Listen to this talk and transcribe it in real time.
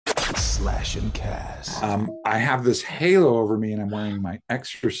Slash and Cast. I have this halo over me, and I'm wearing my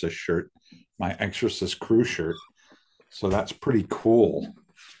Exorcist shirt, my Exorcist crew shirt. So that's pretty cool.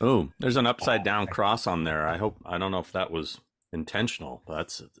 Oh, there's an upside down cross on there. I don't know if that was intentional, but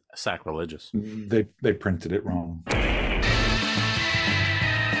that's sacrilegious. They printed it wrong.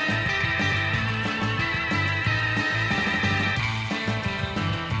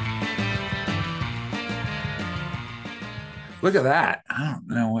 Look at that. I don't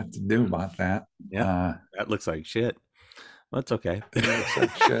know what to do about that. Yeah, that looks like shit. That's okay. It looks like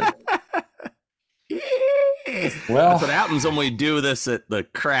shit. Well, that's what happens when we do this at the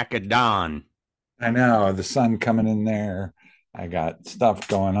crack of dawn. I know. The sun coming in there. I got stuff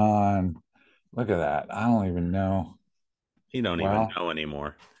going on. Look at that. I don't even know. You don't even know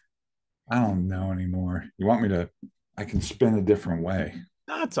anymore. I don't know anymore. You want me to? I can spin a different way.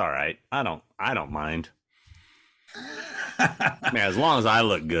 That's all right. I don't mind. Man, as long as I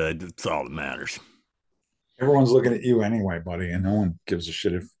look good, that's all that matters. Everyone's looking at you anyway, buddy, and no one gives a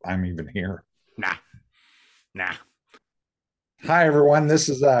shit if I'm even here. Nah. Hi, everyone. This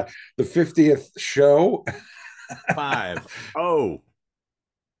is the 50th show. 50.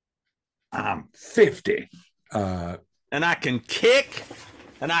 I'm 50. And I can kick,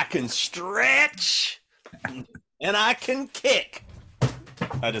 and I can stretch, and I can kick.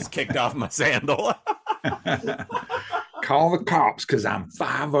 I just kicked off my sandal. Call the cops because I'm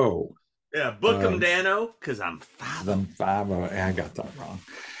 50. Yeah, book them, Dano, because I'm 50. I'm 50. I got that wrong.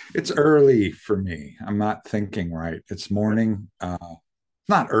 It's early for me. I'm not thinking right. It's morning.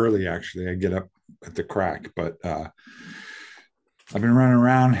 Not early, actually. I get up at the crack, but I've been running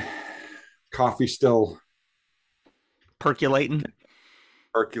around. Coffee still percolating.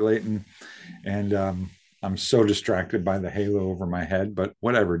 And I'm so distracted by the halo over my head, but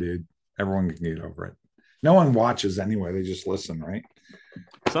whatever, dude. Everyone can get over it. No one watches anyway. They just listen, right?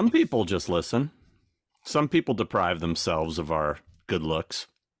 Some people just listen. Some people deprive themselves of our good looks,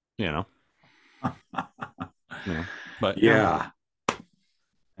 But yeah.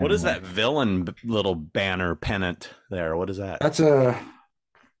 What is that villain little banner pennant there? What is that?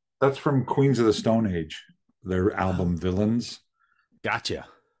 That's from Queens of the Stone Age. Their album Villains. Gotcha.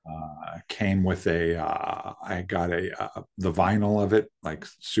 Came with I got the vinyl of it, like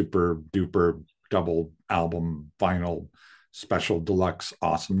super duper double album vinyl special deluxe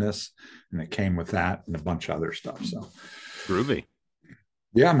awesomeness, and it came with that and a bunch of other stuff. So groovy.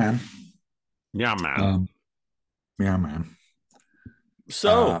 Yeah, man. Yeah, man. Yeah, man.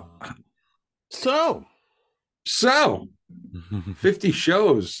 So 50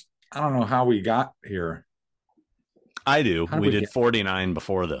 shows. I don't know how we got here. I do. We did 49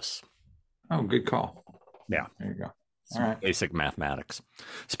 before this. Oh, good call. Yeah. There you go. All right. Basic mathematics.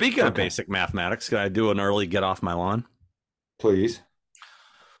 Speaking of basic mathematics, can I do an early get off my lawn? Please.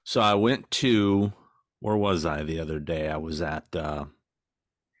 So I went to, where was I the other day? I was at the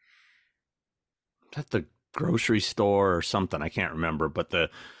grocery store or something. I can't remember, but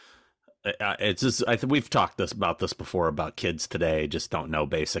it's just, I think we've talked about this before about kids today just don't know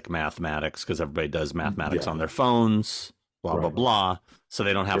basic mathematics because everybody does mathematics on their phones, blah blah. So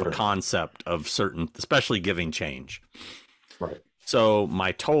they don't have a concept of certain, especially giving change. Right. So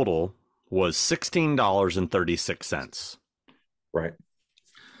my total was $16.36. Right.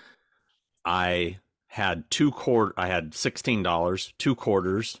 I had $16, 2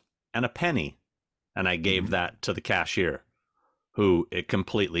 quarters, and a penny, and I gave that to the cashier, who it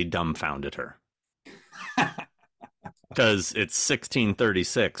completely dumbfounded her. Because it's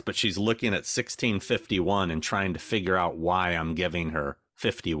 1636, but she's looking at 1651 and trying to figure out why I'm giving her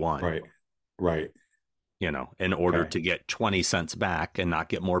 51. Right. In order to get 20 cents back and not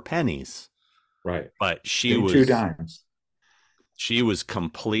get more pennies. Right. But she was 2 dimes. She was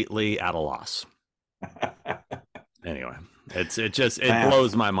completely at a loss. Anyway, it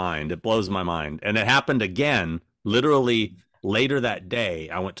blows my mind. It blows my mind. And it happened again, literally later that day.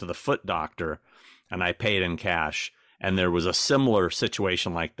 I went to the foot doctor and I paid in cash. And there was a similar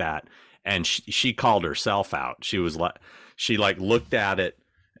situation like that. And she called herself out. She was like, looked at it.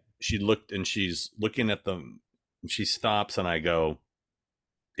 She looked and she's looking at them. She stops and I go,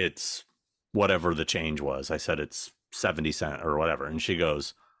 it's whatever the change was. I said, it's 70 cents or whatever. And she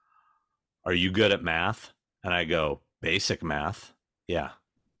goes, are you good at math? And I go, basic math. Yeah.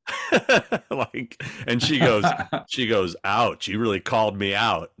 And she goes, ouch, you really called me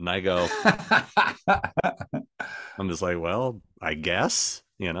out. And I go, I'm just like, well, I guess,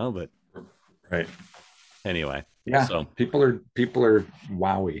 but right. Anyway. Yeah. So people are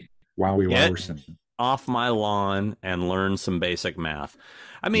wowie wowerson. Off my lawn and learn some basic math.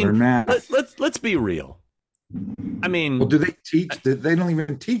 I mean, let's be real. I Well, mean, do they teach? They don't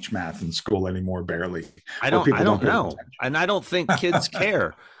even teach math in school anymore, barely, or I people don't don't pay know. And I don't think kids attention.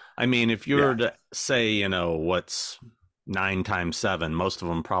 care. I mean, if you were Yeah, to say, what's 9 times 7, most of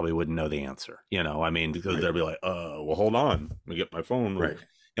them probably wouldn't know the answer, I mean, because right, they'll be like, well, hold on, let me get my phone. right.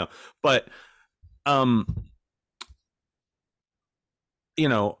 But, um,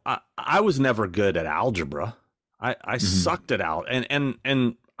 I was never good at algebra. I Hmm. sucked it out. And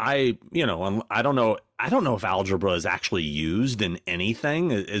I, and I don't know if algebra is actually used in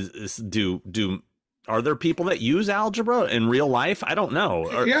anything. Are there people that use algebra in real life? I don't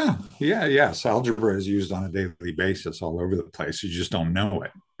know. Yeah, yeah, yes. Algebra is used on a daily basis all over the place. You just don't know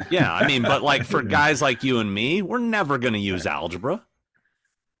it. Yeah, I mean, but like for You know? guys like you and me, we're never going to use Right. algebra.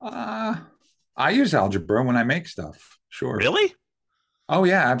 Uh, I use algebra when I make stuff. Sure. Really? Oh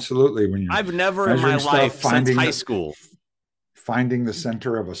yeah, absolutely. When you're I've never in my measuring stuff, life since high school. finding the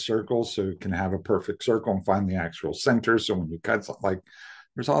center of a circle so you can have a perfect circle and find the actual center. So when you cut, like,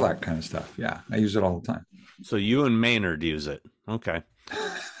 there's all that kind of stuff. Yeah, I use it all the time. So you and Maynard use it. Okay.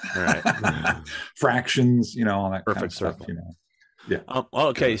 All right. Fractions, all that kind of Perfect stuff. circle. Yeah.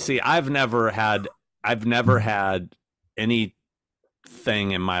 Okay. See, I've never had anything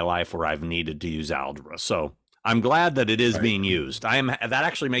in my life where I've needed to use algebra. So I'm glad that it is Right. being used. That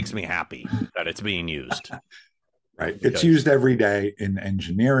actually makes me happy that it's being used Right. It's because, used every day in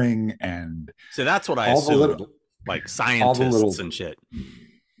engineering and see, that's what I all the assumed, little, like all the scientists little, and shit.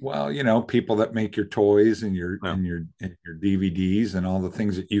 well, people that make your toys and your No. and your and your DVDs and all the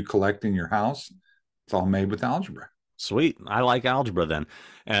things that you collect in your house. It's all made with algebra. Sweet. I like algebra then.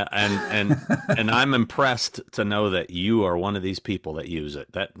 And I'm impressed to know that you are one of these people that use it.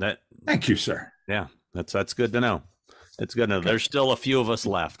 Thank you, sir. Yeah, that's good to know. It's good to know. Okay. There's still a few of us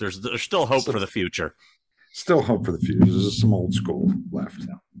left. There's still hope So, for the future. still hope for the future. There's some old school left.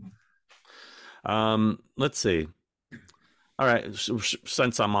 Let's see. All right,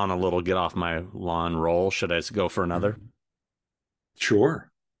 since I'm on a little get off my lawn roll, should I go for another? Sure.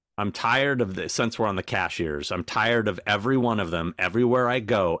 I'm tired of this. Since we're on the cashiers, I'm tired of every one of them, everywhere I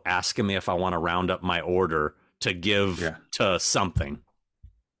go, asking me if I want to round up my order to give Yeah. to something.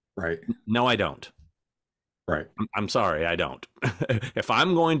 Right. No, I don't. Right. I'm sorry, I don't. If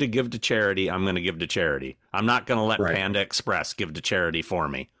I'm going to give to charity, I'm going to give to charity. I'm not going to let Right. Panda Express give to charity for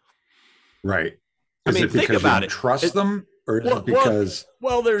me. Right. I Is mean, it think because you about don't it. trust them, or is Well, it well, because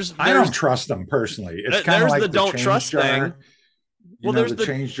well. I don't trust them personally? It's kind of There's the like the don't change trust thing. jar. Well, there's The the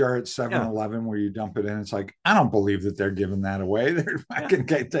change jar at Seven yeah, Eleven where you dump it in. It's like, I don't believe that they're giving that away. They're yeah, fucking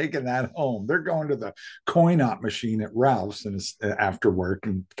taking that home. They're going to the coin op machine at Ralph's and it's after work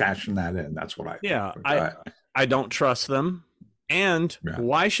and cashing that in. That's what I think. yeah. I don't trust them. And Yeah.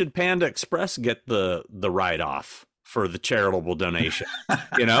 why should Panda Express get the write off for the charitable donation?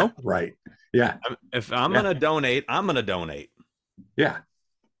 Right. Yeah. If I'm Yeah. gonna donate, I'm gonna donate. Yeah.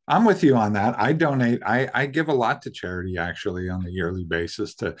 I'm with you on that. I donate. I give a lot to charity actually on a yearly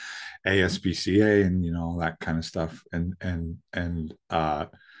basis to ASPCA and all that kind of stuff. And I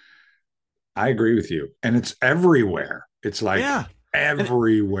agree with you. And it's everywhere. It's like Yeah, and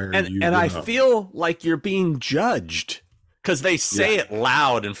everywhere you and I go. feel like you're being judged because they say Yeah. it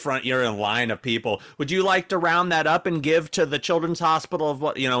loud in front. You're in line of people. Would you like to round that up and give to the children's hospital of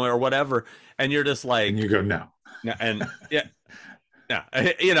what or whatever? And you're just And you like, go, no. and yeah, yeah,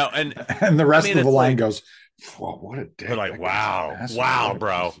 and And the I rest mean, of the it's line like goes, well, what a they're dick. like, That guy's an wow, asshole. wow, What a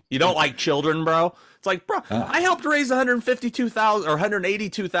bro, piece. you don't like children, bro. It's like, bro, Uh, I helped raise $152,000 or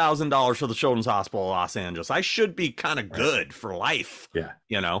 $182,000 for the Children's Hospital of Los Angeles. I should be kind of right. good for life, Yeah.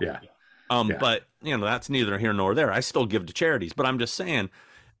 you know. Yeah. Yeah. But that's neither here nor there. I still give to charities, but I'm just saying,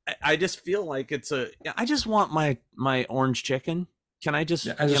 I just feel like I just want my orange chicken. Can I just,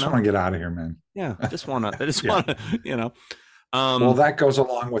 Yeah. I just want to get out of here, man. yeah, I just want Yeah. to, Well, that goes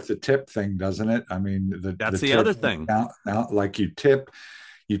along with the tip thing, doesn't it? I mean, the that's the tip other thing. now, like you tip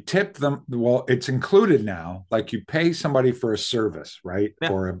them. Well, it's included now. Like you pay somebody for a service, right, Yeah.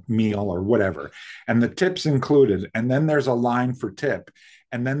 or a meal or whatever, and the tip's included. And then there's a line for tip,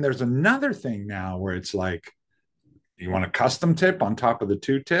 and then there's another thing now where it's like, you want a custom tip on top of the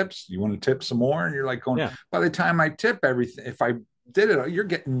two tips? You want to tip some more? And you're like going, Yeah. by the time I tip everything, if I did it, you're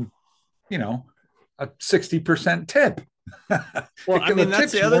getting, a 60% tip. Well, I mean, The that's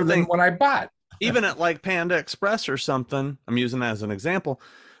tip's the other more than thing. what I bought. Even at like Panda Express or something, I'm using that as an example.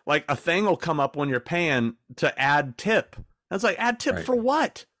 Like a thing will come up when you're paying to add tip. That's like, add tip Right. for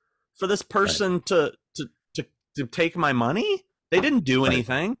what? For this Right. person to take my money? They didn't do Right.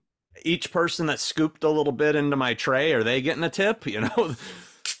 anything. Each person that scooped a little bit into my tray, are they getting a tip?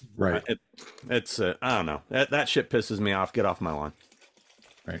 Right. It's I don't know. That shit pisses me off. Get off my lawn.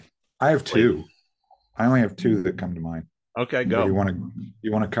 Right. I have two. I only have two that come to mind. Okay, But go. you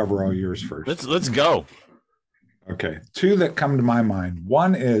want to cover all yours first? Let's go. Okay. Two that come to my mind.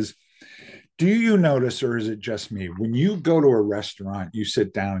 One is, do you notice, or is it just me? When you go to a restaurant, you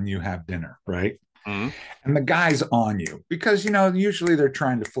sit down and you have dinner, right? Mhm. And the guy's on you because, usually they're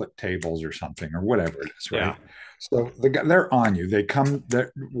trying to flip tables or something or whatever it is, right? Yeah. So they're on you. They come,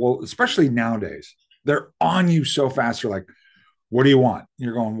 well, especially nowadays, they're on you so fast. You're like, what do you want?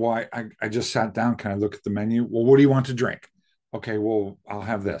 You're going, why? I just sat down. Can I look at the menu? Well, what do you want to drink? Okay, well, I'll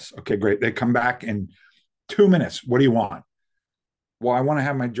have this. Okay, great. They come back in 2 minutes. What do you want? Well, I want to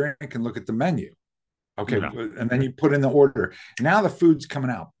have my drink and look at the menu. Okay. Yeah. And then you put in the order. Now the food's coming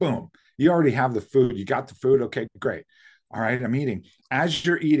out. Boom. You already have the food. You got the food. Okay, great. All right, I'm eating. As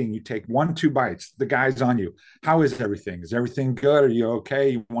you're eating, you take 1, 2 bites. The guy's on you. How is everything? Is everything good? Are you okay?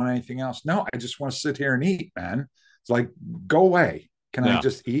 You want anything else? No, I just want to sit here and eat, man. It's like, go away. Can I Yeah.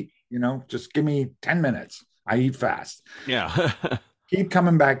 just eat? Just give me 10 minutes. I eat fast. Yeah. Keep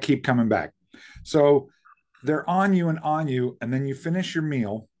coming back, keep coming back. So they're on you and on you, and then you finish your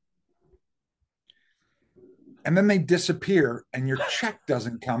meal, and then they disappear, and your check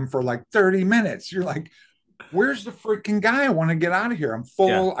doesn't come for like 30 minutes. You're like, where's the freaking guy? I want to get out of here. I'm Yeah.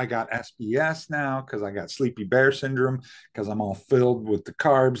 full. I got SBS now because I got sleepy bear syndrome because I'm all filled with the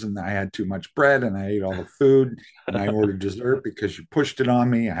carbs and I had too much bread and I ate all the food and I ordered dessert because you pushed it on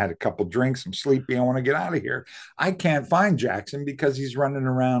me. I had a couple drinks. I'm sleepy. I want to get out of here. I can't find Jackson because he's running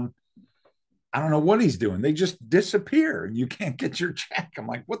around. I don't know what he's doing. They just disappear and you can't get your check. I'm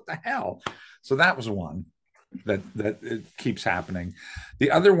like, what the hell? So that was one that it keeps happening.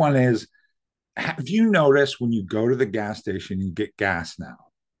 The other one is, have you noticed when you go to the gas station, you get gas now?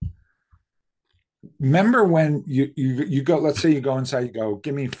 Remember when you go, let's say you go inside, you go,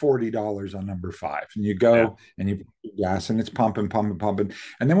 give me $40 on number 5. And you Yeah. go and you put gas and it's pumping, pumping, pumping.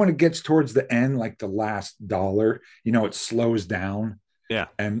 And then when it gets towards the end, like the last dollar, it slows down Yeah.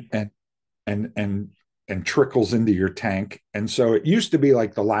 and trickles into your tank. And so it used to be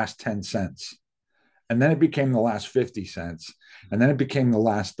like the last 10 cents. And then it became the last 50 cents. And then it became the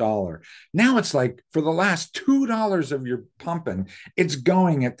last dollar. Now it's like for the last $2 of your pumping, it's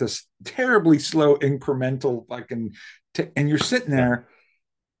going at this terribly slow incremental fucking, and you're sitting there.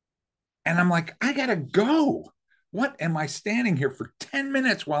 And I'm like, I gotta go. What am I standing here for 10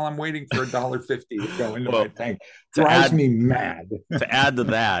 minutes while I'm waiting for $1.50 to go into my tank? Drives me mad. To add to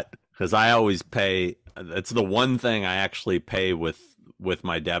that, because I always pay, it's the one thing I actually pay with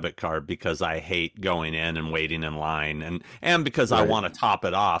my debit card because I hate going in and waiting in line and because I want to top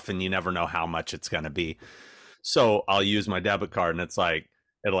it off and you never know how much it's going to be. So I'll use my debit card and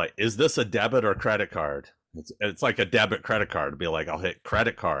it'll like, is this a debit or credit card? It's like a debit credit card. It'll be like, I'll hit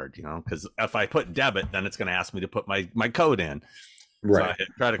credit card, because if I put debit, then it's going to ask me to put my code in. Right. So I hit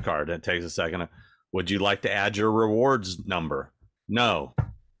credit card. And it takes a second. Would you like to add your rewards number? No.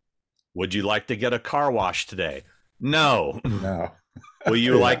 Would you like to get a car wash today? No. No. Will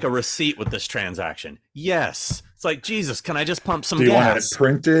you like a receipt with this transaction? Yes. It's like, Jesus, can I just pump some gas? Do you want it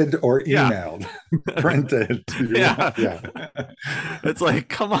printed or emailed? Printed. Yeah. It's like,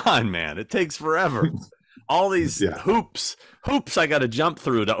 come on, man. It takes forever. All these hoops I got to jump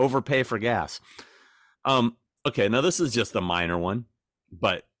through to overpay for gas. Okay, now this is just a minor one,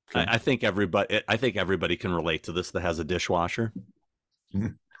 but okay. I think everybody can relate to this that has a dishwasher.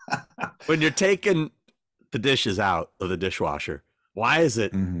 When you're taking the dishes out of the dishwasher, why is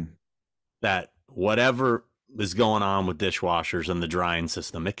it that whatever is going on with dishwashers and the drying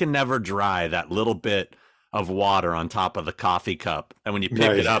system, it can never dry that little bit of water on top of the coffee cup, and when you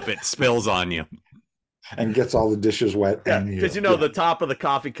pick it up, it spills on you and gets all the dishes wet. Because the top of the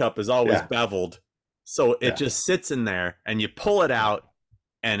coffee cup is always beveled, so it just sits in there, and you pull it out,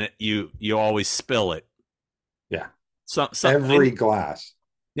 and you always spill it. Yeah, every glass.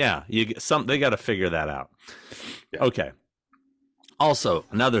 Yeah, they got to figure that out. Yeah. Okay. Also,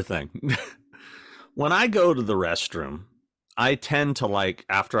 another thing, when I go to the restroom, I tend to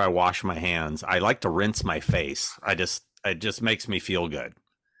after I wash my hands, I like to rinse my face. It just makes me feel good.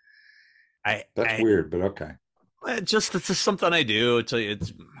 That's weird, but okay. It's just something I do. It's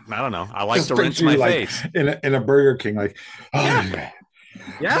I don't know. I like to rinse my face in a Burger King, like,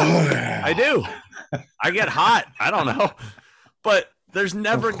 yeah, I do. I get hot. I don't know, but there's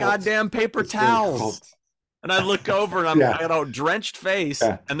never goddamn paper towels. And I look over and I got a drenched face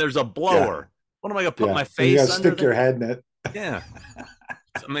and there's a blower. What am I going to put my face under? You got to stick your head in it. Yeah.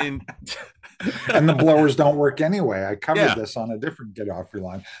 I mean. And the blowers don't work anyway. I covered this on a different Get Off Your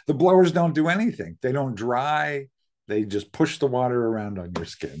Lawn. The blowers don't do anything. They don't dry. They just push the water around on your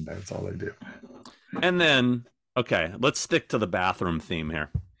skin. That's all they do. And then, okay, let's stick to the bathroom theme here.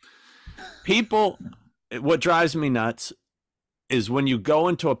 People what drives me nuts is when you go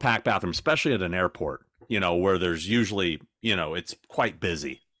into a packed bathroom, especially at an airport, where there's usually, it's quite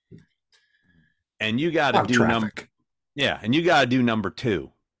busy, and you got to do traffic. and you got to do number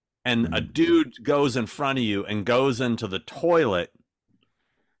two, and a dude goes in front of you and goes into the toilet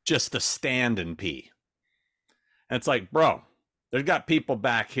just to stand and pee. And it's like, bro, there's got people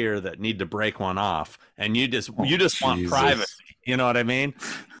back here that need to break one off, and you just want privacy. You know what I mean?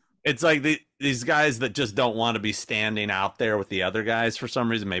 It's like these guys that just don't want to be standing out there with the other guys for some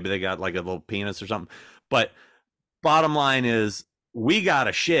reason. Maybe they got like a little penis or something. But bottom line is, we got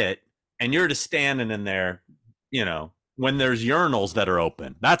a shit, and you're just standing in there, when there's urinals that are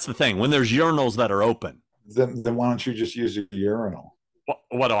open. That's the thing. When there's urinals that are open. Then why don't you just use a urinal?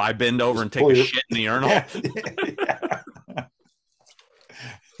 What do I bend over and take a shit in the urinal? Yeah.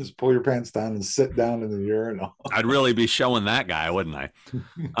 Just pull your pants down and sit down in the urinal. I'd really be showing that guy, wouldn't I?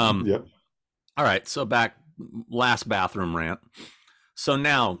 Yep. All right. So last bathroom rant. So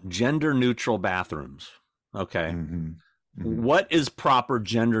now gender neutral bathrooms. Okay. Mm-hmm. Mm-hmm. What is proper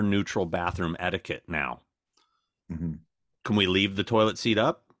gender neutral bathroom etiquette now? Mm-hmm. Can we leave the toilet seat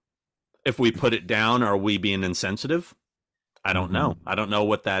up? If we put it down, are we being insensitive? I don't know. I don't know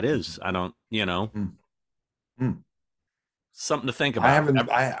what that is. I don't, something to think about.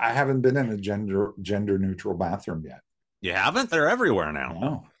 I haven't been in a gender neutral bathroom yet. You haven't? They're everywhere now.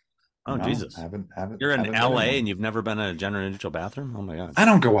 No. Oh, no, haven't. You're in LA and you've never been in a gender neutral bathroom? Oh my God. I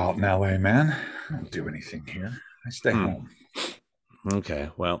don't go out in LA, man. I don't do anything here. I stay home. Okay.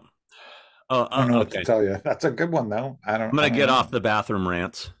 Well, I don't know what to tell you. That's a good one though. I'm going to get off the bathroom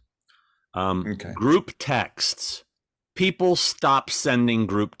rants. Okay. Group texts. People stop sending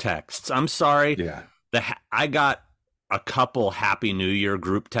group texts. I'm sorry. Yeah. I got a couple Happy New Year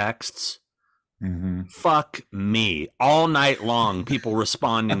group texts. Mm-hmm. Fuck me. All night long, people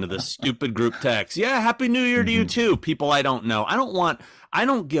responding to this stupid group text. Yeah, Happy New Year to you too. People I don't know. I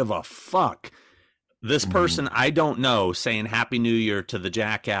don't give a fuck. This person I don't know saying Happy New Year to the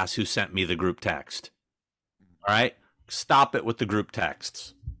jackass who sent me the group text. All right? Stop it with the group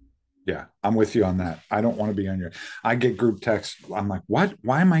texts. Yeah, I'm with you on that. I don't want to be on I get group texts. I'm like, what?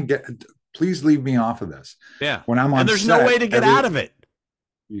 Why am I please leave me off of this. Yeah. When I'm on there's no way to get out of it.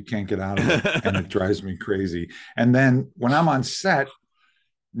 You can't get out of it. And it drives me crazy. And then when I'm on set,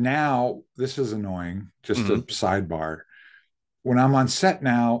 now this is annoying, just a sidebar. When I'm on set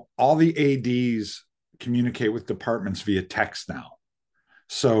now, all the ADs communicate with departments via text now.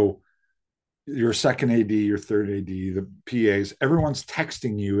 So your second AD, your third AD, the PAs, everyone's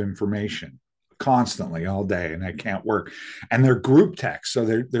texting you information constantly all day, and that can't work. And they're group text, so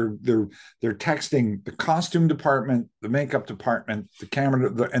they're texting the costume department, the makeup department, the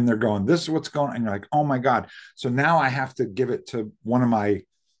camera, and they're going, "This is what's going on." And you're like, "Oh my God!" So now I have to give it to one of my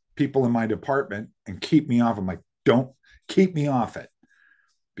people in my department and keep me off. I'm like, "Don't keep me off it,"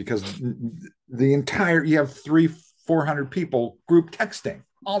 because you have 300-400 people group texting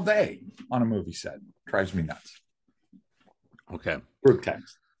all day on a movie set. Drives me nuts. Okay. Group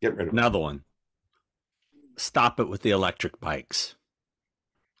text. Get rid of another one. Stop it with the electric bikes.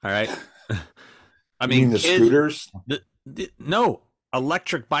 All right. I mean, the scooters? No,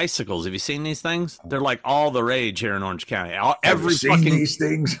 electric bicycles. Have you seen these things? They're like all the rage here in Orange County. Every fucking these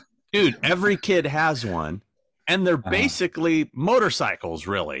things, dude. Every kid has one, and they're basically motorcycles.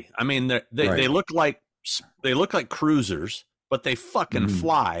 Really, I mean, they look like cruisers, but they fucking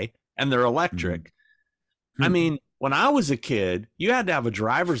fly, and they're electric. I mean, when I was a kid, you had to have a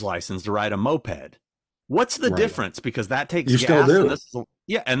driver's license to ride a moped. What's the difference? Because that takes gas. Still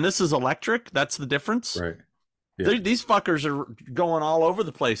do. And this is electric. That's the difference. Right. Yeah. These fuckers are going all over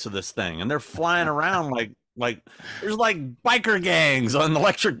the place with this thing, and they're flying around like there's like biker gangs on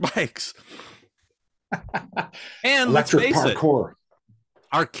electric bikes. And electric let's face parkour. It,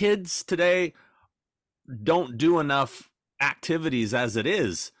 our kids today don't do enough activities as it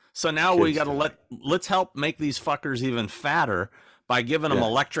is. So now we got to let's help make these fuckers even fatter by giving them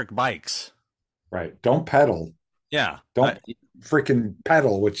electric bikes. Right. Don't pedal. Yeah. Don't freaking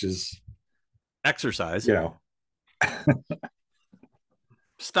pedal, which is exercise.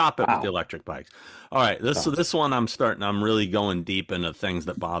 Stop it with the electric bikes. All right. This one I'm really going deep into things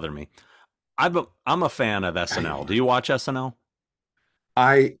that bother me. I'm a fan of SNL. Do you watch SNL?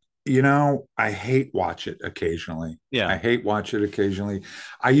 I hate watch it occasionally. Yeah. I hate watch it occasionally.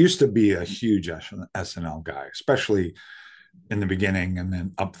 I used to be a huge SNL guy, especially in the beginning, and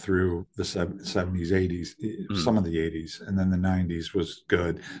then up through the 70s, 80s, some of the 80s, and then the 90s was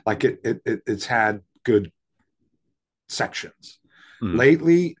good. Like it's had good sections.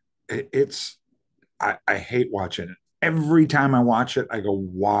 Lately, I hate watching it. every time I watch it, I go,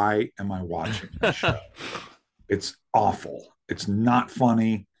 why am I watching this show? It's awful. It's not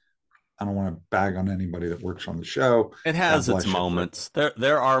funny. I don't want to bag on anybody that works on the show. It God has its bless you. moments.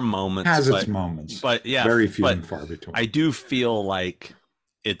 There are moments, Has its moments. but yeah, Very few but and far between. I do feel like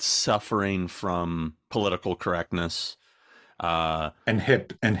it's suffering from political correctness. And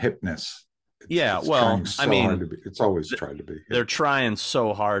hipness. Yeah, it's well, trying so I mean, hard to be. It's always tried to be. they're trying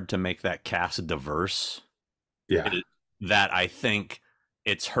so hard to make that cast diverse. Yeah, That I think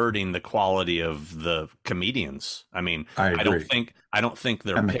it's hurting the quality of the comedians. I mean, I agree. I don't think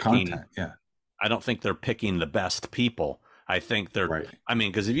they're And the picking. content, yeah. I don't think they're picking the best people. I think they're. Right. I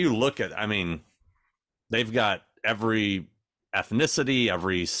mean, because if you look at, I mean, they've got every ethnicity,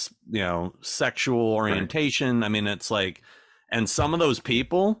 every sexual orientation. Right. I mean, it's like, and some of those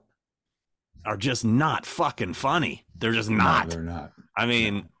people are just not fucking funny. They're just not. No, they're not. I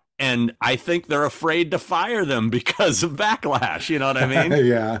mean, and I think they're afraid to fire them because of backlash. You know what I mean?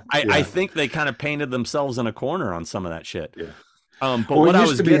 Yeah. I think they kind of painted themselves in a corner on some of that shit. Yeah. But well, what it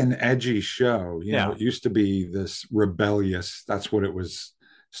used to be an edgy show. You know, yeah. It used to be this rebellious. That's what it was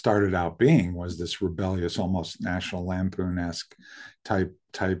started out being, was this rebellious, almost National Lampoon-esque type,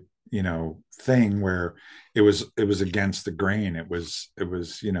 thing where it was against the grain. It was,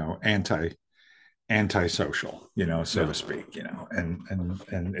 antisocial, so to speak, and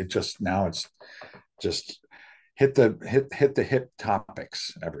it just, now it's just hit the hip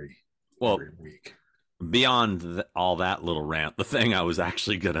topics every week. Beyond all that little rant, the thing I was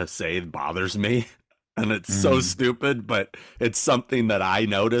actually gonna say bothers me, and it's so stupid, but it's something that I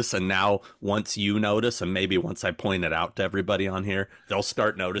notice, and now once you notice, and maybe once I point it out to everybody on here, they'll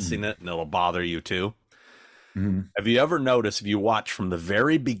start noticing it, and it'll bother you too. Have you ever noticed, if you watch from the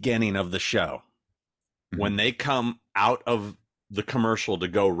very beginning of the show, when they come out of the commercial to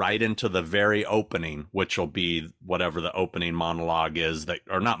go right into the very opening, which will be whatever the opening monologue is, that,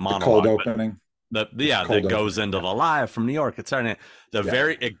 or not monologue, the cold opening. That goes into the live from New York. It's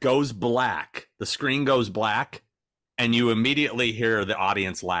it goes black. The screen goes black, and you immediately hear the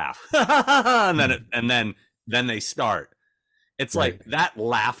audience laugh, and then they start. It's like that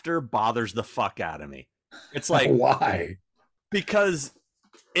laughter bothers the fuck out of me. It's like, why? Because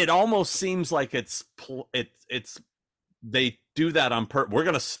it almost seems like it's they do that on purpose. We're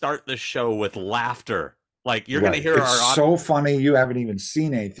gonna start this show with laughter. Like, you're gonna hear it's so funny. You haven't even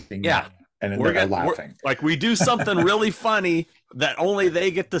seen anything. Yeah. Yet. And they're laughing. Like, we do something really funny that only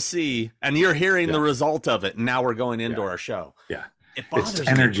they get to see, and you're hearing the result of it. And now we're going into our show. Yeah. It's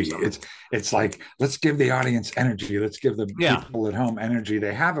energy. It's like, let's give the audience energy. Let's give the people at home energy.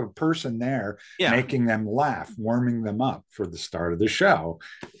 They have a person there making them laugh, warming them up for the start of the show.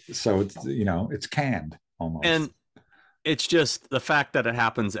 So it's, it's canned almost. And it's just the fact that it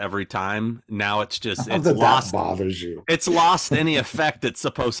happens every time. Now it's just, it's lost. That bothers you. It's lost any effect it's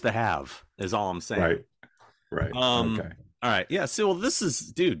supposed to have, is all I'm saying. Right. Okay. All right. Yeah. So, well, this is,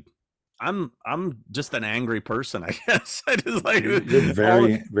 dude, I'm just an angry person, I guess. I just like, you're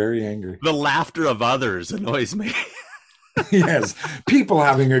very, very angry. The laughter of others annoys me. Yes. People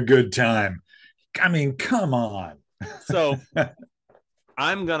having a good time. I mean, come on. So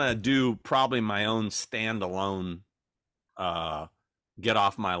I'm going to do probably my own standalone get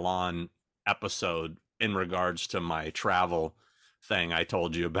off my lawn episode in regards to my travel thing I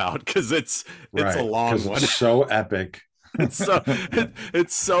told you about, because it's a long one. It's so epic. It's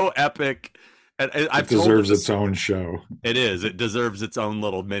so epic. It deserves its own show. It is. It deserves its own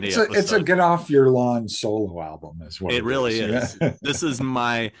little mini episode. It's a get off your lawn solo album, is what it really is. Yeah. This is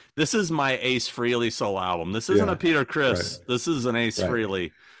my Ace Frehley solo album. This isn't a Peter Criss. Right. This is an Ace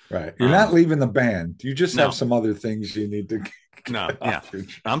Frehley. Right. You're not leaving the band. You just have some other things you need to.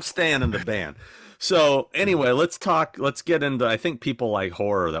 I'm staying in the band. So anyway, let's get into, I think people like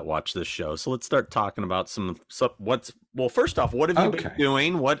horror that watch this show. So let's start talking about first off, what have you been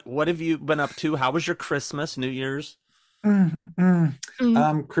doing? What have you been up to? How was your Christmas, New Year's?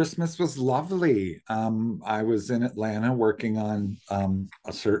 Christmas was lovely. I was in Atlanta working on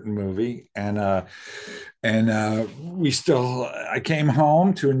a certain movie, and I came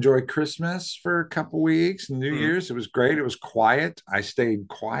home to enjoy Christmas for a couple weeks, and New Year's. It was great. It was quiet. I stayed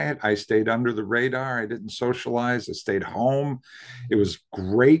quiet. I stayed under the radar. I didn't socialize. I stayed home. It was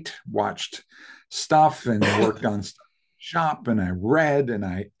great. Watched stuff and worked on stuff. Shop, and I read, and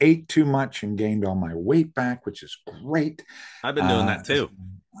I ate too much and gained all my weight back, which is great. I've been doing that too.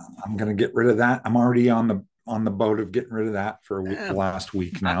 I'm going to get rid of that. I'm already on on the boat of getting rid of that for the Eh, last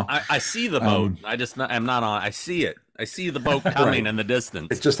week now. I see the boat. Um, I'm not on. I see it. I see the boat coming right. in the It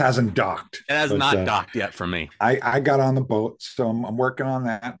distance. just hasn't docked, It has but not docked yet for me. I got on the boat, so I'm working on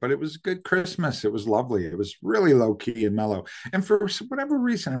that. But it was a good Christmas. It was lovely. It was really low key and mellow. And for whatever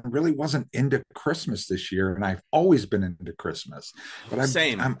reason, I really wasn't into Christmas this year, and I've always been into Christmas. But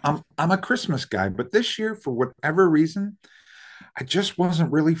Same. I'm a Christmas guy. But this year, for whatever reason, I just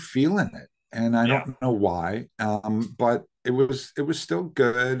wasn't really feeling it, and I Yeah. don't know why. But it was still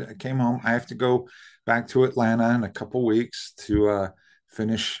good. I came home. I have to go back to Atlanta in a couple weeks to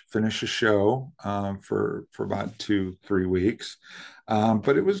finish a show for about 2-3 weeks.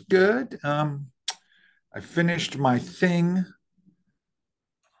 But it was good. I finished my thing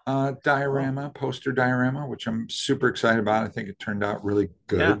Oh, diorama, poster diorama, which I'm super excited about. I think it turned out really yeah.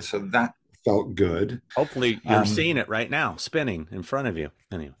 good. So that felt good. Hopefully you're seeing Um, it right now, spinning in front of you.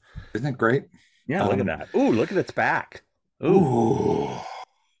 Anyway. isn't it great? Yeah, look at Um, that. Ooh, look at its back. Ooh. ooh, look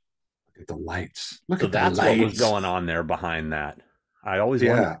at the lights. Look So at the that's what was lights. going on there behind that. I always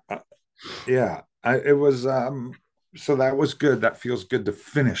wondered. Yeah. Yeah. It was so that was good. That feels good to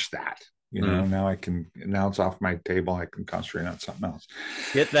finish that. Hmm. Now it's off my table. I can concentrate on something else.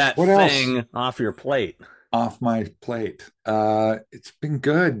 Get that What else thing off your plate. off my plate? It's been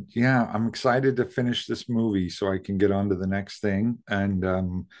good. Yeah, I'm excited to finish this movie so I can get on to the next thing. And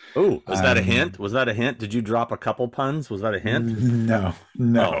Ooh, was that a um hint? Was that a hint? Did you drop a couple puns? Was that a hint? no,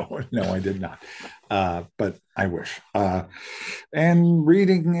 Oh, no, I did not. But I wish. And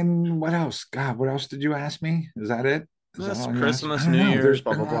reading and what else? God, what else did you ask me? Is that it? Is that that's all you asked? I Christmas, don't New know. Year's, There's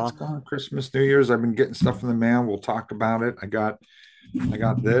blah been blah lots blah. going on. Christmas, New Year's. I've been getting stuff in the mail. We'll talk about it. I got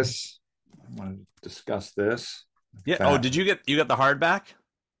this. I want to discuss this. Yeah. Oh, That. did you get the hardback?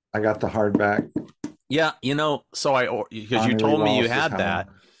 I got the hardback. Yeah. So because you Tommy Lee told me you Wallace's had Howling. that.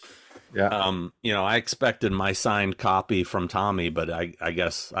 Yeah. I expected my signed copy from Tommy, but I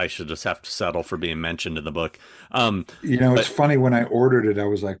guess I should just have to settle for being mentioned in the book. It's But funny when I ordered it, I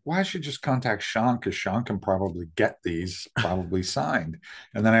was like, well, I should just contact Sean because Sean can probably get these probably signed.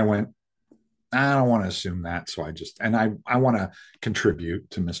 And then I went, I don't want to assume that. So I want to contribute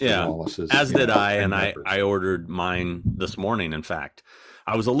to Mr. yeah, Wallace's, as did I, and endeavors. I ordered mine this morning. In fact,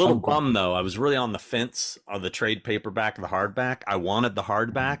 I was a little Oh, cool. bummed though. I was really on the fence of the trade paperback and the hardback. I wanted the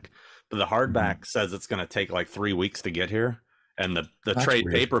hardback, but the Mhm. hardback says it's going to take like 3 weeks to get here, and the That's trade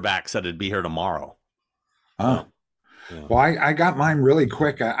weird. paperback said it'd be here tomorrow. Oh, So yeah. well, I got mine really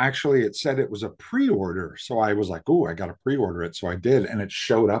quick. Actually, it said it was a pre-order. So I was like, oh, I got to pre-order it. So I did. And it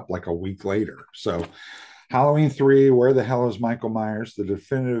showed up like a week later. So Halloween 3, Where the Hell is Michael Myers? The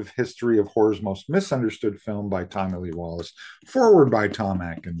Definitive History of Horror's Most Misunderstood Film by Tommy Lee Wallace. Forward by Tom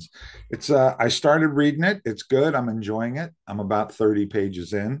Atkins. I started reading it. It's good. I'm enjoying it. I'm about 30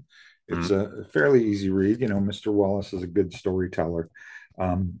 pages in. It's Mhm. a fairly easy read. Mr. Wallace is a good storyteller.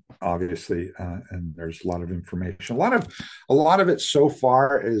 Obviously, and there's a lot of information. A lot of it so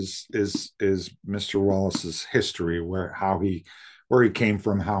far is Mr. Wallace's history, where he came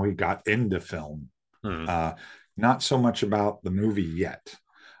from, how he got into film. Mhm. uh, Not so much about the movie yet,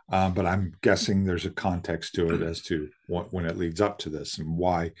 but I'm guessing there's a context to it as to when it leads up to this and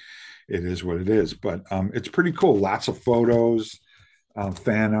why it is what it is. But it's pretty cool. Lots of photos,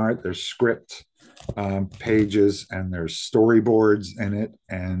 fan art. There's script pages and there's storyboards in it,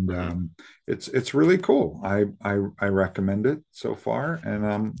 and Mhm. it's really cool. I recommend it so far, and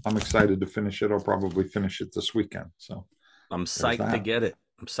I'm excited to finish it. I'll probably finish it this weekend. So I'm there's psyched to that. get it.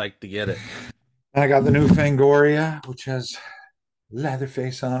 I'm psyched to get it. And I got the new Fangoria, which has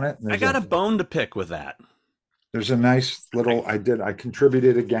Leatherface on it. And I got a bone to pick with that. there's a nice I, little. I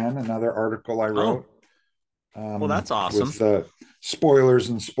contributed again another article I oh, wrote well, that's awesome. with spoilers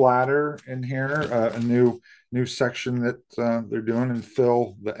and splatter in here. A new section that they're doing, and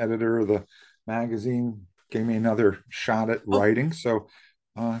Phil, the editor of the magazine, gave me another shot at Oh, writing. So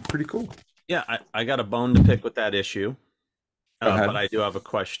pretty cool. yeah, I got a bone to pick with that issue. Go But ahead. I do have a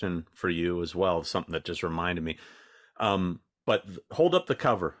question for you as well, something that just reminded me. But hold up the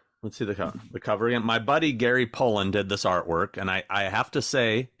cover. Let's see the cover again. My buddy Gary Pullen did this artwork, and I have to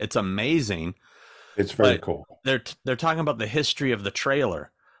say it's amazing. It's very But cool. they're talking about the history of the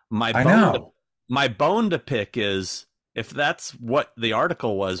trailer. My I bone to know. my bone to pick is if that's what the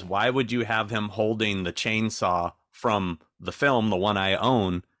article was, why would you have him holding the chainsaw from the film, the one I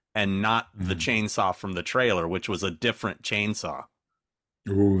own, and not the Mhm. chainsaw from the trailer, which was a different chainsaw?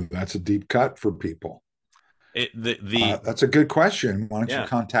 Ooh, that's a deep cut for people. It the That's a good question. Why don't you Yeah.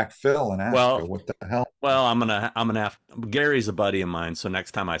 contact Phil and ask, Well, what the hell? I'm gonna have Gary's a buddy of mine, so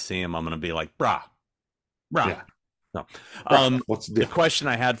next time I see him, I'm gonna be like, brah, brah, Yeah. No. What's the The deal? question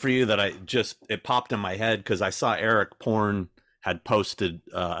I had for you that it popped in my head because I saw Eric Porn had posted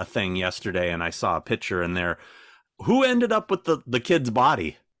a thing yesterday, and I saw a picture in there. Who ended up with the kid's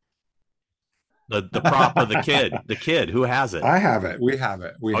body? The prop of the kid. Who has it? I have it. We have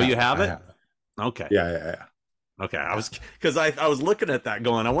it. We Oh, you have it. have I it? have it. Okay. Yeah, yeah, yeah. Okay. I Yeah. was because I was looking at that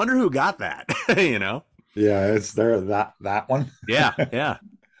going, I wonder who got that. you know? Yeah, it's there. That one. Yeah. Yeah.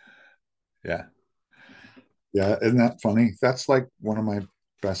 Yeah. Yeah. Isn't that funny? That's like one of my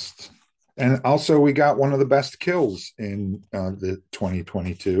best. And also, we got one of the best kills in the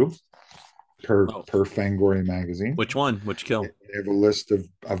 2022 Oh, per Fangoria magazine. which one? Which They kill? have a list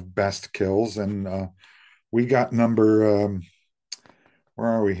of best kills, and we got number. Where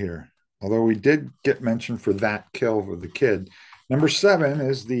are we here? Although we did get mentioned for that kill with the kid. Number 7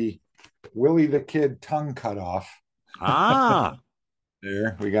 is the Willie the Kid tongue cut off. Ah,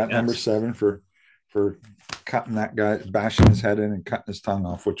 There, we got number yes. 7 for cutting that guy, bashing his head in and cutting his tongue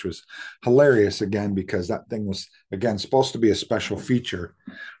off, which was hilarious again because that thing was again supposed to be a special feature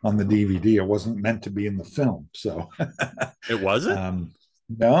on the DVD. It wasn't meant to be in the film, so It wasn't?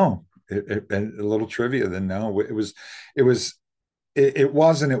 no. A little trivia. Then no, it was it was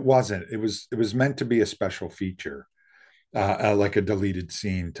and it wasn't. It was meant to be a special feature, like a deleted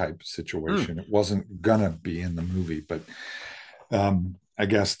scene type Hmm. situation. It wasn't gonna be in the movie, but I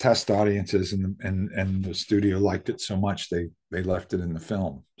guess test audiences and the studio liked it so much they left it in the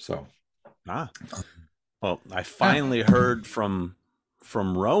film. So Ah. Well, I yeah, finally heard from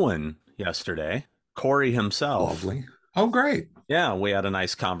Rowan yesterday, Corey himself. lovely. Oh, great. Yeah, we had a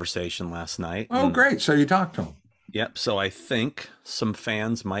nice conversation last night. Oh, And great. So you talked to him. yep, so I think some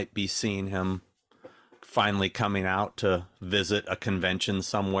fans might be seeing him finally coming out to visit a convention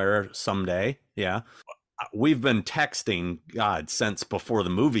somewhere someday. Yeah. We've been texting God since before the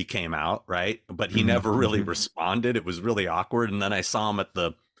movie came out, right? But he never really Mm-hmm. responded. It was really awkward. And then I saw him at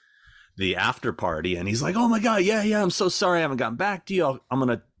the after party, and he's like, "Oh my god, yeah, yeah, I'm so sorry I haven't gotten back to you. I'm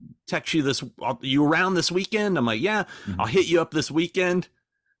gonna text you this. You around this weekend?" I'm like, "Yeah, I'll Mm-hmm. hit you up this weekend."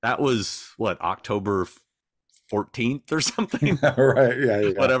 That was what, October 14th or something, Right. Yeah. Yeah.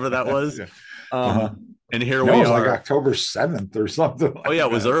 whatever that was. Yeah. Uh-huh. Um, and here No, it we was like are. October 7th or something Oh like yeah,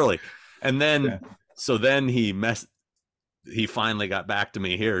 it was that. early, and then Yeah. so then he finally got back to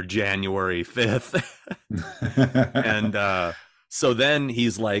me here January 5th. And so then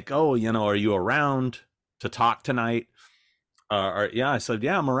he's like, "Oh, are you around to talk tonight?" Yeah, I said,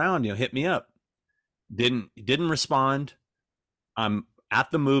 "Yeah, I'm around. Hit me up." Didn't respond. I'm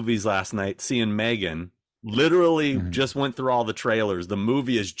at the movies last night seeing Megan. Literally Mhm. just went through all the trailers. The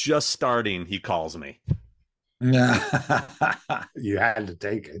movie is just starting. He calls me, Yeah. You had to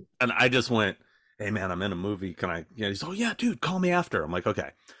take it. and I just went, "Hey man, I'm in a movie. Can I?" He's, "Oh yeah, dude, call me after." I'm like,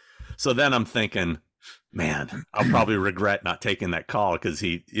 "Okay." So then I'm thinking, man, I'll probably regret not taking that call because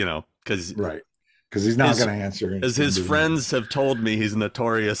because Right. Because he's not his going to answer as his into the movie. friends have told me, he's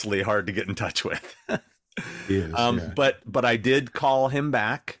notoriously hard to get in touch with. He is. Yeah. But I did call him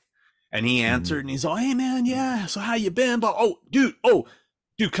back, and he Mhm. answered, and he's, "Oh, hey man, yeah. So how you been?" But dude,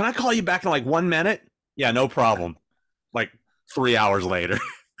 can I call you back in like 1 minute? Yeah, no problem. Like 3 hours later.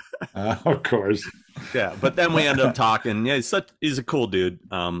 Of course. Yeah, but then we ended up talking. Yeah, he's a cool dude.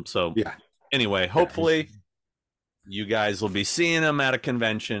 So Yeah. anyway, Yeah. hopefully you guys will be seeing him at a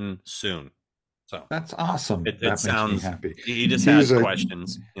convention soon. So That's awesome. it That makes me sounds happy. he just He's had a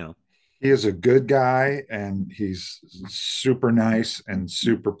questions. he is a good guy, and he's super nice and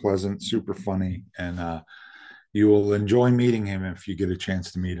super pleasant, super funny, and you will enjoy meeting him if you get a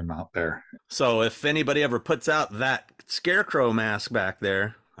chance to meet him out there. So if anybody ever puts out that scarecrow mask back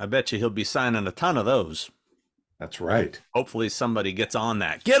there, I bet you he'll be signing a ton of those. That's right. Hopefully somebody gets on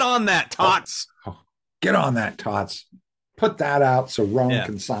that. Get on that, Oh, Tots. oh, get on that, Tots. Put that out so Roan Yeah.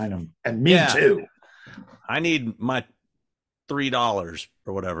 can sign them, and me Yeah. too. I need my $3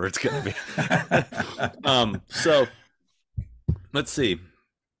 or whatever it's gonna be. So let's see.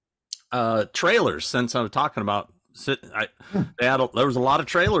 Trailers, since I'm talking about there was a lot of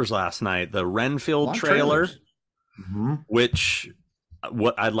trailers last night. The Renfield trailer, Mm-hmm. which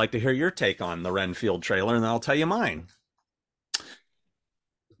what I'd like to hear your take on the Renfield trailer, and then I'll tell you mine.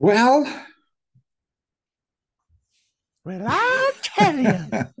 Well, I'll tell you.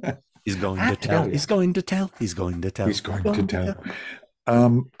 He's going I to tell. tell you. He's going to tell. He's going to tell. He's going to tell.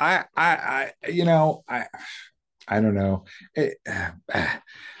 I don't know.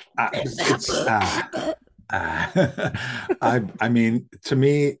 I mean, to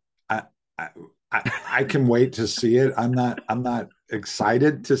me, I, I can wait to see it. I'm not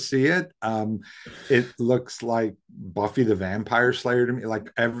excited to see it. It looks like Buffy the Vampire Slayer to me.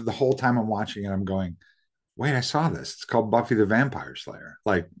 Like the whole time I'm watching it, I'm going, wait, I saw this. It's called Buffy the Vampire Slayer.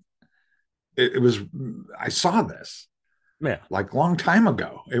 Like it was, I saw this Yeah. like long time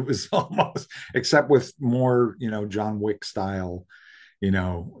ago. It was almost, except with more, John Wick style,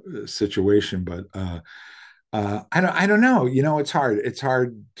 situation. But I don't know. It's hard. It's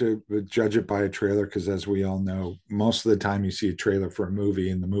hard to judge it by a trailer because, as we all know, most of the time you see a trailer for a movie,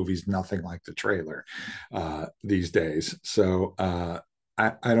 and the movie's nothing like the trailer these days. So I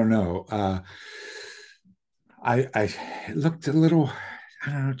don't know. I it looked a little,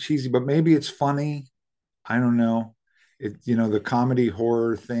 I don't know, cheesy, but maybe it's funny. I don't know. The comedy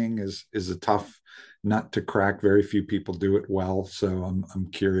horror thing is a tough nut to crack. Very few people do it well, so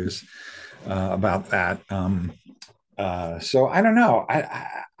I'm curious about that. So I don't know.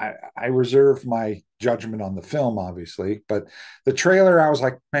 I reserve my judgment on the film, obviously, but the trailer, I was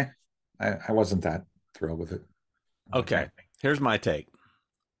like, I wasn't that thrilled with it. Okay, here's my take.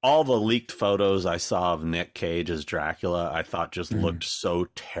 All the leaked photos I saw of Nick Cage as Dracula, I thought just looked so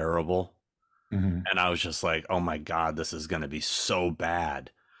terrible. Mm-hmm. And I was just like, oh my God, this is going to be so bad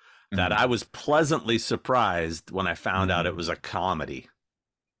that Mm-hmm. I was pleasantly surprised when I found out it was a comedy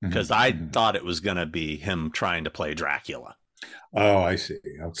because I Mm-hmm. thought it was going to be him trying to play Dracula. Oh, I see.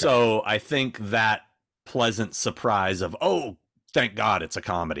 Okay. So I think that pleasant surprise of, oh, thank God it's a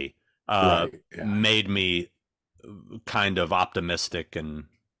comedy, Right. Yeah. made me kind of optimistic and,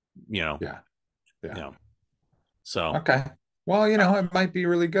 you know, Yeah. you Yeah. know, so. Okay. Well, it might be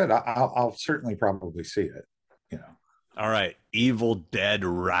really good. I'll certainly probably see it. You know, All right, Evil Dead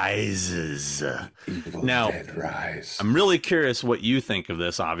Rises. Evil Now, Dead Rise. I'm really curious what you think of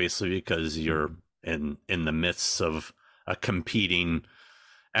this, obviously, because you're in the midst of a competing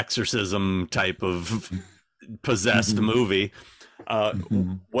exorcism type of possessed Mm-hmm. movie.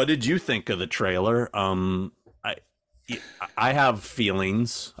 Mm-hmm. What did you think of the trailer? I I have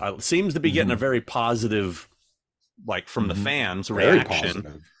feelings. It seems to be getting a Mm-hmm. very positive, like from the Mm-hmm. fans, Very reaction.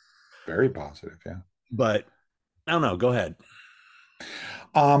 positive. Very positive. Yeah. But I don't know. Go ahead.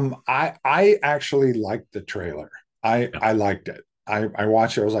 I actually liked the trailer. I Yeah. I liked it. I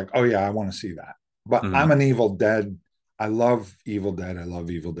watched it. I was like, oh yeah, I want to see that. But Mm-hmm. I'm an Evil Dead. I love Evil Dead. I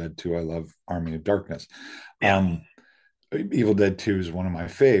love Evil Dead 2. I love Army of Darkness. Yeah. Um, Evil Dead 2 is one of my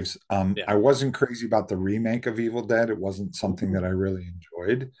faves. Yeah. I wasn't crazy about the remake of Evil Dead. It wasn't something Ooh. that I really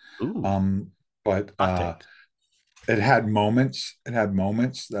enjoyed. Ooh. But Hot take. it had moments. It had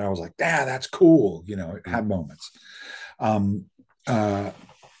moments that I was like, yeah, that's cool. It Mm. had moments. Um, uh,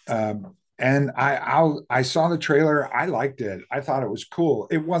 and I saw the trailer. I liked it. I thought it was cool.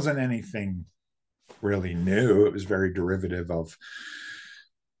 It wasn't anything really new. It was very derivative of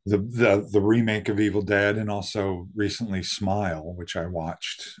the remake of Evil Dead, and also recently Smile, which I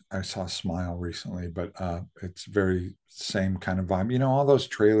watched. I saw Smile recently, but it's very same kind of vibe. All those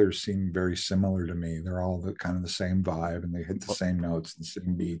trailers seem very similar to me. They're all the kind of the same vibe, and they hit the same notes and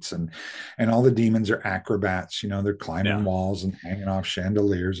same beats, and all the demons are acrobats. They're Yeah. climbing walls and hanging off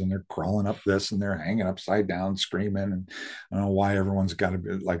chandeliers, and they're crawling up this, and they're hanging upside down, screaming. And I don't know why everyone's got to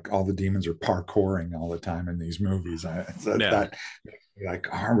be like all the demons are parkouring all the time in these movies. Yeah. That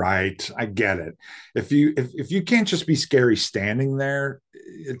like, all right, I get it. If you can't just be scary standing there,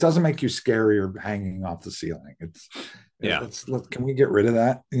 it doesn't make you scary or hanging off the ceiling. Yeah. Can we get rid of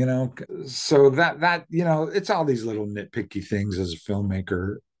that? So that it's all these little nitpicky things as a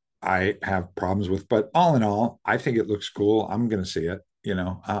filmmaker I have problems with, but all in all, I think it looks cool. I'm gonna see it.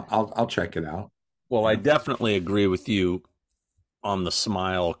 I'll check it out. Well, I Yeah. definitely agree with you on the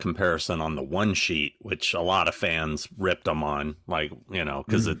Smile comparison on the one sheet, which a lot of fans ripped them on, like,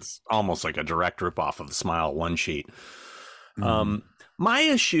 because Mm-hmm. it's almost like a direct ripoff of the Smile one sheet. Mm-hmm. My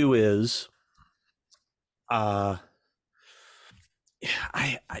issue is, uh,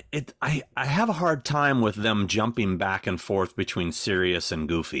 I have a hard time with them jumping back and forth between serious and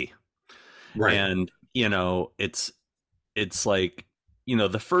goofy, Right. and it's like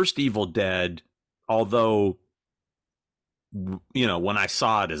the first Evil Dead, although when I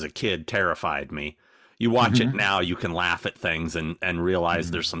saw it as a kid, terrified me. You watch it Mm-hmm. now, you can laugh at things and realize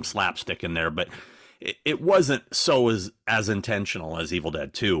Mm-hmm. there's some slapstick in there, but it wasn't so as intentional as Evil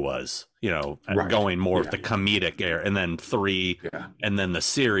Dead 2 was, Right. going more with Yeah. the comedic air, and then 3, Yeah. and then the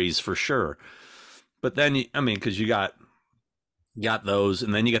series for sure. But then, I mean, because you got those,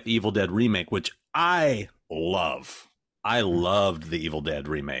 and then you got the Evil Dead remake, which I love. I loved the Evil Dead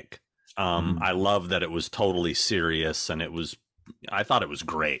remake. Mm-hmm. I love that it was totally serious, and I thought it was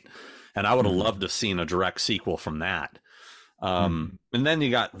great, and I would have Mm-hmm. loved to have seen a direct sequel from that. Mm-hmm. And then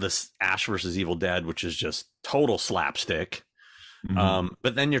you got this Ash versus Evil Dead, which is just total slapstick. Mm-hmm.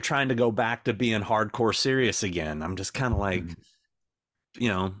 But then you're trying to go back to being hardcore serious again. I'm just kind of like, Mm-hmm. you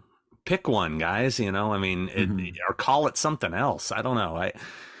know, pick one, guys. You know, I mean, or call it something else. I don't know.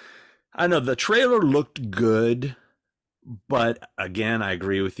 I know the trailer looked good, but again, I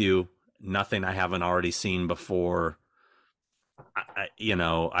agree with you. Nothing I haven't already seen before. You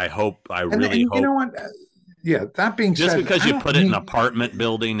know, I really and you hope. know what? Yeah, that being Just said, because I you don't put it in an need. apartment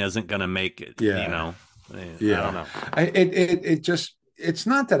building isn't going to make it. You Yeah, know, I don't yeah. know. It just, it's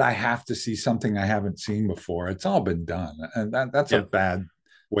not that I have to see something I haven't seen before. It's all been done, and that's a Yeah, bad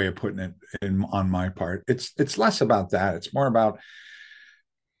way of putting it in on my part. It's less about that. It's more about,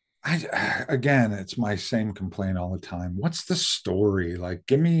 again, it's my same complaint all the time. What's the story? Like,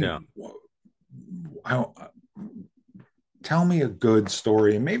 give me, yeah. I, tell me a good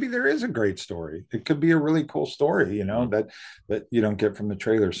story, and maybe there is a great story. It could be a really cool story, Mm. that you don't get from the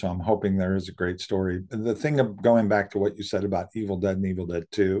trailer. So I'm hoping there is a great story. The thing of going back to what you said about Evil Dead and Evil Dead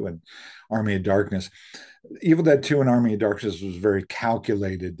 2 and Army of Darkness, Evil Dead 2 and Army of Darkness was very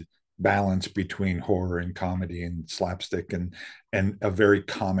calculated balance between horror and comedy and slapstick, and a very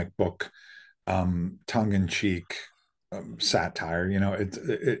comic book, tongue-in-cheek, satire.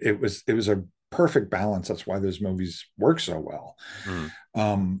 It was a perfect balance. That's why those movies work so well. Mm.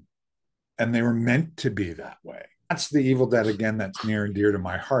 Um, and they were meant to be that way. That's the Evil Dead, again, that's near and dear to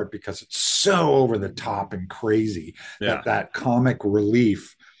my heart, because it's so over the top and crazy Yeah. that that comic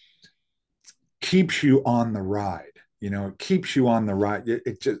relief keeps you on the ride. It keeps you on the ride.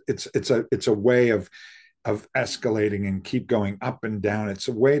 It's a way of escalating and keep going up and down. It's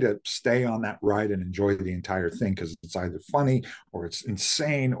a way to stay on that ride and enjoy the entire thing, because it's either funny or it's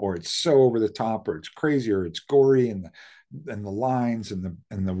insane or it's so over the top or it's crazy or it's gory, and the lines and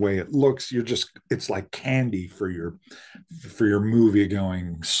the way it looks, it's like candy for your movie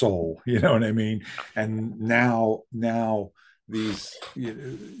going soul. You know what I mean? And now these, I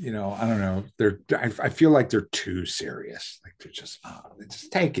don't know, I feel like they're too serious. Like they're just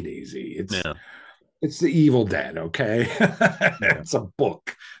take it easy. Yeah. It's the Evil Dead, okay? Yeah. It's a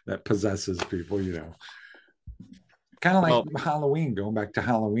book that possesses people. Kind of like Well, Halloween, going back to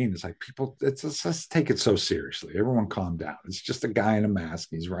Halloween. It's like people, let's take it so seriously. Everyone calm down. It's just a guy in a mask.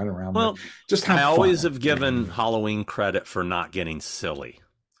 He's running around. well, Just I have always fun. have given Halloween credit for not getting silly.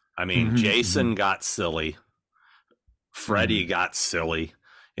 I mean, Mm-hmm, Jason mm-hmm, got silly. Freddy mm-hmm, got silly.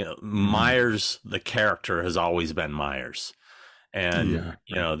 mm-hmm. Myers, the character, has always been Myers, and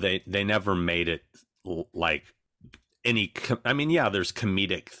Yeah. they never made it like any. I mean, yeah, there's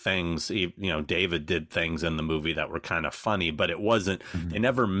comedic things. David did things in the movie that were kind of funny, but it wasn't. Mm-hmm, They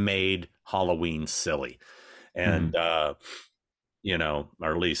never made Halloween silly, and or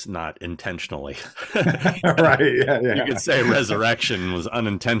at least not intentionally. right. Yeah. You could Yeah. say Resurrection was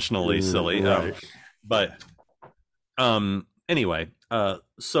unintentionally silly, Right. but anyway,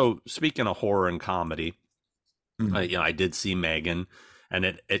 so speaking of horror and comedy, Mm-hmm. I did see Megan, and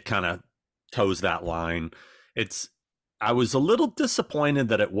it kind of toes that line. It's I was a little disappointed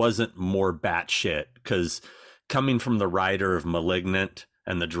that it wasn't more batshit, because coming from the writer of *Malignant*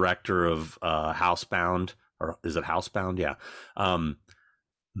 and the director of *Housebound*, or is it *Housebound*? Yeah,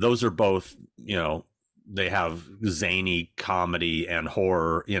 those are both, they have zany comedy and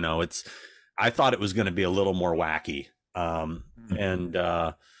horror. I thought it was going to be a little more wacky, and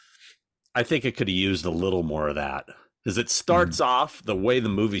I think it could have used a little more of that, because it Mm-hmm. starts off the way the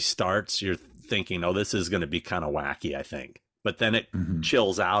movie starts. You're thinking, oh, this is going to be kind of wacky, I think, but then it Mm-hmm.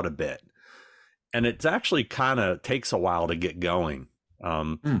 chills out a bit, and it's actually kind of takes a while to get going.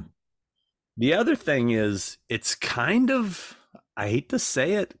 Mm-hmm. The other thing is, it's kind of, I hate to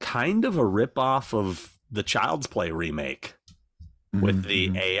say it, kind of a ripoff of the Child's Play remake, with the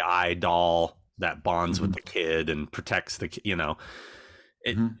Mm-hmm. AI doll that bonds with Mm-hmm. the kid and protects it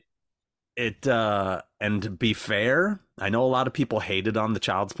Mm-hmm. and to be fair, I know a lot of people hated on the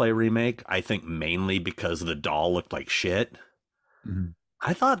Child's Play remake. I think mainly because the doll looked like shit. Mm-hmm.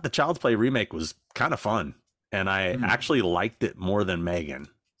 I thought the Child's Play remake was kind of fun, and I Mm-hmm. actually liked it more than Megan,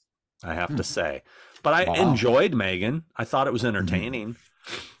 I have to say. But I Wow. enjoyed Megan. I thought it was Mm-hmm. entertaining.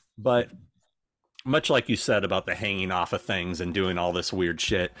 But much like you said about the hanging off of things and doing all this weird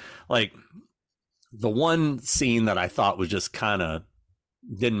shit, like the one scene that I thought was just kind of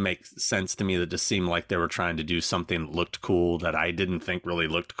didn't make sense to me, that just seemed like they were trying to do something that looked cool that I didn't think really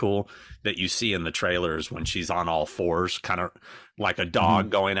looked cool, that you see in the trailers when she's on all fours, kind of like a dog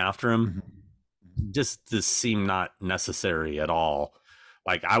Mm-hmm. going after him. Mm-hmm. Just seemed not necessary at all.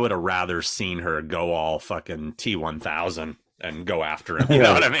 Like, I would have rather seen her go all fucking T-1000 and go after him. You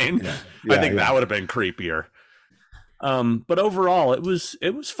know what I Right. mean? Yeah. I Yeah. think that Yeah. would have been creepier. But overall, it was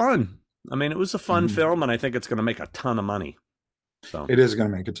fun. I mean, it was a fun Mm-hmm. film, and I think it's going to make a ton of money. So, It is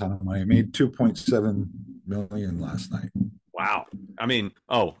going to make a ton of money. It made 2.7 million last night. wow. I mean,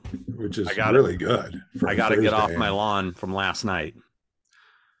 oh, which is really good. I got to get off my lawn from last night.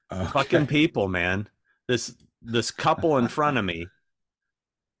 Okay. Fucking people, man. This couple in front of me,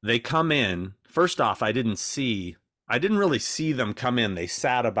 they come in. First off, I didn't really see them come in. They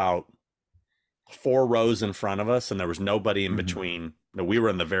sat about 4 rows in front of us, and there was nobody in between. We were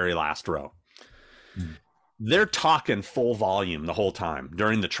in the very last row. They're talking full volume the whole time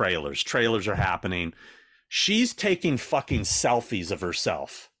during the trailers. Trailers are happening. She's taking fucking selfies of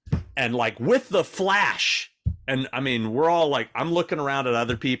herself, and like with the flash. And I mean, we're all like, I'm looking around at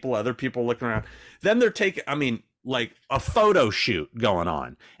other people looking around. Then they're taking, I mean, like a photo shoot going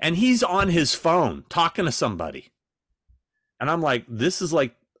on, and he's on his phone talking to somebody. And I'm like, this is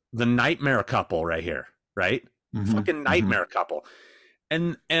like the nightmare couple right here, right? Fucking nightmare couple.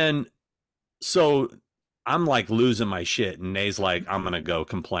 And so I'm like losing my shit, and Nay's like, I'm gonna go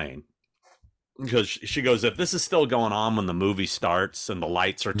complain. Because she goes, if this is still going on when the movie starts and the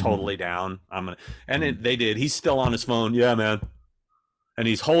lights are totally down, they did. He's still on his phone. Yeah, man. And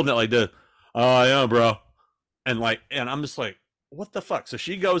he's holding it like this. Oh, yeah, bro. And I'm just like, what the fuck? So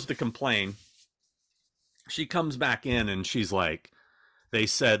she goes to complain. She comes back in and she's like, they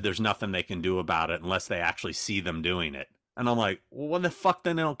said there's nothing they can do about it unless they actually see them doing it. And I'm like, well, when the fuck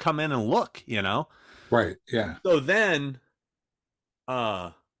then they don't come in and look, you know? Right. Yeah. So then,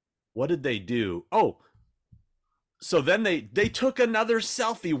 what did they do? Oh, so then they took another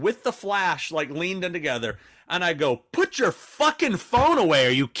selfie with the flash, like leaned in together. And I go, put your fucking phone away.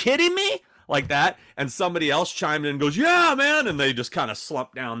 Are you kidding me? Like that. And somebody else chimed in and goes, yeah, man. And they just kind of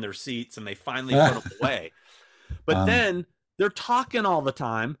slumped down their seats and they finally put them away. But then they're talking all the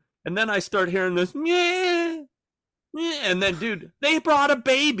time. And then I start hearing this, yeah. And then, dude, they brought a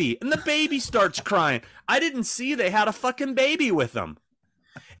baby and the baby starts crying. I didn't see they had a fucking baby with them.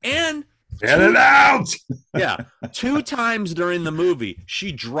 And get it out. Yeah. 2 times during the movie,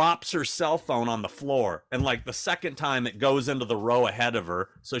 she drops her cell phone on the floor. And like the second time it goes into the row ahead of her.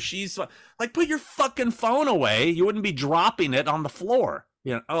 So she's like, put your fucking phone away. You wouldn't be dropping it on the floor.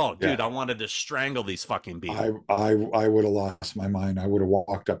 You know, oh, dude, yeah. I wanted to strangle these fucking people. I would have lost my mind. I would have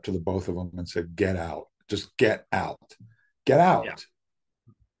walked up to the both of them and said, get out. Just get out. Get out. Yeah.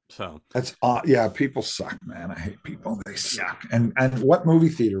 So that's yeah, people suck, man. I hate people. They suck. And what movie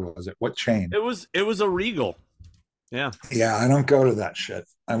theater was it? What chain? It was a Regal. Yeah. Yeah, I don't go to that shit.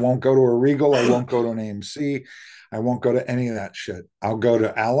 I won't go to a Regal. I won't go to an AMC. I won't go to any of that shit. I'll go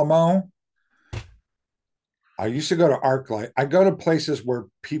to Alamo. I used to go to ArcLight. I go to places where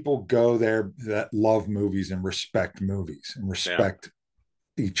people go there that love movies and respect movies and respect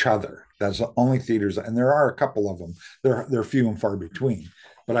each other. That's the only theaters, and there are a couple of them. They're few and far between.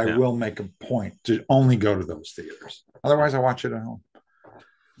 But I will make a point to only go to those theaters. Otherwise, I watch it at home.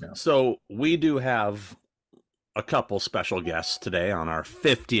 Yeah. So we do have a couple special guests today on our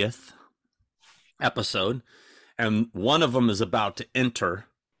 50th episode, and one of them is about to enter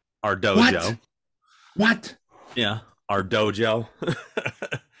our dojo. What? Yeah, our dojo.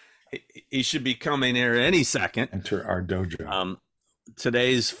 He should be coming here any second. Enter our dojo.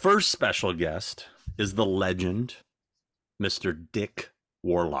 Today's first special guest is the legend, Mr. Dick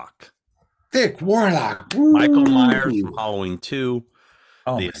Warlock. Dick Warlock. Woo! Michael Myers from Halloween 2.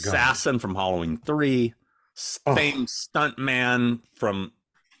 The assassin from Halloween 3. Famed stuntman from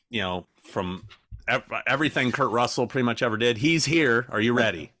everything Kurt Russell pretty much ever did. He's here. Are you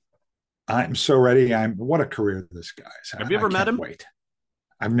ready? I'm so ready. What a career this guy's. Have you ever met him? Wait.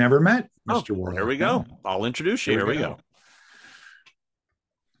 I've never met Mr. Warlock. Here we go. I'll introduce you. Here we go.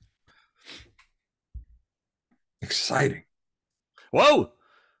 Exciting. Whoa.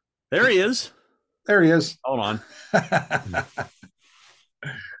 There he is. There he is. Hold on. It's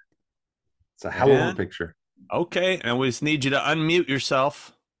a hell of a picture. Okay. And we just need you to unmute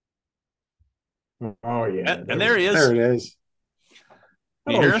yourself. Oh, yeah. And there he is. There it is.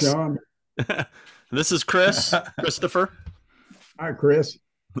 You hear us? Sean. This is Christopher. Hi, Chris.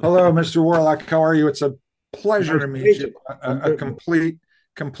 Hello, Mr. Warlock. How are you? It's a pleasure to meet you. A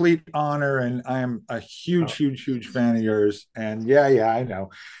complete honor, and I am a huge fan of yours. And yeah, I know.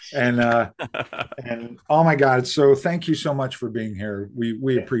 And oh my God, so thank you so much for being here.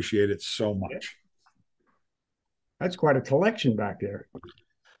 We appreciate it so much. That's quite a collection back there.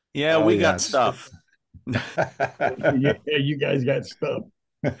 Yeah, we got stuff. Yeah, you guys got stuff.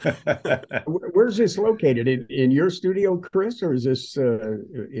 Where's this located? In your studio, Chris, or is this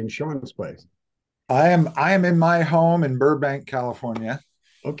in Sean's place? I am in my home in Burbank, California.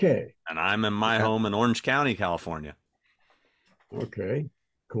 Okay. And I'm in my home in Orange County, California. Okay.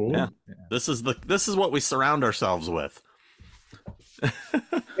 Cool. Yeah. This is what we surround ourselves with.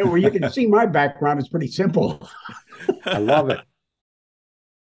 Yeah, well, you can see my background is pretty simple. I love it.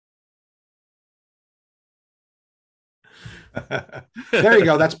 There you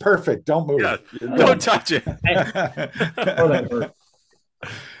go. That's perfect. Don't move. Yeah, don't touch it. Oh, that hurt.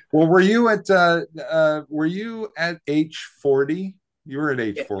 Well, were you at age 40? You were at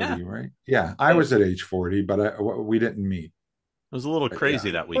age 40, Yeah. right? Yeah, I was at age 40, but we didn't meet. It was a little crazy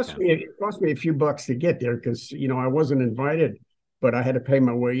Yeah. that Cost weekend. it cost me a few bucks to get there because I wasn't invited, but I had to pay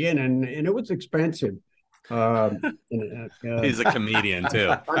my way in, and it was expensive. He's a comedian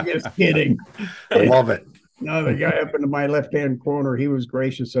too. I'm just kidding. I love it. No, the guy up into my left-hand corner, he was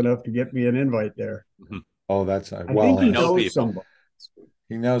gracious enough to get me an invite there. Oh, that's I well, think he know knows people. somebody.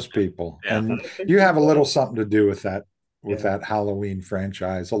 he knows people, Yeah. and you have a little something to do with that Yeah. that Halloween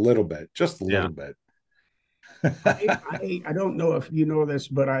franchise, a little bit, just a little bit. I don't know if you know this,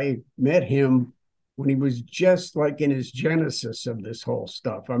 but I met him when he was just like in his genesis of this whole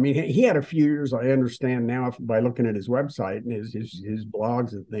stuff. I mean, he had a few years, I understand now by looking at his website and his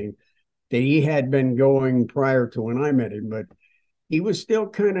blogs and things, that he had been going prior to when I met him, but he was still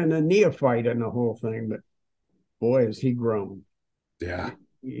kind of a neophyte in the whole thing. But boy, has he grown. Yeah.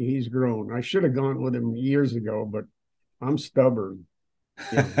 He's grown. I should have gone with him years ago, but I'm stubborn.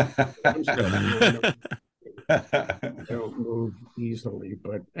 I'm stubborn. I don't move easily,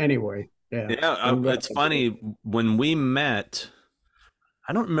 but anyway, yeah. Yeah, it's funny when we met.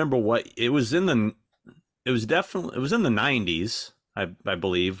 I don't remember what it was in the. It was definitely in the 90s, I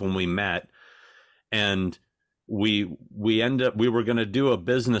believe, when we met, and we were going to do a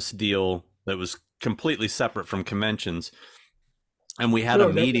business deal that was completely separate from conventions, and we had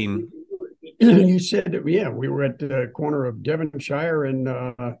a meeting. You said that, yeah, we were at the corner of Devonshire and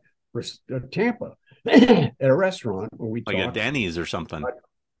Tampa at a restaurant when we like talked. a Denny's or something.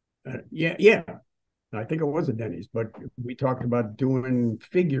 Yeah. I think it was a Denny's, but we talked about doing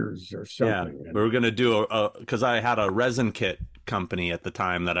figures or something. Yeah, we were going to do because I had a resin kit company at the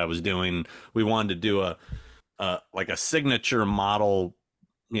time that I was doing. We wanted to do like a signature model,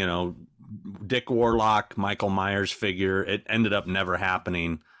 Dick Warlock, Michael Myers figure. It ended up never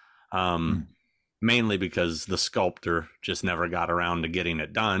happening, mainly because the sculptor just never got around to getting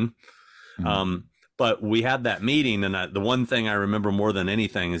it done. But we had that meeting, and the one thing I remember more than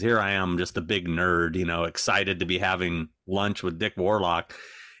anything is here I am, just a big nerd, excited to be having lunch with Dick Warlock.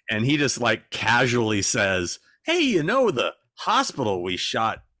 And he just like casually says, "Hey, the hospital we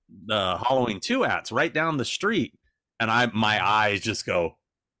shot the Halloween 2 at's right down the street." And my eyes just go,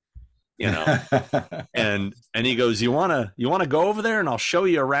 and he goes, you want to go over there and I'll show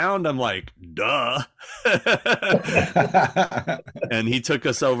you around? I'm like, duh. And he took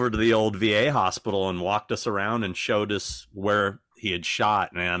us over to the old VA hospital and walked us around and showed us where he had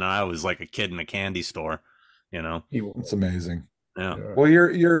shot. Man, I was like a kid in a candy store, It's amazing. Yeah. Well,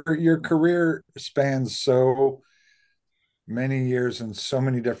 your career spans so many years and so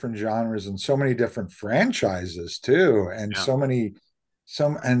many different genres and so many different franchises too, and so many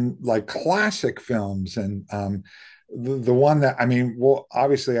like classic films, and the one that well,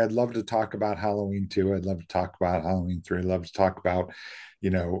 obviously I'd love to talk about Halloween 2. I'd love to talk about Halloween 3. I'd love to talk about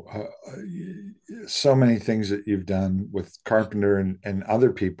so many things that you've done with Carpenter and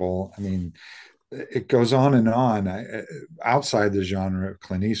other people. I mean, it goes on and on outside the genre of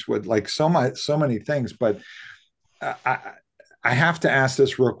Clint Eastwood, like so many things. But I have to ask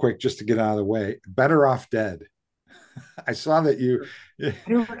this real quick just to get out of the way. Better Off Dead. I saw that you. I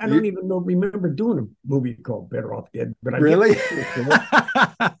don't even remember doing a movie called Better Off Dead. But really,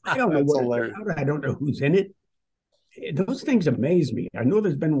 I don't know I don't know who's in it. Those things amaze me. I know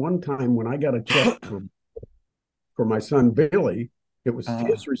there's been one time when I got a check for my son Billy. It was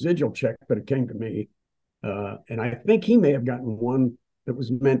his residual check, but it came to me, and I think he may have gotten one that was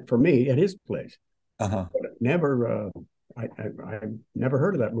meant for me at his place. But never. I never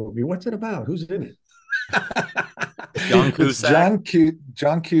heard of that movie. What's it about? Who's in it? John Cusack.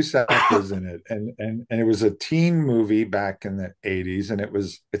 John Cusack was in it, and it was a teen movie back in the 80s, and I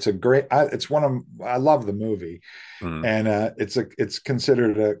love the movie, and it's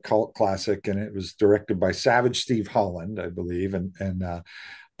considered a cult classic, and it was directed by Savage Steve Holland, I believe, and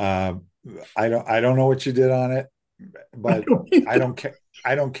I don't know what you did on it, but I don't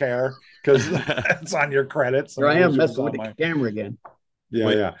care because it's on your credits. Here I am messing with the camera again.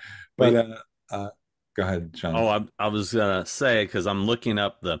 Yeah. But go ahead, John. Oh, I was gonna say, because I'm looking it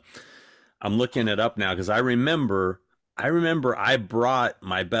up now, because I remember I brought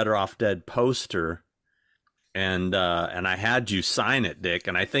my Better Off Dead poster, and I had you sign it, Dick,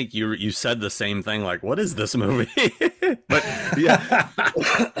 and I think you said the same thing, like, what is this movie? But yeah,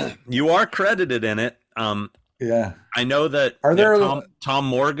 you are credited in it. Yeah, I know that. Are there Tom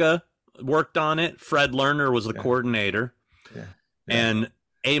Morga worked on it? Fred Lerner was the coordinator, and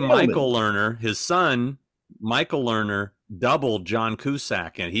Michael Lerner, his son, Michael Lerner, doubled John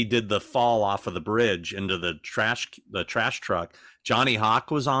Cusack, and he did the fall off of the bridge into the trash truck. Johnny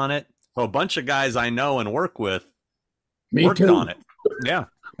Hawk was on it. So a bunch of guys I know and work with worked on it. Yeah.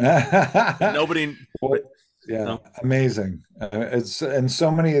 Nobody. Yeah, no. Amazing. It's and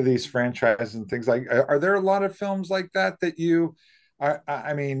so many of these franchises and things like. Are there a lot of films like that you?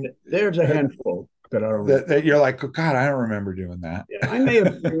 I mean, there's a handful that I don't. That you're like, oh, God, I don't remember doing that. Yeah, I may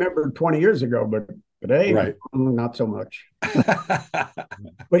have remembered 20 years ago, but today, right, not so much.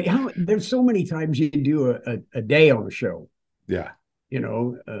 But there's so many times you do a day on a show. Yeah.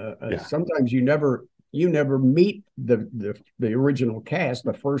 Sometimes you never meet the original cast,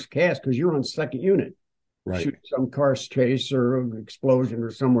 the first cast, because you're on second unit. Right. Shoot some car chase or an explosion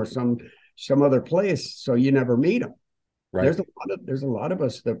or somewhere, some other place. So you never meet them. Right. There's a lot of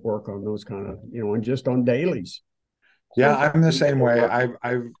us that work on those kind of, and just on dailies. Yeah, I'm the same way.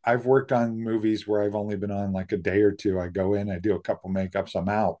 I've worked on movies where I've only been on like a day or two. I go in, I do a couple makeups, I'm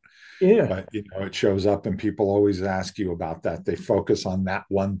out. Yeah. But it shows up and people always ask you about that. They focus on that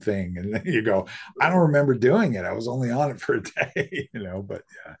one thing. And then you go, I don't remember doing it. I was only on it for a day, but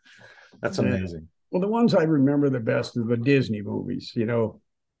yeah, that's amazing. Well, the ones I remember the best are the Disney movies,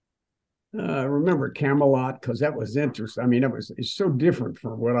 I remember Camelot because that was interesting. I mean, it's so different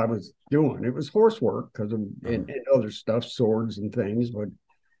from what I was doing. It was horsework because of and other stuff, swords and things, but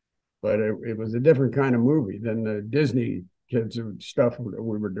it was a different kind of movie than the Disney kids stuff that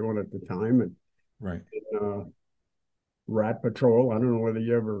we were doing at the time. And right, Rat Patrol. I don't know whether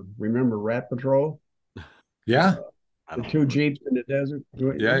you ever remember Rat Patrol. Yeah, the two Jeeps in the desert.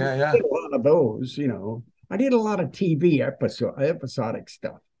 Yeah. I did a lot of those. I did a lot of TV episodic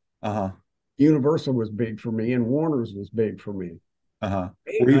stuff. Universal was big for me, and Warner's was big for me. Were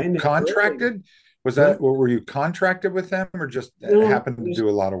you contracted? Were you contracted with them, or just happened to do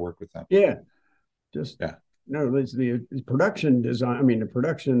a lot of work with them? Yeah, no. It's the production design. I mean, the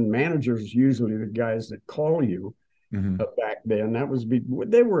production managers usually the guys that call you. Back then,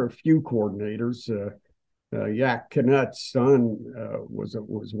 there were a few coordinators. Yak Knut's son was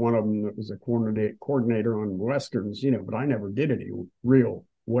one of them that was a coordinator on westerns. But I never did any real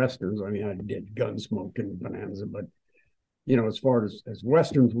westerns. I mean, I did Gunsmoke and Bonanza, but as far as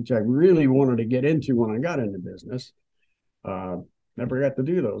westerns, which I really wanted to get into when I got into business, never got to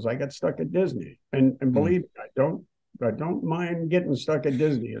do those. I got stuck at Disney, and believe me, I don't mind getting stuck at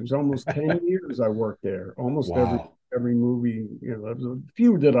Disney. It was almost 10 years I worked there. Almost every movie. There was a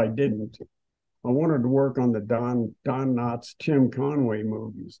few that I didn't. I wanted to work on the Don Knotts, Tim Conway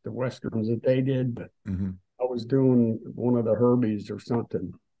movies, the westerns that they did, but I was doing one of the Herbies or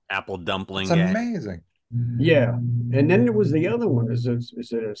something. Apple Dumpling. It's amazing. Yeah, and then there was the other one. Is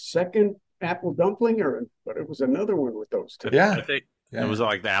it a second Apple Dumpling, but it was another one with those two? Yeah, I think it was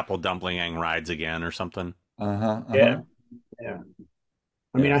like the Apple Dumpling and Rides Again or something. Yeah.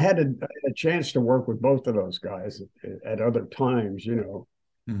 I mean, I had a chance to work with both of those guys at other times, And,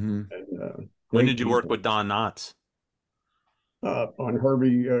 when did you work with Don Knotts? On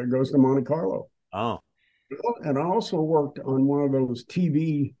Herbie Goes to Monte Carlo. Oh. And I also worked on one of those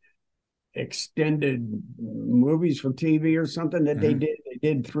TV extended movies for TV or something that they did. They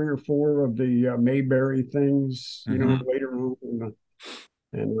did 3 or 4 of the Mayberry things, later on.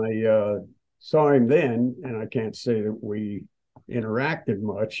 And I saw him then, and I can't say that we interacted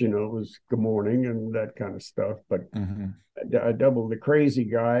much. It was good morning and that kind of stuff. But I doubled the crazy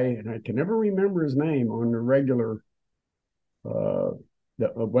guy, and I can never remember his name on the regular.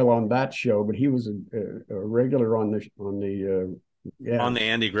 On that show, but he was a regular on the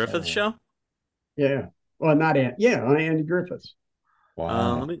Andy Griffith show. Yeah, well, not on Andy Griffith's.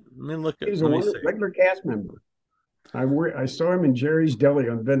 Wow. Let me look at. He was a regular cast member. I saw him in Jerry's Deli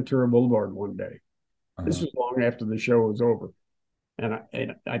on Ventura Boulevard one day. This was long after the show was over, and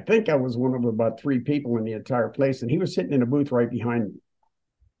I think I was one of about 3 people in the entire place, and he was sitting in a booth right behind me.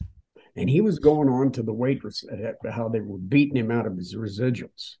 And he was going on to the waitress how they were beating him out of his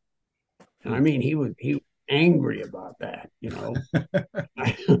residuals. And I mean, he was angry about that,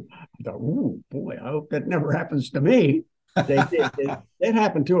 I thought, ooh, boy, I hope that never happens to me. That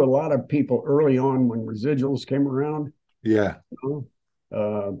happened to a lot of people early on when residuals came around. Yeah.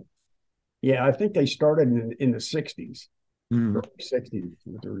 I think they started in the 60s, early 60s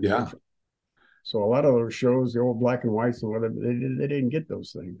with the residuals. Yeah. So a lot of those shows, the old black and whites and whatever, they didn't get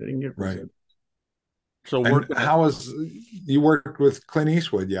those things. They didn't get right. So how was you worked with Clint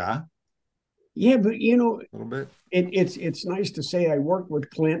Eastwood? Yeah. Yeah, but a little bit. It's nice to say I worked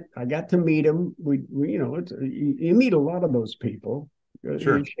with Clint. I got to meet him. We you meet a lot of those people.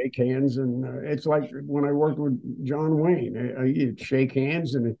 Sure. You shake hands, and it's like when I worked with John Wayne. You'd shake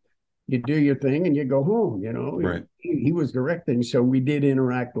hands, and you do your thing and you go home, you know. Right. He was directing, so we did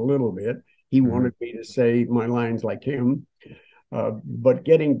interact a little bit. He wanted me to say my lines like him. But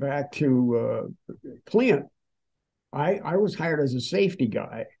getting back to Clint, I was hired as a safety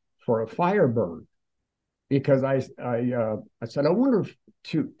guy for a fire burn because I said, I wonder if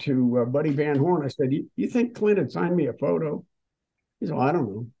to Buddy Van Horn, I said, you think Clint had signed me a photo? He said, well, I don't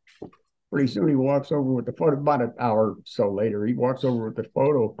know. Pretty soon he walks over with the photo. About an hour or so later, he walks over with the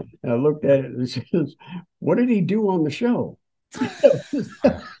photo, and I looked at it and says, "What did he do on the show?"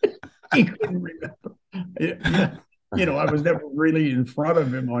 He couldn't remember. You know, I was never really in front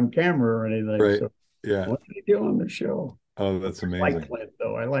of him on camera or anything. Right. So, yeah. What did he do on the show? Oh, that's amazing. I like Clint,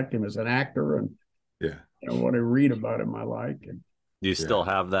 though. I liked him as an actor, and yeah, you know, what I read about him, I like. And, do you still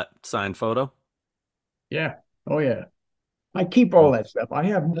have that signed photo? Yeah. Oh, yeah. I keep all that stuff. I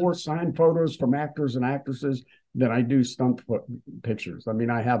have more signed photos from actors and actresses than I do stunt pictures. I mean,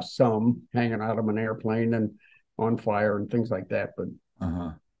 I have some hanging out of an airplane and on fire and things like that. But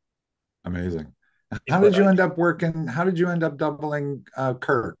amazing. How did you end up working? How did you end up doubling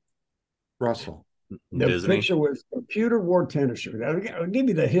Kurt Russell? The Disney? picture was Computer Wore Tennis Shoes. I'll give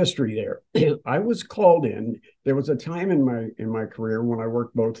you the history there. I was called in. There was a time in my career when I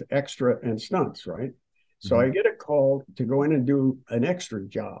worked both extra and stunts, right? So I get a call to go in and do an extra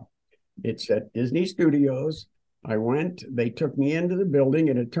job. It's at Disney Studios. I went, they took me into the building,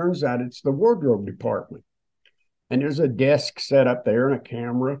 and it turns out it's the wardrobe department. And there's a desk set up there and a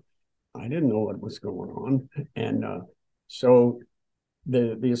camera. I didn't know what was going on. And so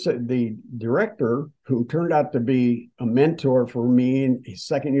the director, who turned out to be a mentor for me and his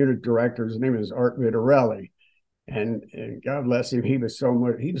second unit director, his name is Art Vitarelli. And God bless him,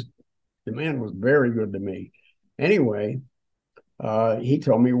 the man was very good to me. Anyway, he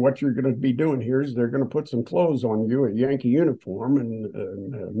told me what you're going to be doing here is they're going to put some clothes on you, a Yankee uniform, and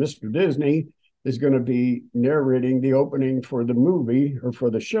Mr. Disney is going to be narrating the opening for the movie or for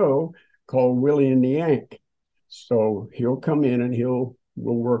the show called Willie and the Yank. So he'll come in and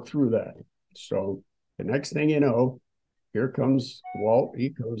we'll work through that. So the next thing you know, here comes Walt. He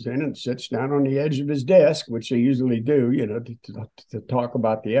goes in and sits down on the edge of his desk, which they usually do, you know, to talk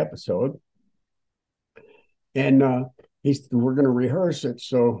about the episode. And he said, we're going to rehearse it.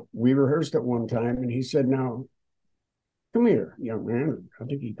 So we rehearsed it one time, and he said, now, come here, young man. I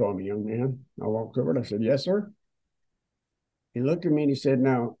think he called me young man. I walked over and I said, yes, sir. He looked at me and he said,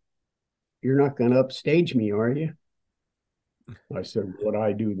 now, you're not going to upstage me, are you? I said, would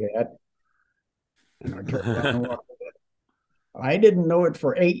I do that? And I turned around and walked away. I didn't know it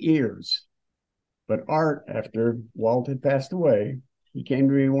for 8 years, but Art, after Walt had passed away, he came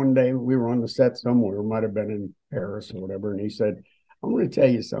to me one day. We were on the set somewhere, might have been in Paris or whatever, and he said, I'm going to tell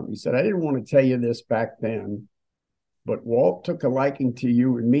you something. He said, I didn't want to tell you this back then, but Walt took a liking to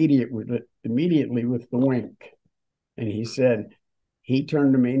you immediately with the wink. And he said, he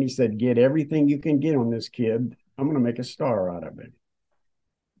turned to me and he said, get everything you can get on this kid. I'm going to make a star out of it.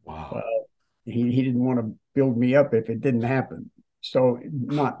 Wow. He didn't want to build me up if it didn't happen. So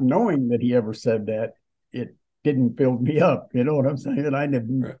not knowing that he ever said that, it didn't build me up. You know what I'm saying? And I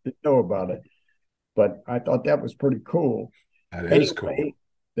didn't know about it. But I thought that was pretty cool. That is cool.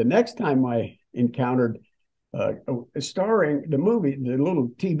 The next time I encountered starring the movie, the little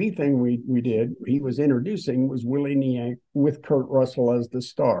TV thing we did, he was introducing was Willie and the Yank with Kurt Russell as the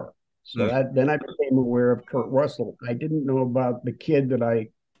star. So then I became aware of Kurt Russell. I didn't know about the kid that I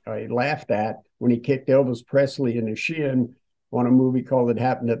laughed at when he kicked Elvis Presley in the shin on a movie called It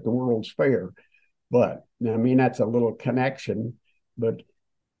Happened at the World's Fair. But I mean, that's a little connection. But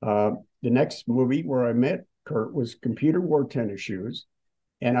the next movie where I met Kurt was Computer Wore Tennis Shoes.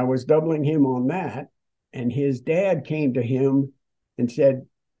 And I was doubling him on that. And his dad came to him and said,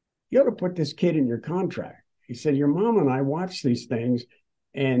 you ought to put this kid in your contract. He said, your mom and I watched these things.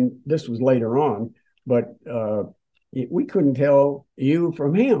 And this was later on, but we couldn't tell you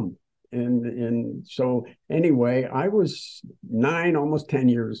from him. And so anyway, I was 9, almost 10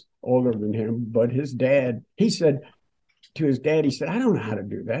 years older than him, but his dad, he said, I don't know how to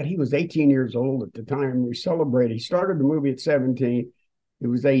do that. He was 18 years old at the time we celebrated. He started the movie at 17. He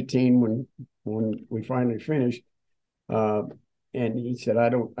was 18 when we finally finished. And he said, I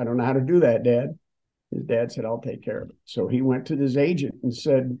don't know how to do that, Dad. His dad said, I'll take care of it. So he went to his agent and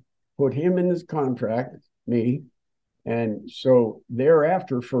said, put him in this contract, me. And so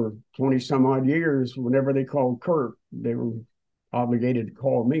thereafter, for 20 some odd years, whenever they called Kurt, they were obligated to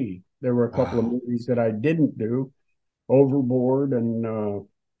call me. There were a couple of movies that I didn't do, Overboard and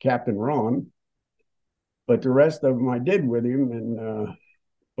Captain Ron. But the rest of them I did with him. And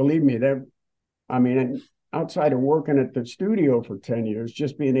believe me, outside of working at the studio for 10 years,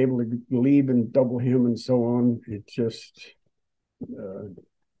 just being able to leave and double him and so on, it just,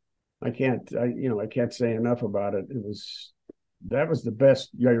 I can't say enough about it. That was the best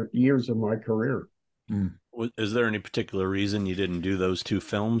years of my career. Mm. Is there any particular reason you didn't do those 2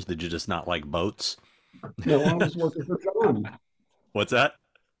 films? Did you just not like boats? No, I was working for John. What's that?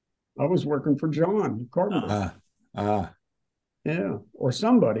 I was working for John Carpenter. Yeah, or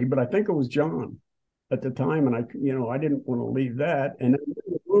somebody, but I think it was John at the time, and I didn't want to leave that. And in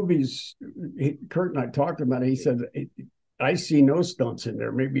the movies, Kurt and I talked about it. He said, "I see no stunts in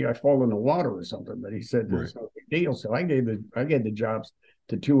there. Maybe I fall in the water or something." But he said, "There's no big deal." So I gave the jobs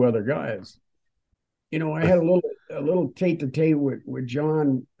to 2 other guys. I had a little tete-a-tete with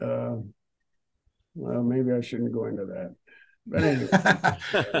John. Well, maybe I shouldn't go into that. But anyway,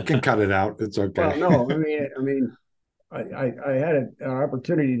 you can cut it out. It's okay. Well, no, I mean, I had an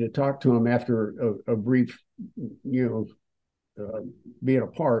opportunity to talk to him after a brief, being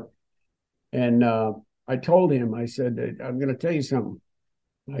apart, and I told him, I said, "I'm going to tell you something."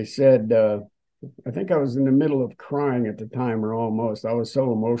 I said, I think I was in the middle of crying at the time, or almost. I was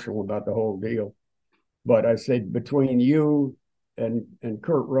so emotional about the whole deal. But I said, between you and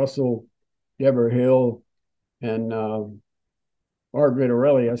Kurt Russell, Deborah Hill, and Art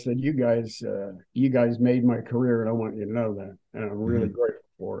Vitarelli, I said, you guys made my career, and I want you to know that. And I'm really grateful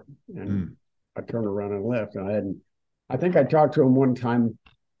for it. And I turned around and left. And I think I talked to him one time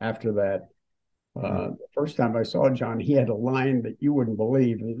after that. The first time I saw John, he had a line that you wouldn't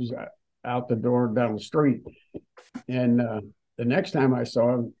believe. It was out the door down the street. And the next time I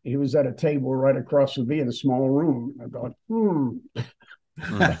saw him, he was at a table right across from me in a small room. I thought,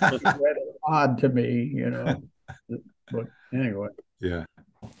 that's odd to me, But anyway. Yeah.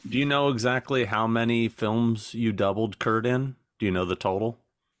 Do you know exactly how many films you doubled Kurt in? Do you know the total?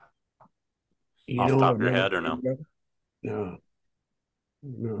 Off the top of your head or no? No.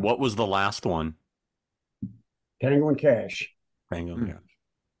 What was the last one? Tango and Cash. Tango and Cash.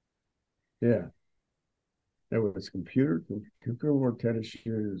 Yeah. There was computer wore tennis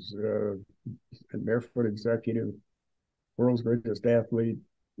shoes, barefoot executive, world's greatest athlete.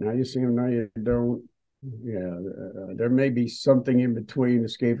 Now you see him, now you don't. Yeah, there may be something in between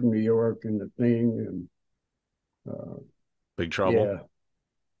Escape from New York and The Thing and Big Trouble.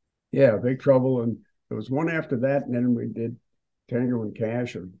 Yeah, Big Trouble, and there was one after that, and then we did Tango and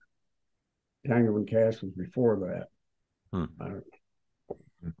Cash, or Tango and Cash was before that.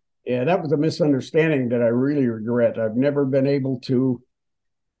 Yeah, that was a misunderstanding that I really regret. I've never been able to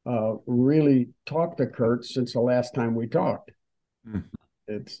really talk to Kurt since the last time we talked.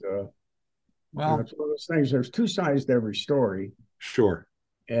 It's well, it's one of those things. There's 2 sides to every story. Sure.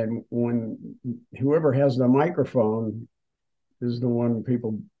 And when whoever has the microphone is the one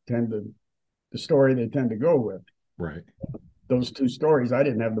people the story they tend to go with. Right. Those 2 stories, I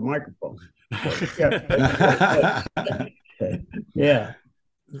didn't have the microphone. Yeah.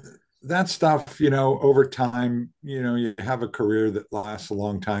 That stuff, over time, you have a career that lasts a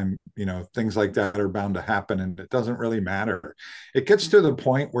long time, things like that are bound to happen, and it doesn't really matter. It gets to the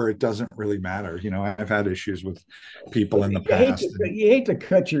point where it doesn't really matter. I've had issues with people in the past. You hate to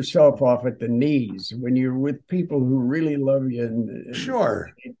cut yourself off at the knees when you're with people who really love you and sure,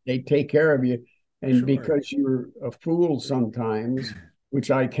 they take care of you. And because you're a fool sometimes,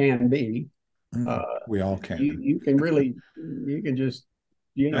 which I can be, we all can. You can just,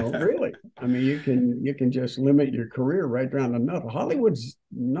 really. I mean, you can just limit your career right down to nothing. Hollywood's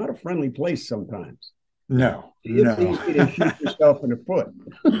not a friendly place sometimes. No. It's easy to shoot yourself in the foot.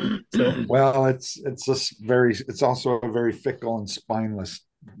 So, well, it's also a very fickle and spineless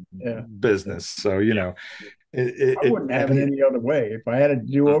business. So, I wouldn't have it any other way. If I had to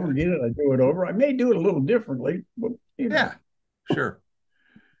do over again, I'd do it over. I may do it a little differently, but yeah, sure.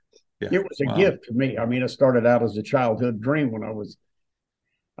 Yeah. It was a gift to me. I mean, it started out as a childhood dream when I was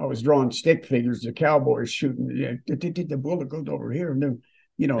drawing stick figures, the cowboys shooting. The bullet goes over here, and then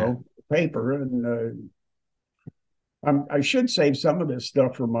paper. And I should save some of this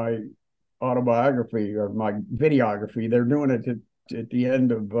stuff for my autobiography or my videography. They're doing it at the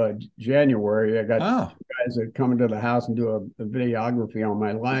end of January. I got guys that come into the house and do a videography on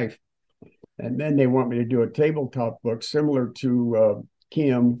my life, and then they want me to do a tabletop book similar to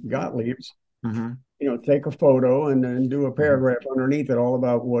Kim Gottlieb's. Take a photo and then do a paragraph underneath it, all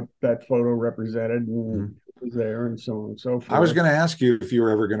about what that photo represented and was there, and so on and so forth. I was going to ask you if you were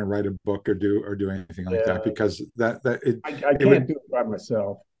ever going to write a book or do anything like that, because I can't do it by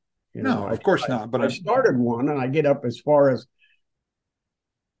myself. Of course not. But I started one, and I get up as far as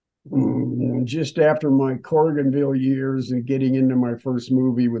And just after my Corriganville years and getting into my first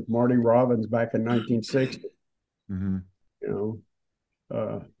movie with Marty Robbins back in 1960, Mm-hmm. you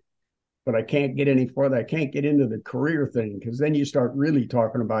know, but I can't get any further. I can't get into the career thing because then you start really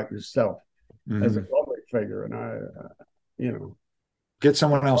talking about yourself as a public figure. And you know, get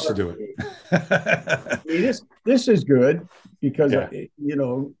someone else to do it. This is good because you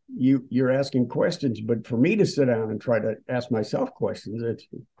know you're asking questions, but for me to sit down and try to ask myself questions,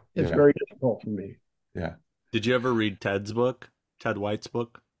 it's very difficult for me. Yeah. Did you ever read Ted's book, Ted White's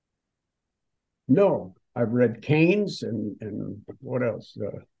book? No, I've read Kane's and what else?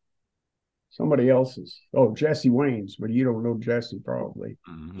 Somebody else's. Oh, Jesse Wayne's, but you don't know Jesse probably.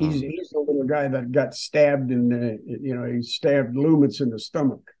 Mm-hmm. He's the little guy that got stabbed in the, you know, he stabbed Loomis in the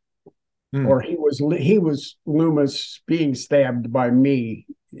stomach. Or he was Loomis being stabbed by me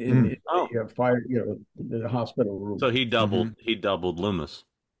in the fire, you know, the hospital room. So he doubled Loomis.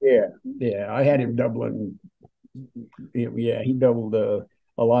 Yeah. I had him doubling. Yeah, he doubled a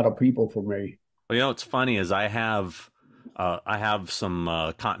lot of people for me. Well, you know, what's funny is I have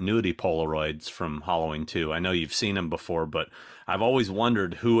some continuity Polaroids from Halloween 2. I know you've seen them before, but I've always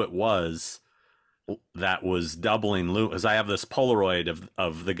wondered who it was that was doubling Loomis. I have this Polaroid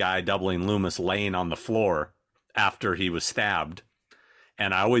of the guy doubling Loomis laying on the floor after he was stabbed,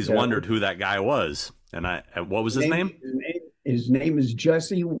 and I always wondered who that guy was. And what was his name? His name is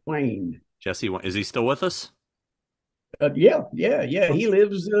Jesse Wayne. Jesse Wayne. Is he still with us? Yeah. He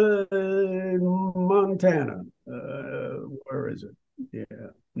lives in Montana. Where is it? Yeah,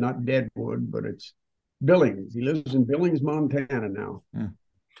 not Deadwood, but it's Billings. He lives in Billings, Montana now. Yeah.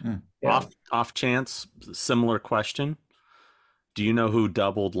 Off chance, similar question. Do you know who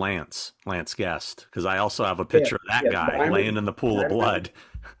doubled Lance Guest? Because I also have a picture of that guy laying in the pool of blood.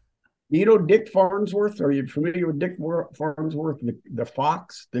 Do you know Dick Farnsworth? Are you familiar with Dick Farnsworth, the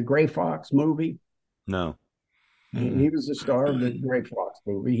Fox, the Gray Fox movie? No. He was the star of the Gray Fox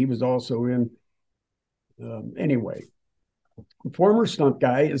movie. He was also in, anyway, former stunt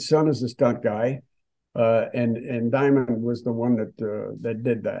guy. His son is a stunt guy, and Diamond was the one that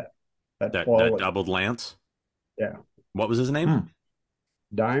did that. That doubled Lance. Yeah. What was his name?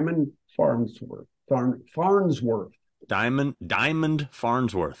 Diamond Farnsworth. Farnsworth. Diamond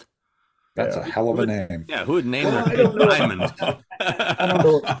Farnsworth. That's a hell of a name. Yeah, who would name their kid Diamond? I don't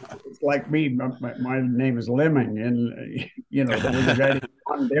know. It's like me. My name is Lemming, and you know there was a guy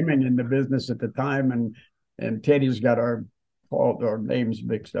John Deming in the business at the time, and Teddy's got our names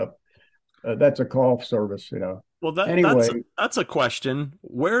mixed up. That's a call service, you know. Well, that's a question.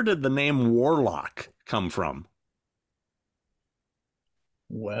 Where did the name Warlock come from?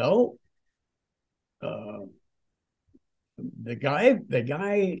 Well, the guy.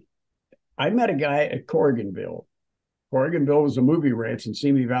 I met a guy at Corriganville. Corriganville was a movie ranch in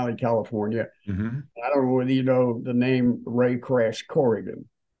Simi Valley, California. Mm-hmm. I don't know whether you know the name Ray Crash Corrigan.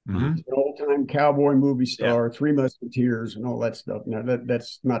 Mm-hmm. He's an old-time cowboy movie star, Three Musketeers and all that stuff. Now,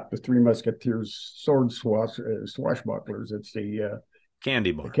 that's not the Three Musketeers sword swashbucklers. It's the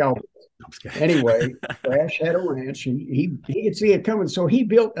candy bar. The cowboys. Anyway, Crash had a ranch. He could see it coming. So he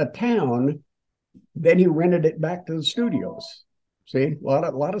built a town. Then he rented it back to the studios. See, a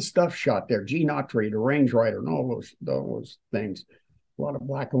lot of stuff shot there. Gene Autry, the Range Rider, and all those things. A lot of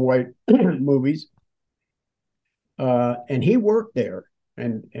black and white movies. And he worked there,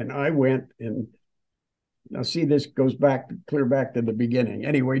 and I went and now see this goes clear back to the beginning.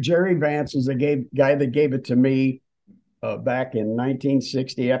 Anyway, Jerry Vance is the guy that gave it to me back in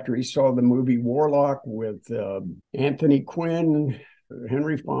 1960 after he saw the movie Warlock with Anthony Quinn,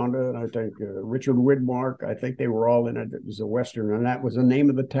 Henry Fonda, and I think Richard Widmark. I think they were all in it. It was a Western, and that was the name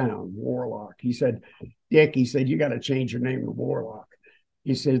of the town, Warlock. He said, Dick, you got to change your name to Warlock.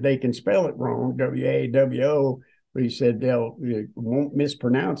 He said, they can spell it wrong, W-A-W-O, but he said, they won't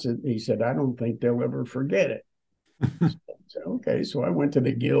mispronounce it. He said, I don't think they'll ever forget it. Okay, so I went to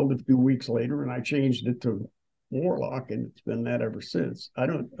the Guild a few weeks later, and I changed it to Warlock, and it's been that ever since.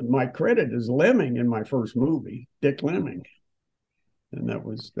 My credit is Lemming in my first movie, Dick Lemming. And that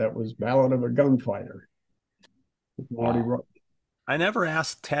was Ballad of a Gunfighter. Marty Robbins. I never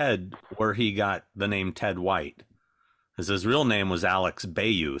asked Ted where he got the name Ted White, because his real name was Alex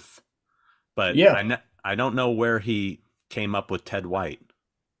Bayouth. But I don't know where he came up with Ted White.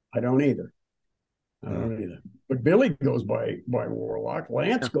 I don't either. But Billy goes by Warlock.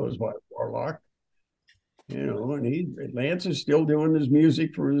 Lance goes by Warlock. You know, and Lance is still doing his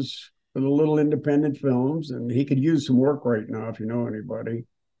music for the little independent films, and he could use some work right now if you know anybody.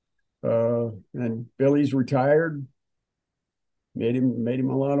 And Billy's retired. Made him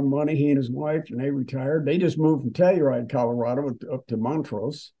a lot of money, he and his wife, and they retired. They just moved from Telluride, Colorado, up to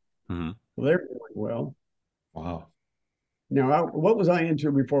Montrose. Mhm. Well, they're doing well. Wow. Now, what was I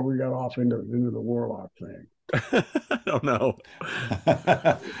into before we got off into the Warlock thing? I don't know.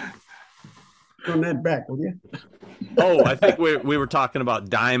 Run that back, will you? Oh, I think we were talking about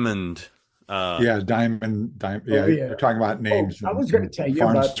Diamond. Yeah, Diamond. Oh, Yeah, yeah. we're talking about names. I was going to tell you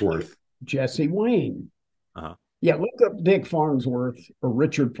about Farnsworth. Jesse Wayne. Uh-huh. Yeah, look up Dick Farnsworth or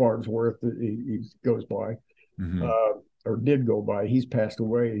Richard Farnsworth. He goes by, Mm-hmm. or did go by. He's passed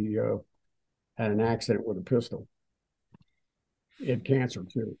away. He had an accident with a pistol. He had cancer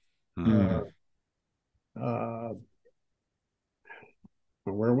too. Mhm.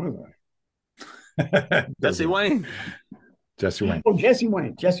 Where was Jesse Wayne. Jesse Wayne. Oh, Jesse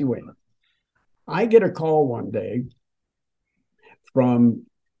Wayne. Jesse Wayne. I get a call one day from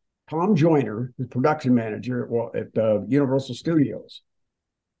Tom Joyner, the production manager at Universal Studios.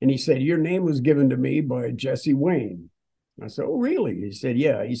 And he said, your name was given to me by Jesse Wayne. I said, oh, really? He said,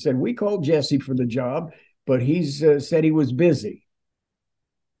 yeah. He said, we called Jesse for the job, but he's said he was busy.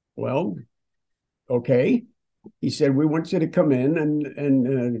 Well, okay. He said, we want you to come in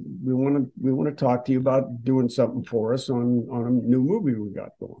and we want to talk to you about doing something for us on a new movie we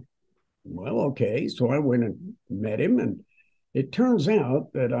got going. Well, okay. So I went and met him, and it turns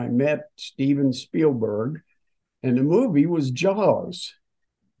out that I met Steven Spielberg, and the movie was Jaws.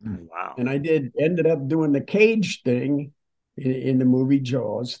 Wow. And I ended up doing the cage thing in the movie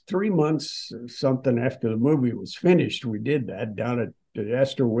Jaws. 3 months something after the movie was finished, we did that down at the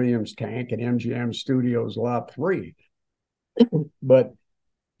Esther Williams tank at MGM Studios Lot 3. But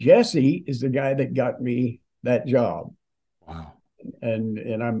Jesse is the guy that got me that job. Wow.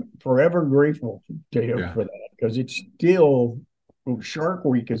 And I'm forever grateful to him for that, because it's still, Shark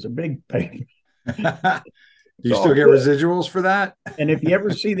Week is a big thing. You still get residuals for that? And if you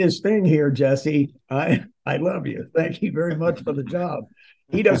ever see this thing here, Jesse, I love you. Thank you very much for the job.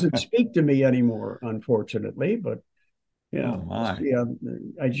 He doesn't speak to me anymore, unfortunately, but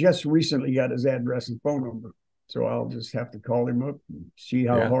I just recently got his address and phone number, so I'll just have to call him up and see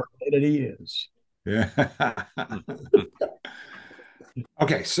how hard-headed he is. Yeah.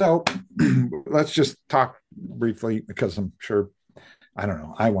 Okay, so let's just talk briefly, because I'm sure, I don't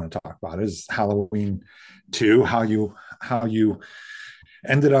know, I want to talk about it, is Halloween 2, how you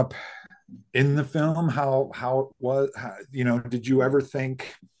ended up in the film, how it was, did you ever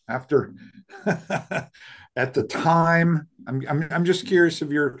think after at the time, I'm just curious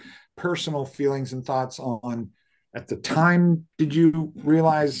of your personal feelings and thoughts on, at the time, did you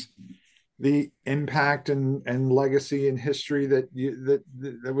realize the impact and legacy and history that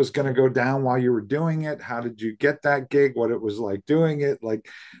was going to go down while you were doing it? How did you get that gig? What it was like doing it, like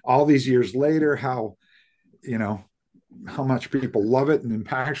all these years later, how much people love it and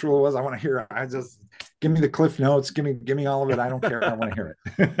impactful it was? I want to hear it. Give me the cliff notes. Give me all of it. I don't care. I want to hear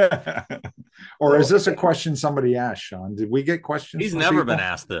it. Or is this a question somebody asked, Sean? Did we get questions? He's never been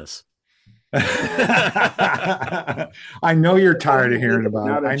asked this. I know you're tired of hearing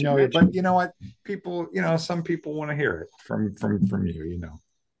about it. I know it, but you know what? People, some people want to hear it from you.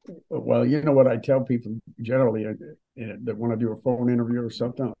 Well, you know what I tell people generally that want to do a phone interview or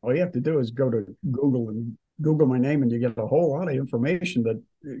something. All you have to do is go to Google and Google my name, and you get a whole lot of information that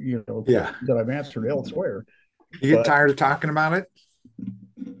that I've answered elsewhere. You get tired of talking about it?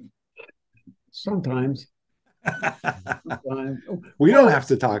 Sometimes. We don't have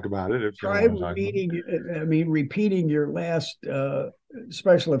to talk about it. If try repeating your last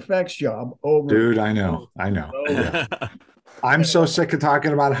special effects job over. Dude, I know. Yeah. I'm so sick of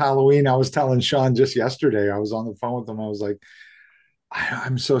talking about Halloween. I was telling Sean just yesterday, I was on the phone with him. I was like,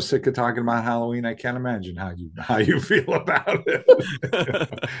 I'm so sick of talking about Halloween. I can't imagine how you feel about it.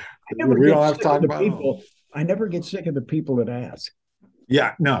 We don't have to talk about people. I never get sick of the people that ask.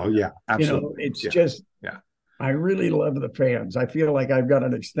 Yeah, no, yeah, absolutely. It's just, I really love the fans. I feel like I've got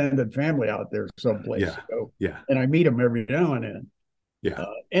an extended family out there someplace. Yeah. And I meet them every now and then. Yeah.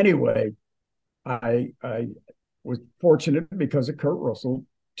 Anyway, I was fortunate because of Kurt Russell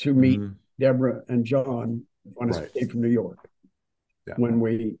to meet Deborah and John on Escape from New York. Yeah. When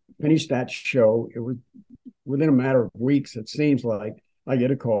we finished that show, it was within a matter of weeks, it seems like, I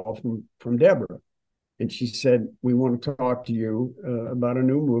get a call from Deborah. And she said, we want to talk to you about a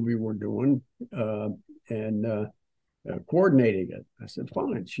new movie we're doing and coordinating it. I said,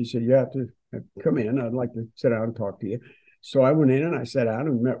 fine. She said, you have to come in. I'd like to sit down and talk to you. So I went in and I sat down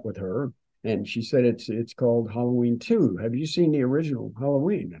and met with her. And she said, it's called Halloween 2. Have you seen the original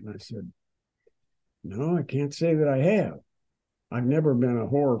Halloween? And I said, no, I can't say that I have. I've never been a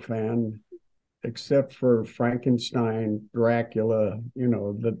horror fan except for Frankenstein, Dracula,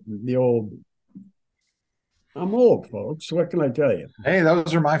 the old I'm old, folks. What can I tell you? Hey,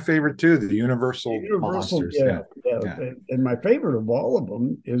 those are my favorite too. The Universal Universal, monsters. yeah, Yeah, yeah. yeah, And my favorite of all of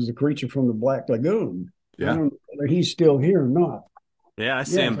them is the creature from the Black Lagoon. I yeah. don't know whether he's still here or not. Yeah, I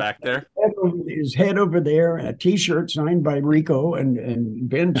see Yeah, him back there. his head over there, a T-shirt signed by Rico and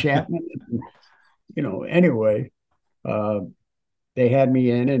Ben Chapman. Anyway, uh, they had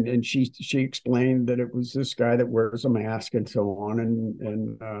me in, and she explained that it was this guy that wears a mask and so on,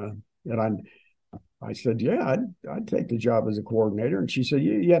 and I said, yeah, I'd take the job as a coordinator, and she said,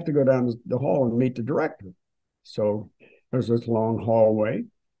 you have to go down the hall and meet the director. So there's this long hallway.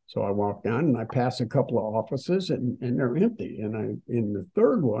 So I walk down and I pass a couple of offices, and they're empty. And in the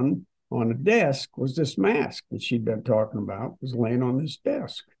third one on the desk was this mask that she'd been talking about, was laying on this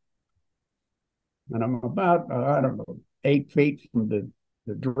desk. And I'm about, I don't know, 8 feet from the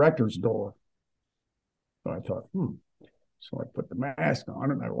director's door. So I thought, So I put the mask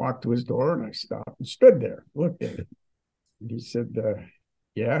on and I walked to his door and I stopped and stood there, looked at it. And he said,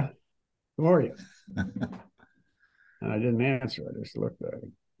 yeah, who are you? And I didn't answer. I just looked at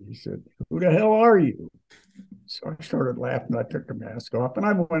him. He said, who the hell are you? So I started laughing. I took the mask off and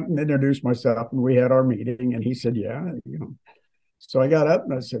I went and introduced myself and we had our meeting. And he said, yeah. So I got up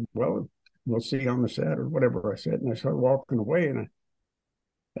and I said, well, we'll see you on the set or whatever I said. And I started walking away and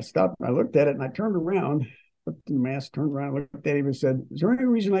I stopped and I looked at it and I turned around, put the mask, turned around, looked at him and said, is there any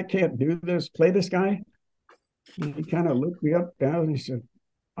reason I can't do this, play this guy? And he kind of looked me up, down, and he said,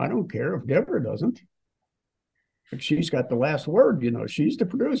 I don't care if Deborah doesn't. But she's got the last word, she's the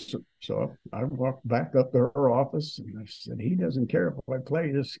producer. So I walked back up to her office and I said, he doesn't care if I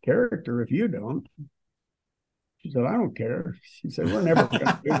play this character if you don't. She said, I don't care. She said, we're never going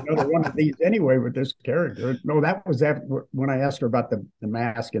to do another one of these anyway with this character. No, that was after, when I asked her about the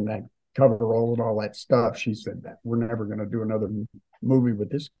mask and that coverall and all that stuff. She said that we're never going to do another movie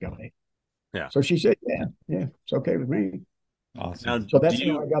with this guy. Yeah. So she said, yeah, it's okay with me. Awesome. Now, So that's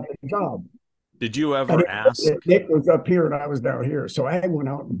how I got the job. Did you ever ask? Nick was up here and I was down here. So I went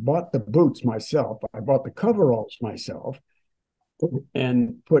out and bought the boots myself. I bought the coveralls myself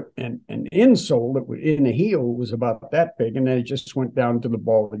and put an insole that was in the heel was about that big. And then it just went down to the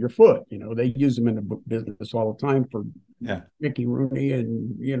ball of your foot. They use them in the business all the time for Mickey Rooney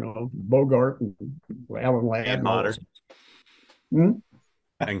and, Bogart and Alan Ladd. Kane Hodder. And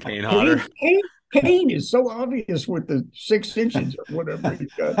Kane Hodder. Kane is so obvious with the 6 inches or whatever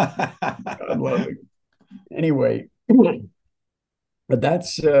he's got. I love it. Anyway, but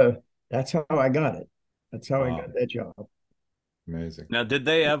that's how I got it. That's how I got that job. Amazing. Now, did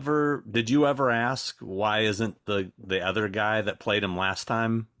you ever ask why isn't the other guy that played him last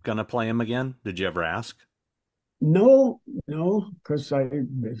time gonna play him again? Did you ever ask? No, because I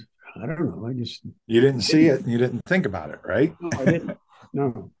don't know. You didn't see it and you didn't think about it, right? No, I didn't.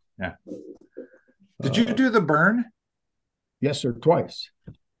 No. Yeah. Did you do the burn? Yes, sir, twice.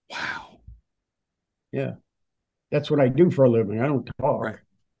 Wow. Yeah. That's what I do for a living. I don't talk.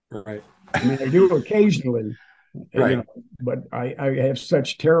 Right. I mean, I do occasionally. Right. But I have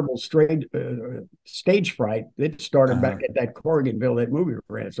such terrible stage fright. It started back at that Corriganville, that movie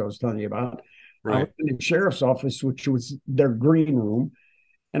ranch I was telling you about. Right. I was in the sheriff's office, which was their green room,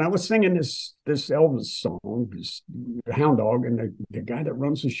 and I was singing this Elvis song, this Hound Dog, and the guy that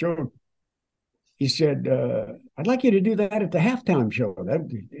runs the show, he said, I'd like you to do that at the halftime show.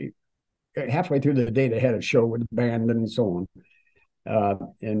 Halfway through the day, they had a show with the band and so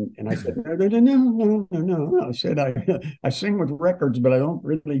on. And I said, no. I said, I sing with records, but I don't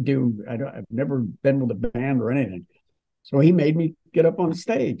really do. I've never been with a band or anything. So he made me get up on the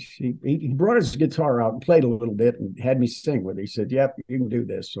stage. He brought his guitar out and played a little bit and had me sing with it. He said, yep, you can do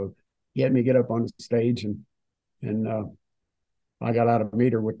this. So he had me get up on the stage and I got out of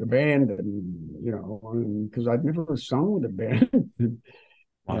meter with the band and, because I'd never sung with a band.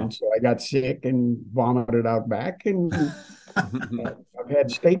 And so I got sick and vomited out back, and I've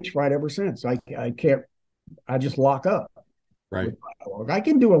had stage fright ever since. I just lock up. Right. I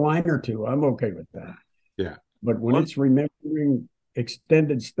can do a line or two. I'm okay with that. Yeah. But when it's remembering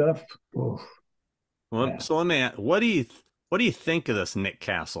extended stuff, so let me ask, what do you think of this Nick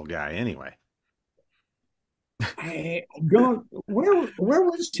Castle guy anyway? Where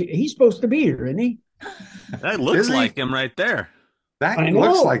was he? He's supposed to be here, isn't he? That looks like him right there. That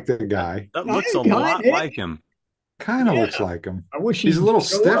looks like the guy. That looks a lot like him. Kind of looks like him. I wish he's a little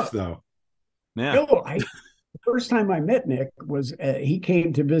stiff though. Yeah. The first time I met Nick was he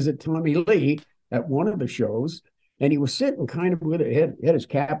came to visit Tommy Lee at one of the shows, and he was sitting kind of with had his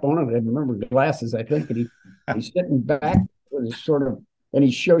cap on it. I remember glasses, I think, and he's sitting back with sort of, and he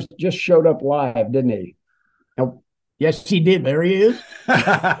just showed up live, didn't he? Now, Yes, he did. There he is.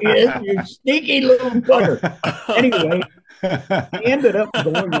 He is, you sneaky little bugger. Anyway, I ended up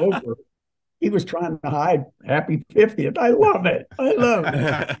going over. He was trying to hide happy 50th. I love it. I love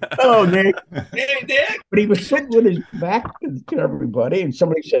it. Hello, Nick. Hey, Dick. But he was sitting with his back to everybody, and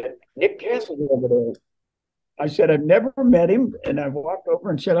somebody said, Nick Castle's over there. I said, I've never met him. And I walked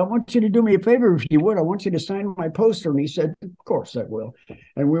over and said, I want you to do me a favor if you would. I want you to sign my poster. And he said, of course I will.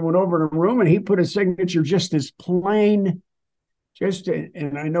 And we went over to the room and he put his signature just as plain,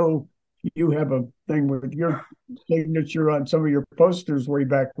 and I know you have a thing with your signature on some of your posters way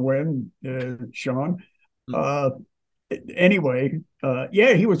back when, Sean. Anyway,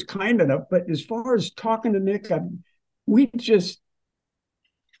 yeah, he was kind enough. But as far as talking to Nick, we just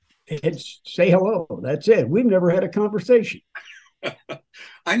say hello. That's it. We've never had a conversation.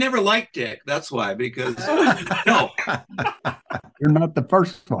 I never liked Dick. That's why, because no, you're not the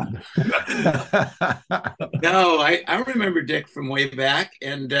first one. No, I remember Dick from way back,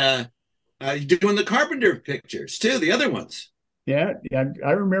 and doing the Carpenter pictures too, the other ones. Yeah,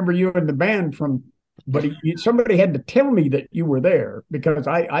 I remember you in the band but somebody had to tell me that you were there, because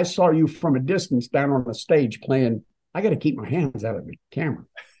I saw you from a distance down on the stage playing. I got to keep my hands out of the camera.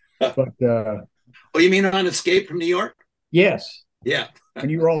 But oh, you mean on Escape from New York? Yes. Yeah. And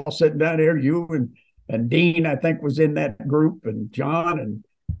you were all sitting down there, you and Dean, I think, was in that group, and John, and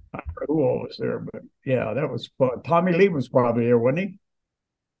I don't know who all was there, but yeah, that was fun. Tommy Lee was probably there, wasn't he?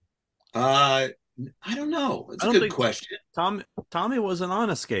 I don't know. It's a good question. Tommy wasn't on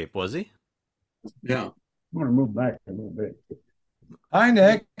Escape, was he? No. I'm going to move back a little bit. Hi,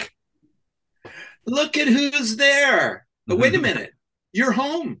 Nick. Look at who's there. Oh, wait a minute. You're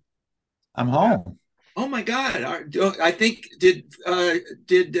home. I'm home. Oh my God! I think did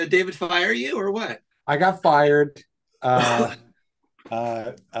David fire you or what? I got fired.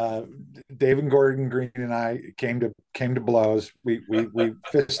 David Gordon Green and I came to blows. We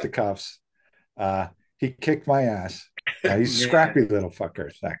fisticuffs. He kicked my ass. He's a scrappy little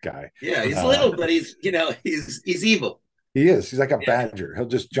fucker. That guy. Yeah, he's little, but he's evil. He is. He's like a badger. He'll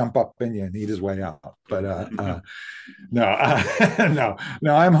just jump up in you and eat his way out. But no,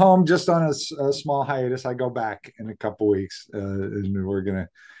 I'm home just on a small hiatus. I go back in a couple weeks, and we're gonna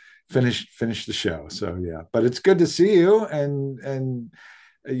finish the show. So yeah, but it's good to see you. And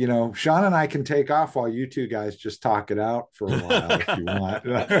you know, Sean and I can take off while you two guys just talk it out for a while if you want.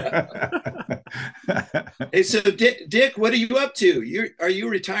 Hey, so Dick, what are you up to? Are you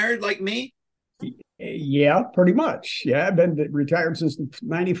retired like me? Yeah, pretty much. Yeah, I've been retired since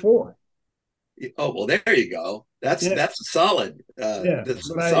 '94. Oh, well, there you go. That's a solid. That's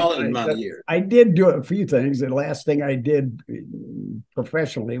a solid amount of years. I did do a few things. The last thing I did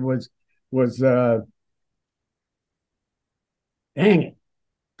professionally was dang it.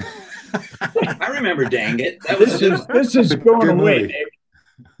 I remember Dang It. This is going away.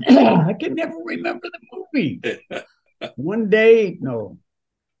 I can never remember the movie. One day, no.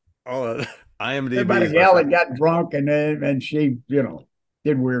 Oh, IMDb. About a gal that got drunk and she,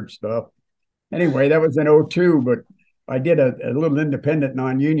 did weird stuff. Anyway, that was in 2002, but I did a little independent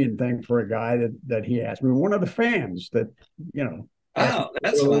non-union thing for a guy that he asked me. One of the fans that, oh,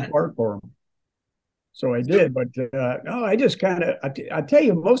 that's fun. Part for him. So I did, but no, I just kind of, I tell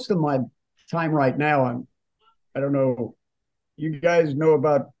you, most of my time right now, I don't know, you guys know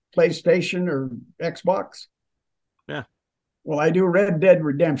about PlayStation or Xbox? Yeah. Well, I do Red Dead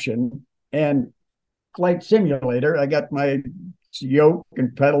Redemption and Flight Simulator. I got my yoke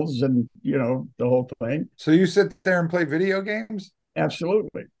and pedals and, the whole thing. So you sit there and play video games?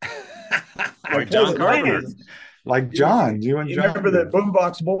 Absolutely. Like John Carpenter. Like John. You John. Remember the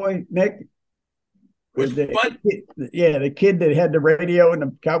Boombox Boy, Nick? What? The kid that had the radio and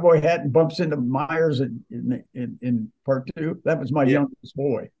the cowboy hat and bumps into Myers in part 2. That was my youngest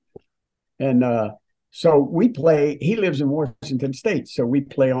boy. And so we play. He lives in Washington State, so we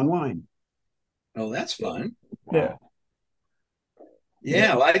play online. Oh, that's fun. Yeah.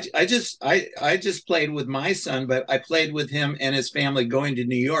 Yeah, well, I just played with my son, but I played with him and his family going to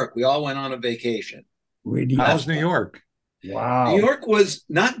New York. We all went on a vacation. How's New York? Wow. New York was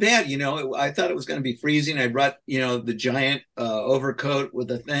not bad. I thought it was going to be freezing. I brought, the giant overcoat with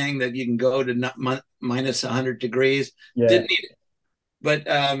the thing that you can go to minus 100 degrees. Yeah. Didn't need it. But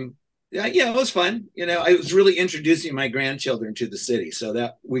it was fun. I was really introducing my grandchildren to the city. So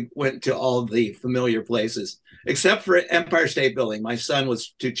that we went to all the familiar places, except for Empire State Building. My son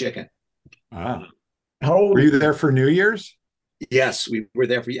was too chicken. Wow. How old were you there for New Year's? Yes, we were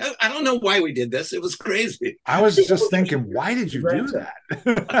there for you. I don't know why we did this. It was crazy. I was just thinking, why did you do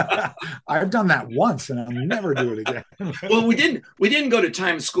that? I've done that once and I'll never do it again. Well, we didn't go to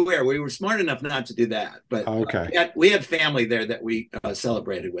Times Square. We were smart enough not to do that. But okay, we had family there that we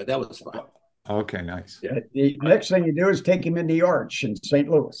celebrated with. That was fun. Okay, nice. Yeah. The next thing you do is take him in the Arch in St.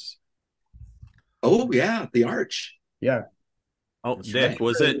 Louis. Oh yeah, the Arch. Yeah. Oh, that's Dick, right.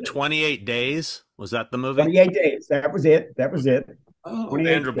 Was it 28 Days? Was that the movie? 28 Days. That was it. Oh,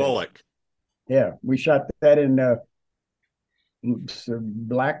 Sandra Bullock. Yeah, we shot that in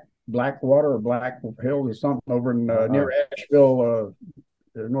Blackwater or Black Hills or something over in near Asheville,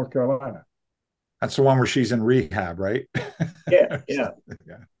 North Carolina. That's the one where she's in rehab, right? Yeah.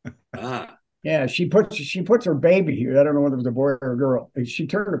 Ah. Yeah, she puts her baby here. I don't know whether it was a boy or a girl. She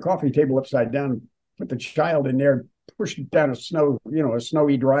turned the coffee table upside down, put the child in there, pushed it down a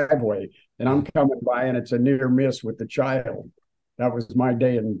snowy driveway, and I'm coming by, and it's a near miss with the child. That was my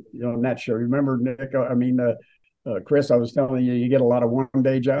day in that show. Remember, Nick? Chris, I was telling you, you get a lot of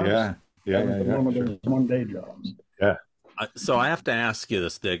one-day jobs. Yeah. One of those one-day jobs. Yeah. So I have to ask you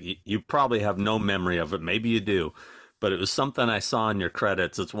this, Dick. You probably have no memory of it. Maybe you do. But it was something I saw in your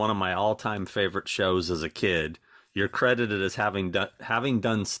credits. It's one of my all-time favorite shows as a kid. You're credited as having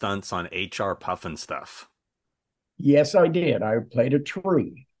done stunts on HR Pufnstuf. Yes, I did. I played a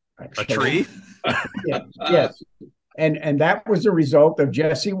tree. Actually. A tree? Yes. And that was a result of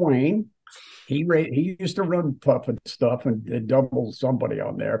Jesse Wayne. He used to run Pufnstuf and double somebody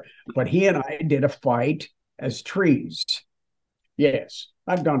on there. But he and I did a fight as trees. Yes.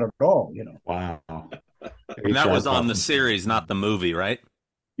 I've done it all, Wow. And that was on the series, not the movie, right?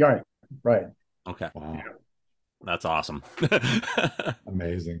 Right. Okay. Wow. That's awesome.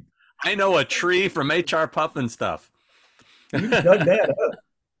 Amazing. I know a tree from HR Pufnstuf. You dug that up.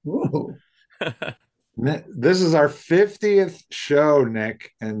 Ooh. This is our 50th show,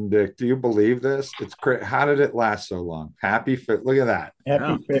 Nick and Dick. Do you believe this? It's great. How did it last so long? Look at that.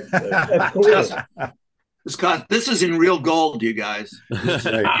 Happy 50th. That's cool. This is in real gold, you guys.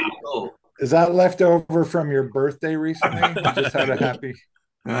 Is that left over from your birthday recently? You just had a happy.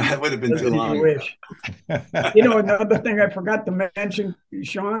 That would have been too long. Wish. Another thing I forgot to mention,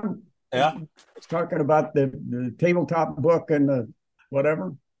 Sean. Yeah. I was talking about the tabletop book and the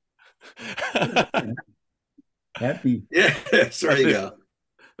whatever. Happy. Yes, there you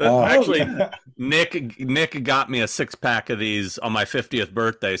go. Actually, Nick got me a 6-pack of these on my 50th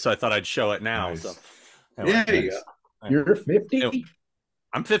birthday, so I thought I'd show it now. Nice. So, anyway, there you go. You're 50?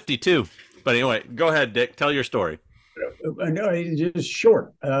 I'm 52. But anyway, go ahead, Dick. Tell your story. No, it's just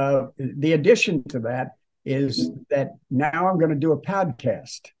short. The addition to that is that now I'm going to do a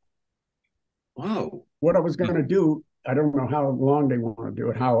podcast. Wow. What I was going to do, I don't know how long they want to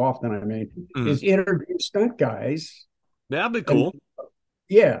do it, how often, is interview stunt guys. That'd be cool.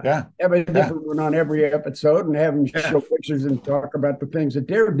 Have a different one on every episode and have them show pictures and talk about the things that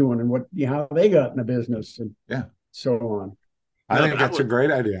they're doing and how they got in the business and so on. I think that's a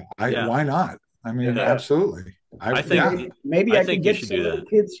great idea. Why not? I mean, absolutely. I think maybe I can get some of the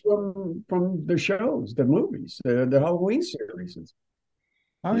kids from the shows, the movies, the Halloween series.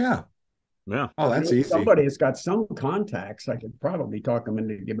 Oh yeah. Yeah. Oh, that's easy. Somebody has got some contacts. I could probably talk them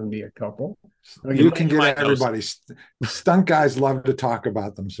into giving me a couple. You can get everybody. Stunt guys love to talk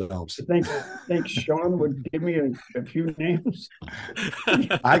about themselves. I think Sean would give me a few names.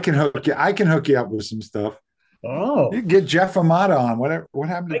 I can hook you up with some stuff. Oh, you can get Jeff Amata on. What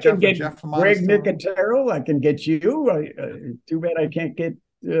happened to Jeff Amata? Greg Nicotero. I can get you. Too bad I can't get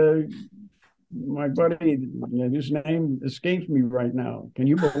my buddy. His name escapes me right now. Can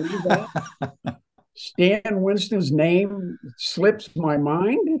you believe that? Stan Winston's name slips my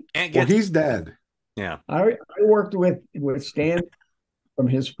mind. Well, he's dead. Yeah, I worked with Stan from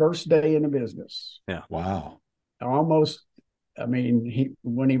his first day in the business. Yeah, wow. Almost. I mean,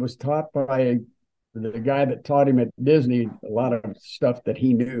 when he was taught by the guy that taught him at Disney a lot of stuff that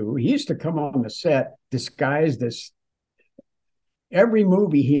he knew. He used to come on the set disguised as every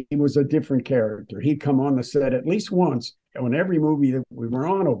movie. He was a different character. He'd come on the set at least once on every movie that we were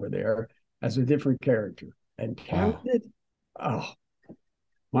on over there as a different character. And talented. Wow. Oh,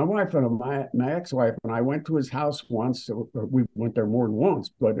 my wife and my ex-wife and I went to his house once. We went there more than once,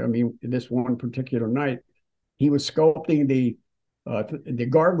 but I mean, this one particular night, he was sculpting the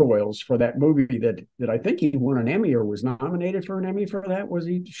gargoyles for that movie that I think he won an Emmy or was nominated for an Emmy for that. Was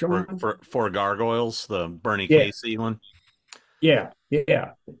he, Sean? For Gargoyles, the Bernie Casey one? Yeah.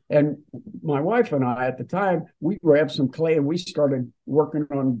 And my wife and I, at the time, we grabbed some clay and we started working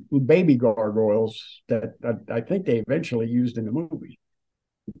on baby gargoyles that I think they eventually used in the movie.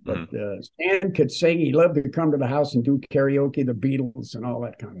 But Stan could sing. He loved to come to the house and do karaoke, the Beatles, and all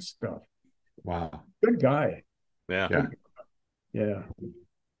that kind of stuff. Wow. Good guy. Yeah. Yeah.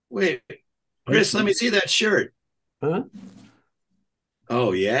 Wait, Chris, let me see that shirt. Huh?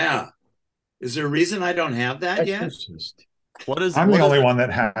 Oh, yeah. Is there a reason I don't have that Exorcist. yet? I'm the only one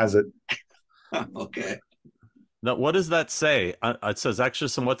that has it. Okay. Now, what does that say? It says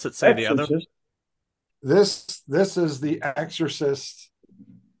Exorcist, and what's it say? Exorcist. The other? This is the Exorcist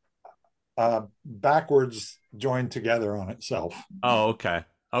backwards joined together on itself. Oh, okay.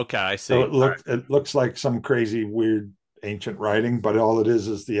 Okay, I see. So it looks like some crazy, weird, ancient writing, but all it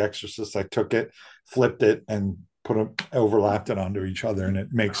is The Exorcist. I took it, flipped it, and overlapped it onto each other, and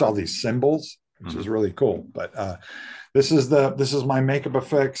it makes all these symbols, which is really cool. But this is my Makeup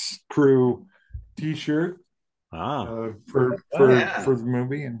Effects crew T-shirt. For the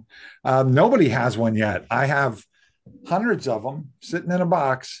movie, and nobody has one yet. I have hundreds of them sitting in a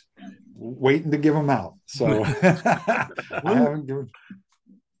box waiting to give them out, so I haven't given.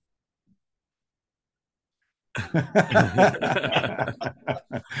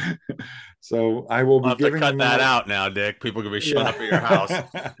 So I will be I'll have giving to cut that out now, Dick. People could be showing up at your house.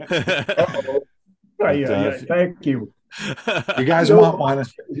 Thank you. You guys want one?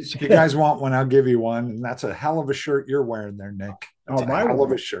 If you guys want one, I'll give you one. And that's a hell of a shirt you're wearing there, Nick. That's a hell of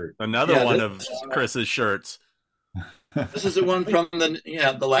a shirt. Another one of Chris's shirts. This is the one from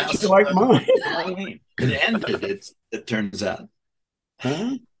the last. It's like mine. It ended. It turns out.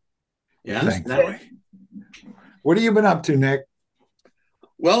 Huh? Yeah. Thankfully. What have you been up to, Nick?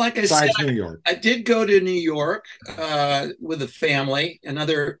 Well, like I said, New York. I did go to New York with a family.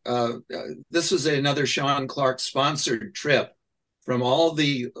 This was another Sean Clark sponsored trip from all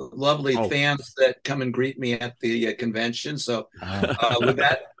the lovely fans that come and greet me at the convention. So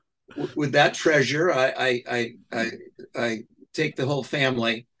with that treasure, I take the whole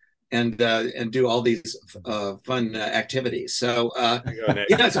family and do all these fun activities. So I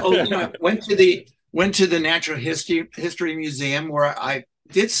went to the Natural History Museum, where I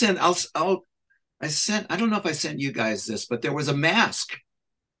did send. I don't know if I sent you guys this, but there was a mask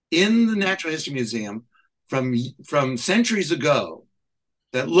in the Natural History Museum from centuries ago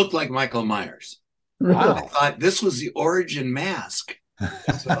that looked like Michael Myers. Wow. I thought this was the origin mask.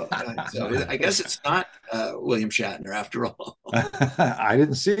 So I guess it's not William Shatner after all. I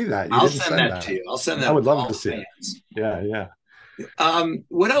didn't see that. I'll send that to you. I'll send that. I would love to see it. Yeah.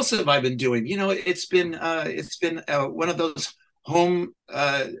 What else have I been doing? It's been one of those home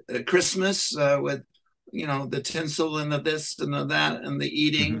Christmas with the tinsel and the this and the that and the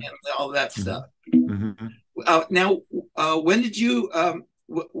eating and all that stuff. Now, when did you?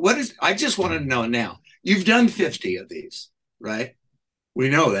 What is? I just want to know now. You've done 50 of these, right? We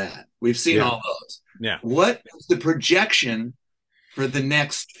know that. We've seen all those. Yeah. What is the projection for the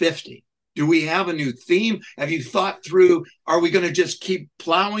next 50? Do we have a new theme? Have you thought through? Are we going to just keep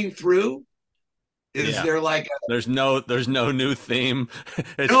plowing through? Is there like there's no new theme?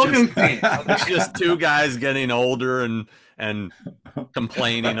 New theme. It's just two guys getting older and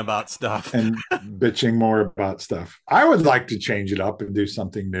complaining about stuff and bitching more about stuff. I would like to change it up and do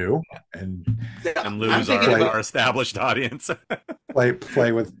something new and lose our established audience.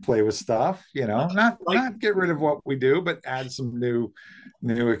 play with stuff, not get rid of what we do, but add some new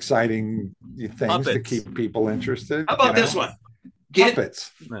exciting things puppets to keep people interested. How about this one?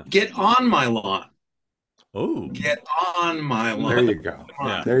 Puppets. Get on my lawn. Oh, get on my lawn. There you go.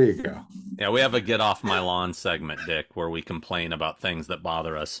 Yeah. There you go. Yeah, we have a get off my lawn segment, Dick, where we complain about things that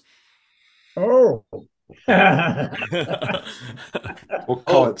bother us. Oh. We'll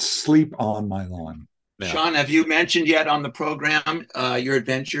call it sleep on my lawn. Yeah. Sean, have you mentioned yet on the program your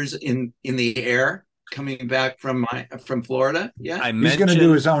adventures in the air coming back from Florida? Yeah, he's going to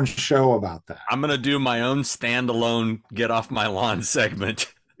do his own show about that. I'm going to do my own standalone get off my lawn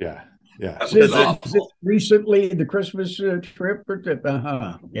segment. Yeah. Is it recently the Christmas trip?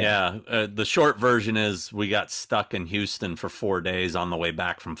 The short version is we got stuck in Houston for 4 days on the way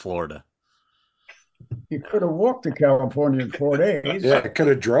back from Florida. You could have walked to California in 4 days. Yeah, could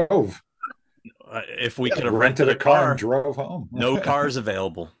have drove. If we could have rented a car and drove home. No cars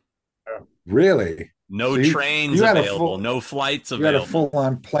available. Really? No trains available. No flights available. You had a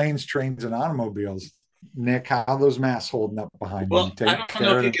full-on planes, trains, and automobiles. Nick, how are those masks holding up behind you? I don't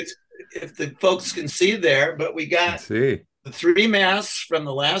know if the folks can see there, but we got the 3 masks from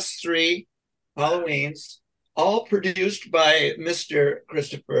the last 3 Halloweens, all produced by Mr.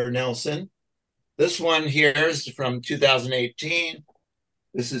 Christopher Nelson. This one here is from 2018.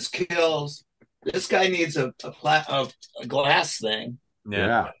 This is Kills. This guy needs a glass thing.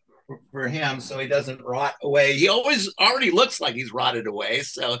 Yeah. for him so he doesn't rot away. He always already looks like he's rotted away,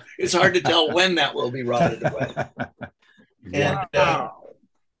 so it's hard to tell when that will be rotted away. And Wow.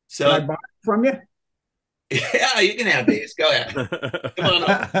 so Can I buy it from you? yeah, you can have these. Go ahead. Come on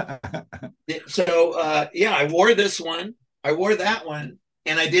up. So yeah, I wore this one. I wore that one,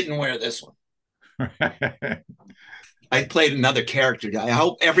 and I didn't wear this one. I played another character. I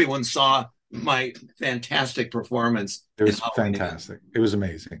hope everyone saw my fantastic performance. It was fantastic. It was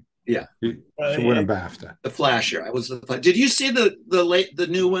amazing. Yeah, you should win a BAFTA. The Flasher. I was the. Did you see the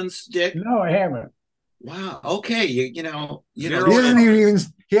new ones, Dick? No, I haven't. Wow. Okay. You know. He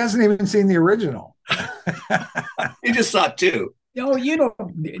hasn't even seen the original. He just saw two. Oh, Deborah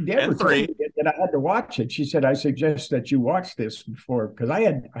told me that I had to watch it. She said, "I suggest that you watch this before," because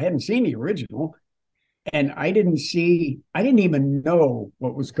I hadn't seen the original, and I didn't even know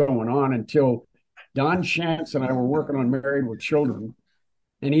what was going on until Don Shantz and I were working on Married with Children,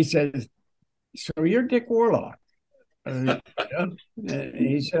 and he says, "So you're Dick Warlock?" And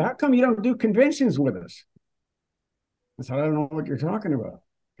he said, "How come you don't do conventions with us?" I said, "I don't know what you're talking about,"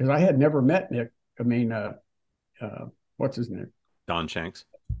 because I had never met Nick. I mean, what's his name? Don Shanks.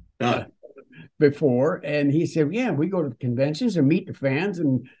 Before, and he said, "Yeah, we go to the conventions and meet the fans,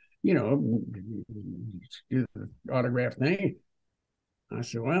 and do the autograph thing." I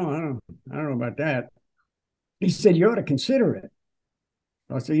said, "Well, I don't know about that." He said, "You ought to consider it."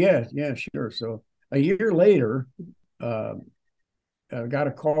 I said, "Yeah, sure." So a year later, I got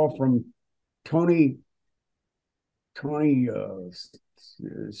a call from Tony,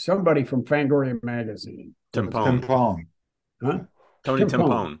 somebody from Fangoria magazine. Tim Pone. Huh? Tony Tim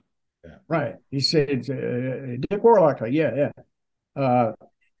Pone. Yeah. Right. He said, Dick Warlock. Yeah.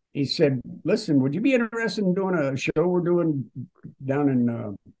 He said, "Listen, would you be interested in doing a show we're doing down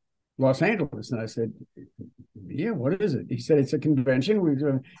in Los Angeles?" And I said, "Yeah, what is it?" He said, "It's a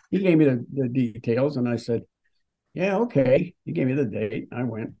convention." He gave me the details, and I said, "Yeah, okay." He gave me the date. I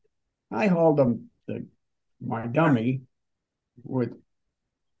went. I hauled my dummy with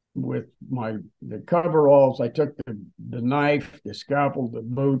the coveralls. I took the knife, the scalpel, the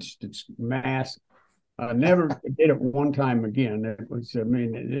boots, the mask. I never did it one time again. It was,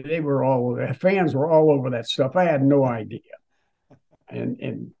 fans were all over that stuff. I had no idea.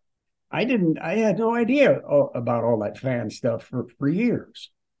 And I had no idea about all that fan stuff for years.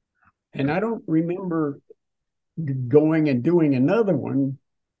 And I don't remember going and doing another one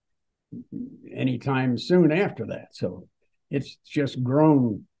anytime soon after that. So it's just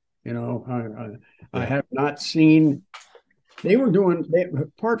grown. I have not seen. They were doing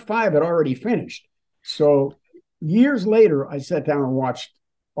part 5 had already finished. So years later, I sat down and watched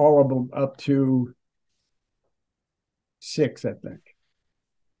all of them up to 6, I think.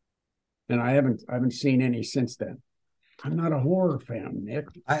 And I haven't seen any since then. I'm not a horror fan, Nick.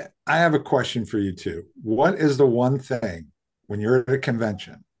 I have a question for you too. What is the one thing when you're at a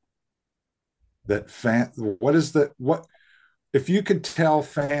convention what if you could tell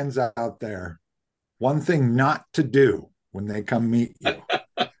fans out there one thing not to do when they come meet you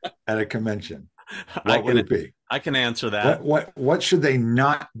at a convention, what would it be? I can answer that. What should they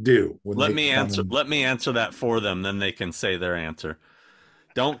not do? Let me answer that for them. Then they can say their answer.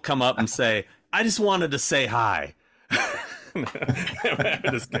 Don't come up and say, "I just wanted to say hi."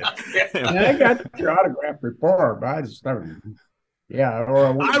 Just kidding. I got your autograph before, but I just never. Yeah,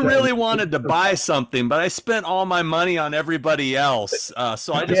 I really wanted to buy something, but I spent all my money on everybody else,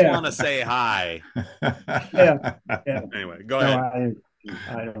 so I just want to say hi. Yeah. Anyway, go ahead.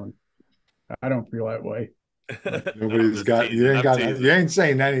 I don't feel that way. Nobody's got you. You ain't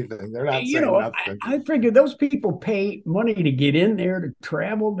saying anything. They're not saying nothing. I figured those people pay money to get in there, to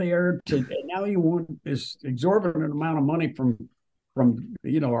travel there. And now you want this exorbitant amount of money from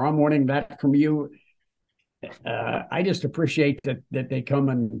or I'm wanting that from you. I just appreciate that they come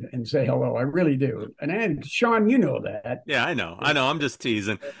and say hello. I really do. And Sean, you know that. Yeah, I know. I'm just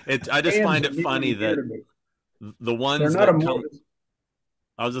teasing. I just find it funny that the ones that come.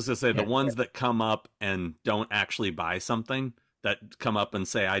 I was just gonna say the ones that come up and don't actually buy something, that come up and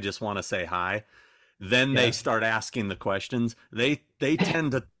say, "I just want to say hi," then they start asking the questions. They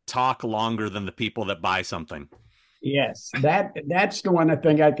tend to talk longer than the people that buy something. Yes, that's the one I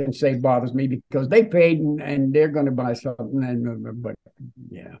think I can say bothers me, because they paid and they're going to buy something. But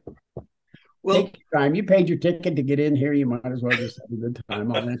yeah, well, take your time. You paid your ticket to get in here. You might as well just have a good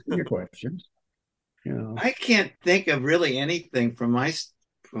time. I'll answer your questions. I can't think of really anything from my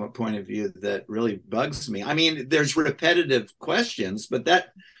point of view that really bugs me. I mean, there's repetitive questions, but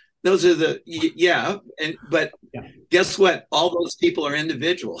those are but guess what? All those people are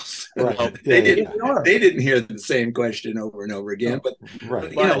individuals. Right. They didn't hear the same question over and over again. But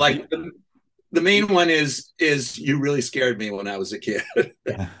right. you know, like the main one is you really scared me when I was a kid.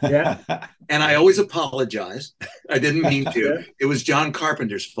 Yeah. And I always apologize. I didn't mean to. It was John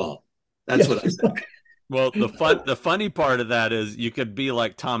Carpenter's fault. That's what I said. Well, the funny part of that is you could be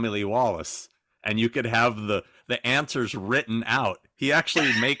like Tommy Lee Wallace, and you could have the answers written out. He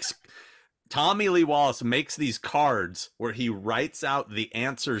actually makes Tommy Lee Wallace makes these cards where he writes out the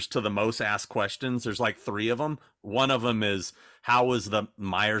answers to the most asked questions. There's like 3 of them. One of them is, how was the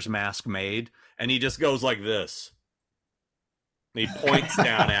Myers mask made? And he just goes like this. He points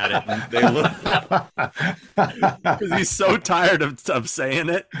down at it, and they look because he's so tired of saying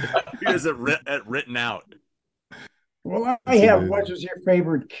it. He has it written out. Well, I have what was your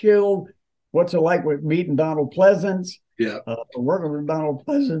favorite kill? What's it like with meeting Donald Pleasance? Yeah, working with Donald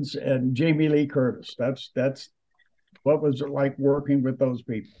Pleasance and Jamie Lee Curtis. That's what was it like working with those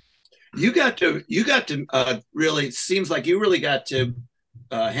people? You got to really, seems like you really got to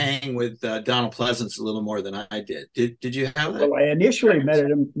hang with Donald Pleasance a little more than I did. Did you have that? Well, I initially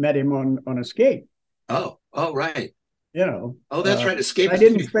met him on Escape. Oh, right. You know. Oh, that's right. Escape. I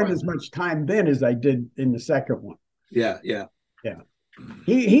didn't spend as much time then as I did in the second one. Yeah.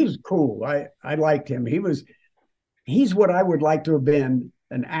 He's cool. I liked him. He's what I would like to have been,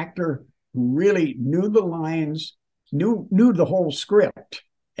 an actor who really knew the lines, knew the whole script,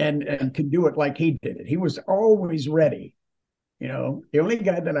 and could do it like he did it. He was always ready. You know, the only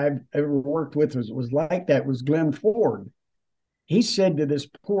guy that I've ever worked with was like that was Glenn Ford. He said to this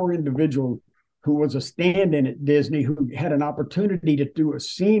poor individual who was a stand-in at Disney, who had an opportunity to do a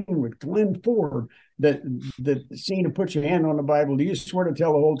scene with Glenn Ford, that the scene of put your hand on the Bible, do you swear to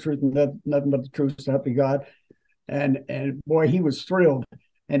tell the whole truth and nothing but the truth, so help you God? And boy, he was thrilled.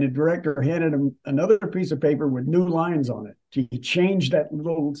 And the director handed him another piece of paper with new lines on it. He changed that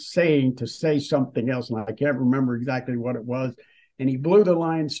little saying to say something else, and I can't remember exactly what it was. And he blew the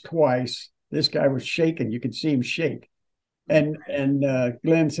lines twice. This guy was shaking. You could see him shake. And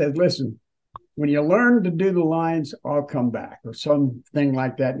Glenn said, listen, when you learn to do the lines, I'll come back, or something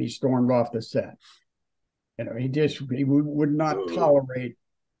like that. And he stormed off the set. You know, he would not tolerate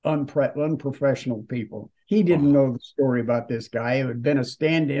unprofessional people. He didn't know the story about this guy. It had been a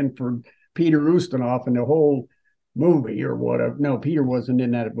stand-in for Peter Ustinov in the whole movie or whatever. No, Peter wasn't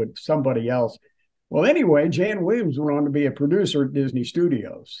in that with somebody else. Well, anyway, Jan Williams went on to be a producer at Disney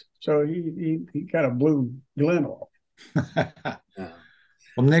Studios. So he kind of blew Glenn off.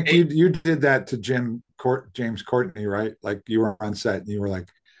 Well, Nick, you did that to James Courtney, right? Like you were on set and you were like,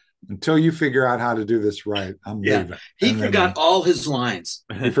 until you figure out how to do this right, I'm leaving. He forgot all his lines.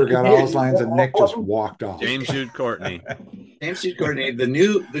 He forgot all his lines, and Nick just walked off. James Jude Courtney. James Jude Courtney, the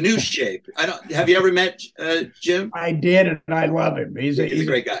new shape. Have you ever met Jim? I did, and I love him. He's a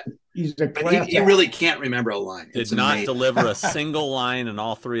great guy. He's a class. He really can't remember a line. Did not deliver a single line in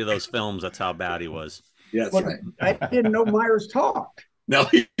all 3 of those films. That's how bad he was. Yeah, that's right. I didn't know Myers talked. No,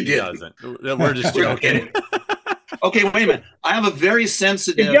 he doesn't. We're just joking. Okay, wait a minute. I have a very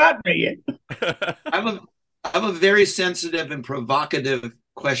sensitive. You got me. I have a very sensitive and provocative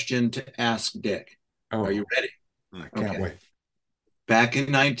question to ask Dick. Oh, are you ready? I can't wait. Back in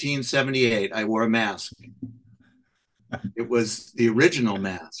 1978, I wore a mask. It was the original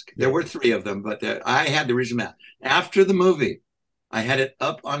mask. There were 3 of them, but I had the original mask. After the movie, I had it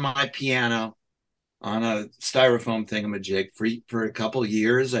up on my piano on a styrofoam thingamajig for a couple of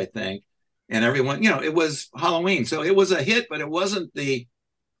years, I think. And everyone, it was Halloween. So it was a hit, but it wasn't the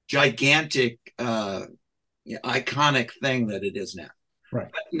gigantic, iconic thing that it is now.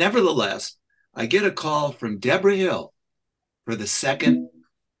 Right. But nevertheless, I get a call from Deborah Hill for the second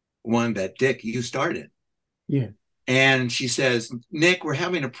one that Dick, you started. Yeah. And she says, Nick, we're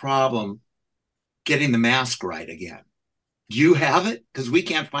having a problem getting the mask right again. Do you have it? Because we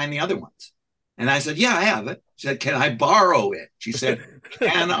can't find the other ones. And I said, yeah, I have it. She said, can I borrow it? She said,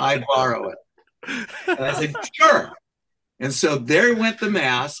 can I borrow it? And I said, sure. And so there went the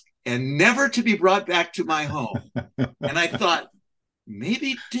mask, and never to be brought back to my home. And I thought,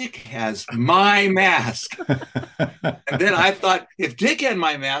 maybe Dick has my mask. And then I thought, if Dick had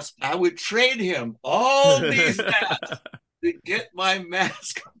my mask, I would trade him all these masks to get my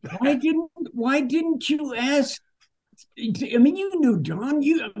mask back. Why didn't you ask? I mean, you knew John.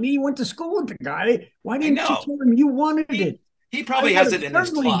 You went to school with the guy. Why didn't you tell him you wanted it? He probably has it in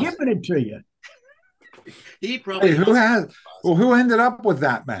his closet. Given it to you. He probably. Who ended up with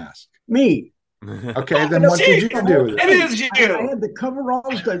that mask? Me. Okay, then what did you do with it? It is you. I had the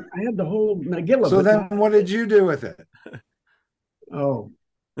coveralls. I had the whole Megillah. So then, what did you do with it? Oh,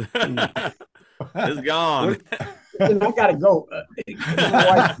 It's gone. And I gotta go.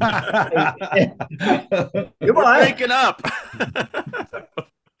 We're breaking up.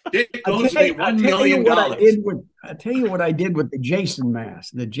 I'll tell you what I did with the Jason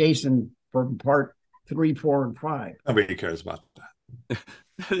mask, the Jason from part 3, 4, and 5. Nobody cares about that.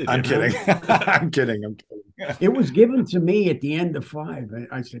 I'm kidding. I'm kidding. It was given to me at the end of 5. And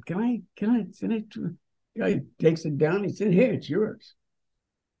I said, can I send it to? The guy takes it down. He said, here, it's yours.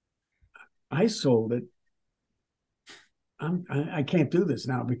 I sold it. I can't do this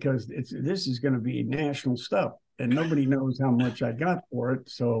now because this is going to be national stuff, and nobody knows how much I got for it.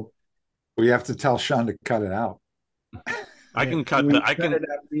 So we have to tell Sean to cut it out. I can cut the. I can.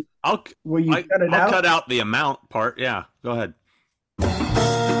 I'll cut it out? I'll cut out the amount part. Yeah, go ahead.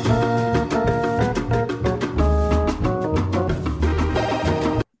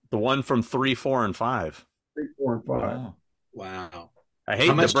 The one from 3, 4, and 5. 3, 4, and 5. Wow. I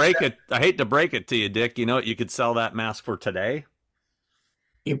hate to break it. I hate to break it to you, Dick. You know what you could sell that mask for today?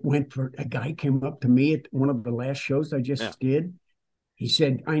 It went for a guy came up to me at one of the last shows I just did. He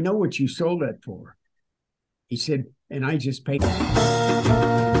said, I know what you sold that for. He said, and I just paid.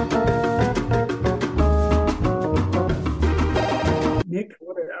 Nick,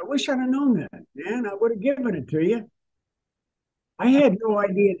 I wish I'd have known that, man. I would have given it to you. I had no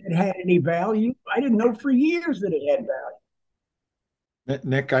idea it had any value. I didn't know for years that it had value.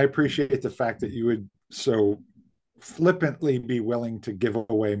 Nick, I appreciate the fact that you would so flippantly be willing to give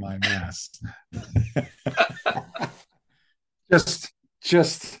away my mask.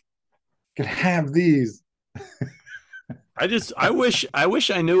 just could have these. I wish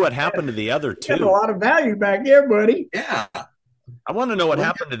I knew what happened to the other two. Got a lot of value back there, buddy. Yeah. I want to know what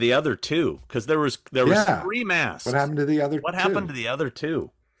happened to the other two, because there was 3 masks. What happened to the other? What happened to the other 2?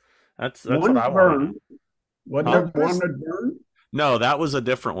 That's one what I want. Wasn't there one that burned? No, that was a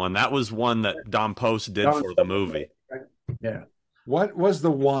different one. That was one that Don Post did for the movie. Yeah. What was the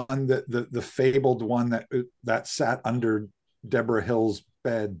one that the fabled one that sat under Deborah Hill's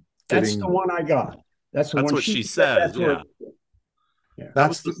bed? That's the one I got. That's the one what she says. Yeah.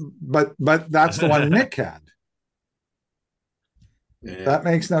 That's but that's the one Nick had. Yeah. That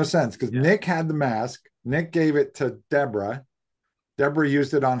makes no sense because Nick had the mask. Nick gave it to Deborah. Deborah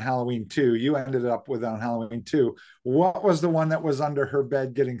used it on Halloween 2. You ended up with it on Halloween 2. What was the one that was under her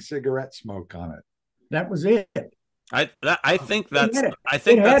bed getting cigarette smoke on it? That was it. I think that's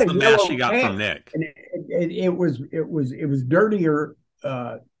the mask she got from Nick. And it was dirtier.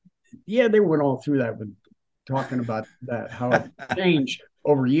 They went all through that with talking about that, how it changed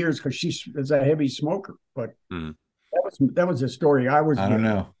over years because she was a heavy smoker. But that was a story I don't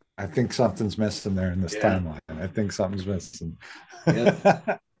know. I think something's missing there in this timeline. I think something's missing.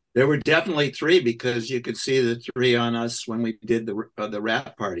 There were definitely 3 because you could see the 3 on us when we did the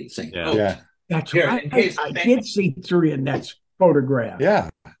rap party thing. That's right. I did see 3 in that photograph. Yeah,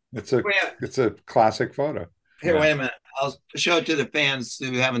 it's a classic photo. Here, wait a minute. I'll show it to the fans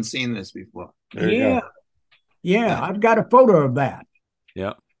who haven't seen this before. Yeah, I've got a photo of that.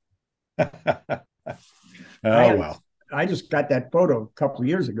 Yeah. Well. I just got that photo a couple of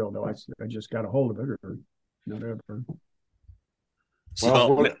years ago, though. I just got a hold of it or whatever.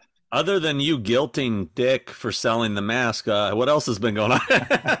 So, other than you guilting Dick for selling the mask, what else has been going on?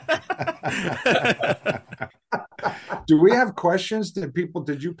 Do we have questions? Did you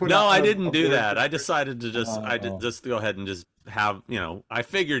put? No, I didn't do that. I decided to just go ahead and just have, I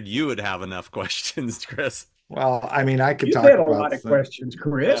figured you would have enough questions, Chris. Well, I mean, I could talk about a lot of questions,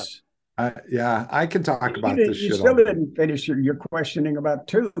 Chris. I can talk about this shit. You still didn't finish your questioning about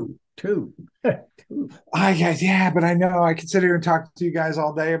two. But I know I could sit here and talk to you guys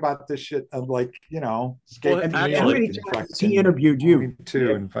all day about this shit of how many times he interviewed you?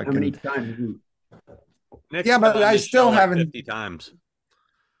 How many times? Nick's but I still haven't 50 times.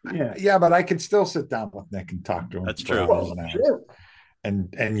 Yeah, but I could still sit down with Nick and talk to him. That's true. Sure.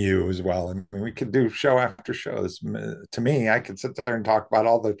 And you as well. I mean, we could do show after show. To me, I could sit there and talk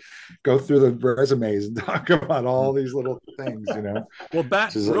about go through the resumes and talk about all these little things, Well,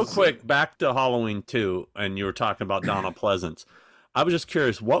 back to Halloween 2, and you were talking about Donald Pleasence. I was just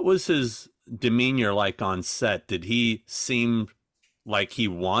curious, what was his demeanor like on set? Did he seem like he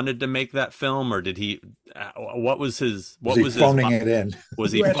wanted to make that film, or did he? What was his? What was phoning it in?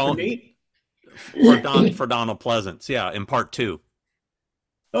 Was he phoning for Donald Pleasence? Yeah, in part 2.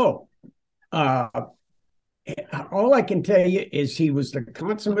 Oh, all I can tell you is he was the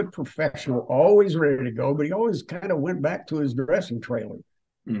consummate professional, always ready to go, but he always kind of went back to his dressing trailer.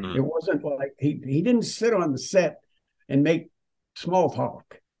 Mm-hmm. It wasn't like he didn't sit on the set and make small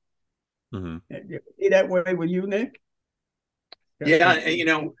talk. Mm-hmm. Is that way with you, Nick? Yeah, you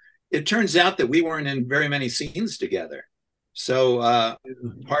know, it turns out that we weren't in very many scenes together. So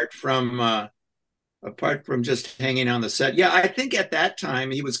apart from just hanging on the set, yeah, I think at that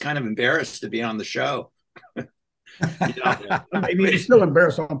time he was kind of embarrassed to be on the show. You know? Maybe he's still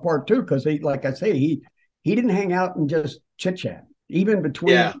embarrassed on part two because he, like I say, he didn't hang out and just chit chat even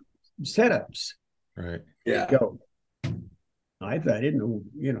between setups. Right. Yeah. Go. I didn't know.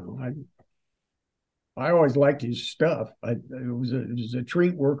 You know, I always liked his stuff. It was a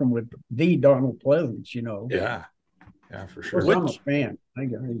treat working with the Donald Pleasance. You know. Yeah. Yeah, for sure. I'm a fan.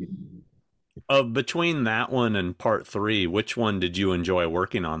 Between that one and part three, which one did you enjoy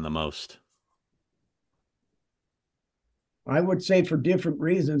working on the most? I would say for different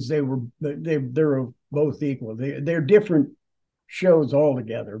reasons they're both equal. They're different shows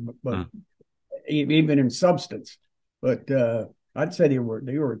altogether, but even in substance. But I'd say they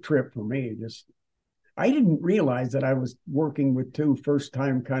were a trip for me. Just I didn't realize that I was working with two first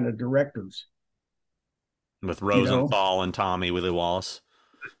time kind of directors. With Rosenthal and Tommy Willie Wallace.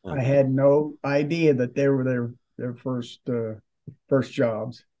 I had no idea that they were their first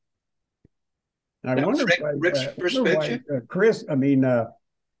jobs. I wonder Rick's first picture? Chris,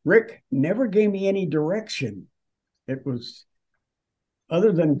 Rick never gave me any direction. It was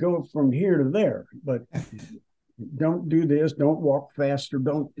other than go from here to there, but don't do this, don't walk faster,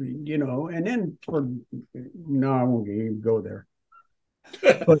 don't, you know, and then no, I won't even go there.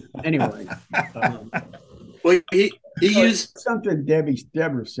 But anyway. Well, he used something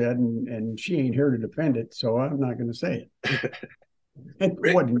Deborah said, and she ain't here to defend it, so I'm not going to say it. It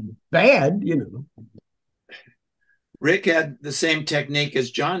wasn't bad, you know. Rick had the same technique as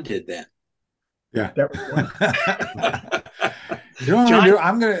John did then. Yeah. You know what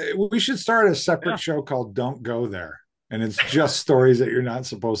I'm gonna do? We should start a separate show called "Don't Go There," and it's just stories that you're not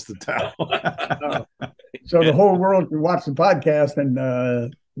supposed to tell. So the whole world can watch the podcast and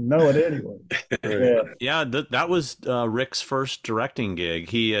know it anyway. Yeah, that was Rick's first directing gig.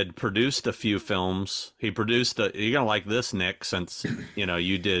 He had produced a few films. He produced you're gonna like this, Nick, since you know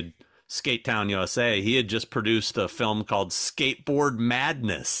you did Skate Town USA. He had just produced a film called Skateboard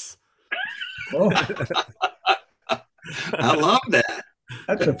Madness. Oh. I love that.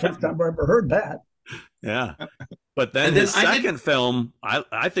 That's the first time I've ever heard that. Yeah. But then his second film,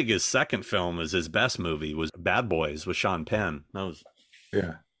 I think his second film is his best movie, was Bad Boys with Sean Penn. That was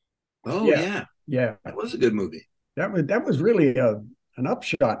Oh yeah. That was a good movie. That was really an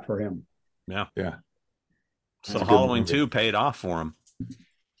upshot for him. Yeah. Yeah. So Halloween 2 paid off for him.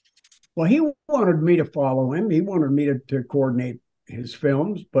 Well, he wanted me to follow him. He wanted me to coordinate his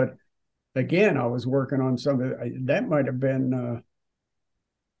films, but again, I was working on something that might have been the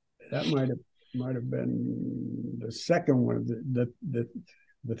second one,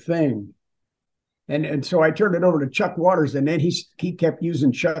 the thing, and so I turned it over to Chuck Waters, and then he kept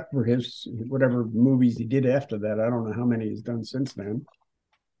using Chuck for his whatever movies he did after that. I don't know how many he's done since then.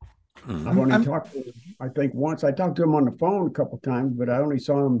 I've only talked to him, I think once. I talked to him on the phone a couple of times, but I only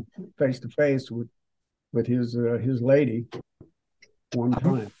saw him face to face with his lady one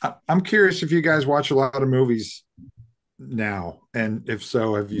time. I'm curious if you guys watch a lot of movies now, and if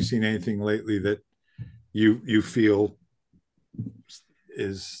so, have you seen anything lately that you feel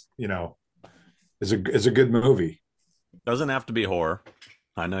is a good movie? Doesn't have to be horror.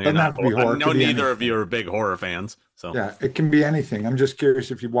 I know you're not. I know neither of you are big horror fans. So yeah, it can be anything. I'm just curious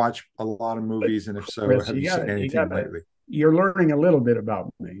if you watch a lot of movies, and if so, Chris, have you seen anything lately? You're learning a little bit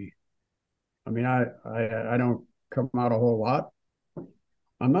about me. I mean, I don't come out a whole lot.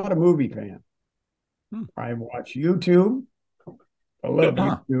 I'm not a movie fan. I watch YouTube. I love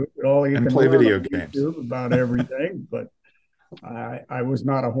YouTube. All you and can play learn video on games YouTube about everything. But I was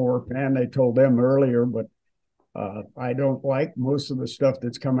not a horror fan. They told them earlier, but I don't like most of the stuff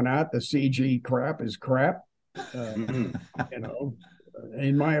that's coming out. The CG crap is crap. You know,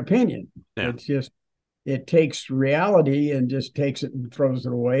 in my opinion, it's just it takes reality and just takes it and throws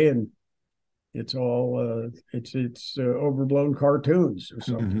it away, and it's all it's overblown cartoons or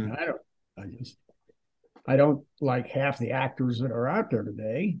something. I don't like half the actors that are out there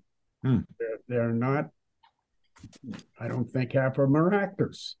today. They're not. I don't think half of them are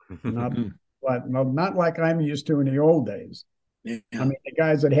actors. Not like I'm used to in the old days. Yeah. I mean, the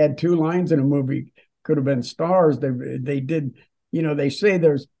guys that had two lines in a movie could have been stars. They did. You know, they say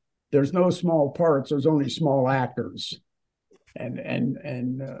there's no small parts. There's only small actors, and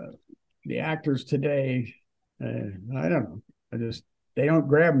the actors today, I don't know. They don't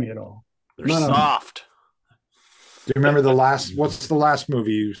grab me at all. They're soft. Do you remember what's the last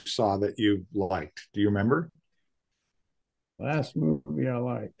movie you saw that you liked? Do you remember? Last movie I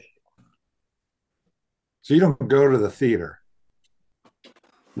liked. So you don't go to the theater?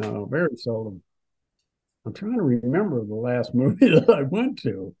 No, very seldom. I'm trying to remember the last movie that I went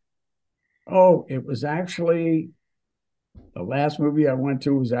to. Oh, it was actually the last movie I went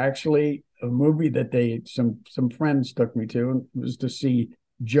to was actually a movie that some friends took me to, and it was to see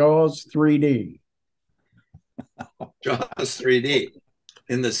Jaws 3D. Jaws 3D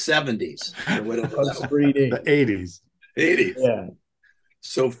in the 70s or whatever. Jaws 3D. The 80s. 80s. Yeah.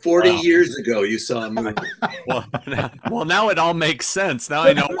 So 40 years ago, you saw a movie. Well, now it all makes sense. Now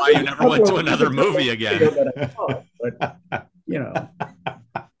I know why you never went to another movie again. But, you know.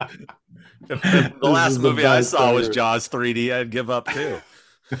 If the last movie I saw was Jaws 3D, I'd give up too.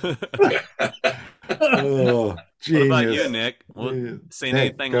 Oh, what about you, Nick? Seen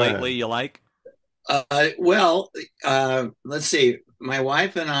anything lately you like? Let's see. My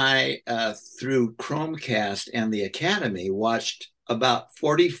wife and I, through Chromecast and the Academy, watched about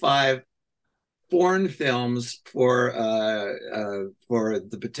 45 foreign films for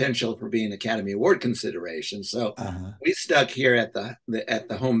the potential for being Academy Award consideration. So we stuck here at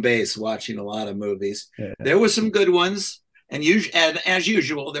the home base watching a lot of movies. Yeah. There were some good ones, and as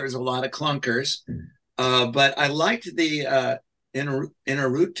usual, there's a lot of clunkers. But I liked the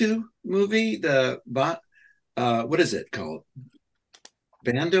Inarritu movie. What is it called?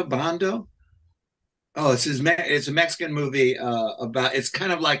 Bando. Oh, it's a Mexican movie about. It's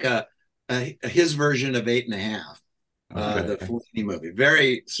kind of like his version of 8.5. The Fellini movie.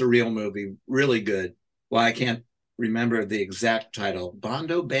 Very surreal movie. Really good. Well, I can't remember the exact title.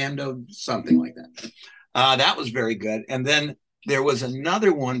 Bando, something like that. That was very good. And then there was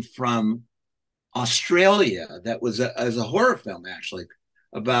another one from Australia that was as a horror film, actually,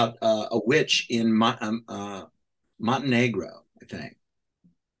 about a witch in Montenegro, I think.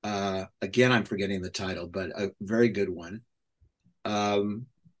 Again, I'm forgetting the title, but a very good one.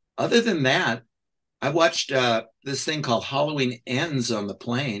 Other than that, I watched this thing called Halloween Ends on the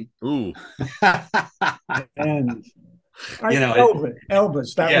plane. Ooh. And Elvis. That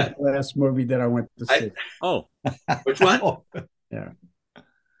was the last movie that I went to see. Which one? Yeah.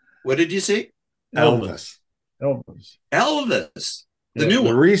 What did you see? Elvis. The new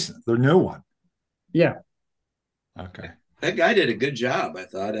one. The new one. Yeah. Okay. That guy did a good job, I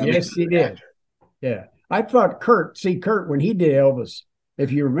thought. Yes, he did. Yeah. I thought Kurt, when he did Elvis,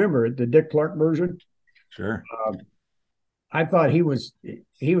 if you remember it, the Dick Clark version. Sure. I thought he was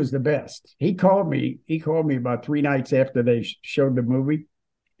the best. He called me about 3 nights after they showed the movie,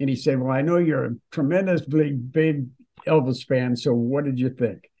 and he said, "Well, I know you're a tremendously big Elvis fan, so what did you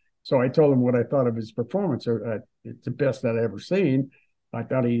think?" So I told him what I thought of his performance. It's the best I'd ever seen. I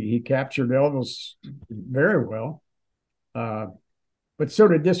thought he captured Elvis very well. But so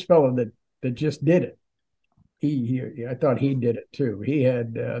did this fellow that just did it. I thought he did it too. He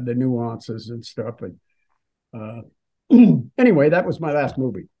had the nuances and stuff. And anyway, that was my last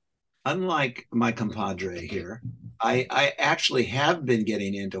movie. Unlike my compadre here, I actually have been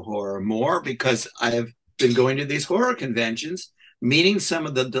getting into horror more because I have been going to these horror conventions, meeting some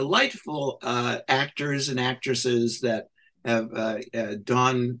of the delightful actors and actresses that have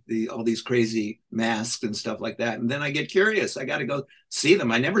donned all these crazy masks and stuff like that. And then I get curious. I got to go see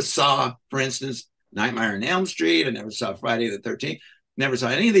them. I never saw, for instance, Nightmare on Elm Street. I never saw Friday the 13th. Never saw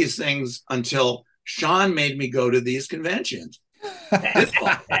any of these things until Sean made me go to these conventions.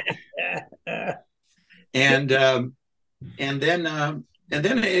 and then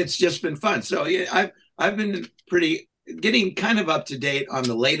it's just been fun. So yeah, I've been getting kind of up to date on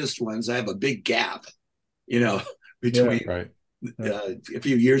the latest ones. I have a big gap, between a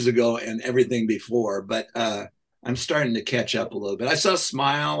few years ago and everything before, but I'm starting to catch up a little bit. I saw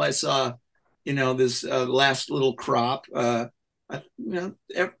Smile. I saw, this last little crop. All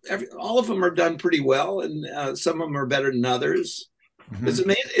of them are done pretty well, and some of them are better than others. Mm-hmm. It's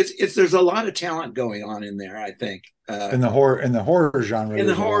amazing. There's a lot of talent going on in there, I think. In the horror genre. In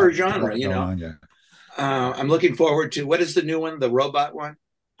the horror genre, I'm looking forward to, what is the new one? The robot one?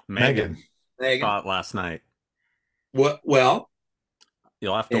 Megan. Saw it last night. What? Well,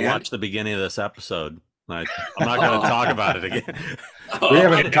 you'll have to watch the beginning of this episode. I'm not going to talk about it again. We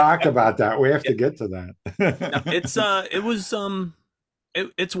haven't talked about that. We have to get to that.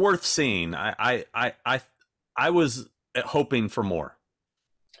 It's worth seeing. I was hoping for more,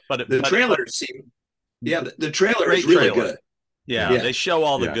 but the trailer seemed. Yeah, the trailer is really good. Yeah, they show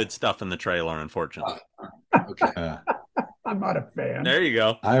all the good stuff in the trailer. Unfortunately, okay. I'm not a fan. There you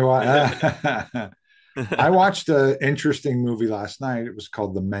go. I watched an interesting movie last night. It was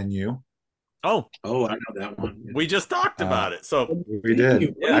called The Menu. Oh, I know that one. We just talked about it. So we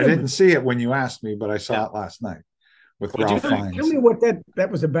did. I didn't see it when you asked me, but I saw it last night with Ralph Fiennes. Tell me what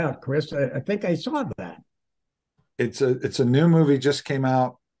that was about, Chris. I think I saw that. It's a new movie, just came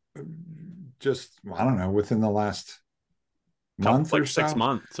out just, I don't know, within the last month like or 6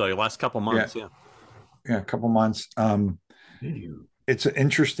 months. So the last couple months, yeah. Yeah, a couple months. It's an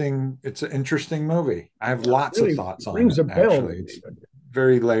interesting movie. I have lots of thoughts on it. Actually, it's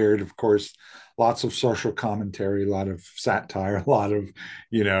very layered, of course. Lots of social commentary, a lot of satire, a lot of,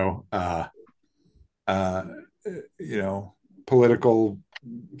 you know, political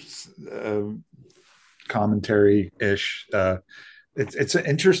commentary ish. It's an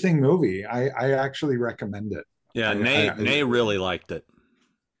interesting movie. I actually recommend it. Yeah, Nay really liked it.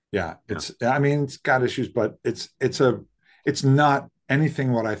 Yeah, I mean, it's got issues, but it's not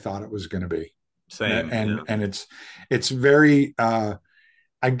anything what I thought it was going to be. Same, and it's very.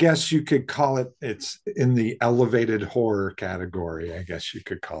 I guess you could call it. It's in the elevated horror category. I guess you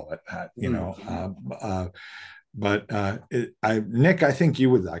could call it that. You know, but Nick, I think you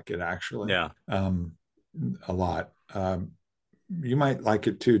would like it actually. Yeah, a lot. You might like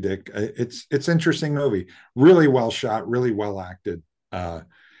it too, Dick. It's interesting movie. Really well shot. Really well acted.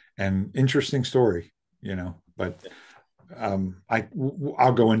 And interesting story, you know, but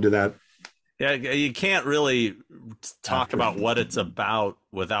I'll go into that. Yeah, you can't really talk about what it's about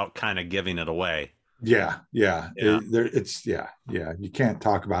without kind of giving it away. Yeah. You can't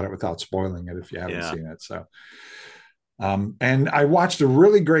talk about it without spoiling it if you haven't seen it. So and I watched a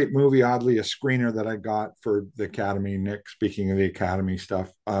really great movie, oddly, a screener that I got for the Academy. Nick, speaking of the Academy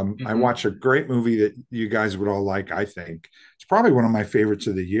stuff, I watched a great movie that you guys would all like. I think it's probably one of my favorites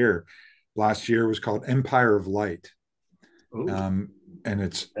of the year. Last year was called Empire of Light, and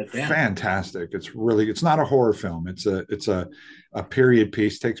it's fantastic. It's not a horror film. It's a period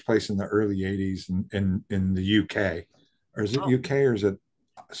piece. Takes place in the early '80s in the UK, or is it UK or is it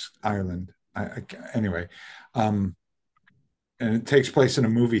Ireland? Anyway. And it takes place in a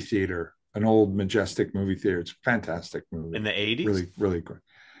movie theater, an old majestic movie theater. It's a fantastic movie. In the 80s? Really, really great.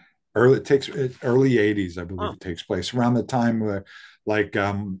 Early 80s, I believe it takes place around the time where, like,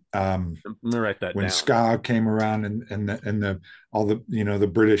 let me write that when down. ska came around and all the, you know, the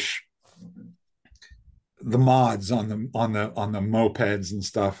British, the mods on the mopeds and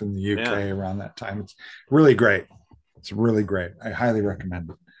stuff in the UK around that time. It's really great. It's really great. I highly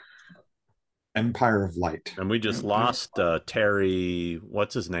recommend it. Empire of Light. And we just lost Terry,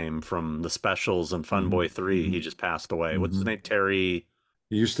 what's his name, from The Specials and Fun Boy 3. He just passed away. What's his name? Terry.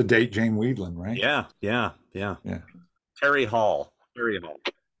 He used to date Jane Weedland, right? Yeah. Terry Hall.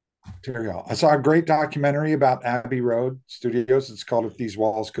 I saw a great documentary about Abbey Road Studios. It's called If These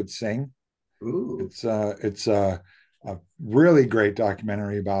Walls Could Sing. Ooh. It's a really great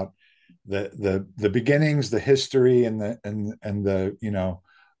documentary about the beginnings, the history, and the you know,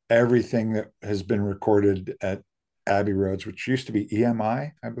 everything that has been recorded at Abbey Roads, which used to be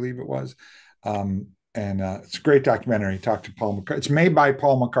EMI, I believe it was. And it's a great documentary. Talked to Paul McCartney. It's made by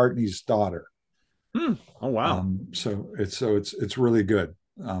Paul McCartney's daughter. Oh, wow. So it's really good.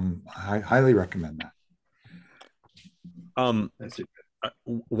 I highly recommend that. That's it.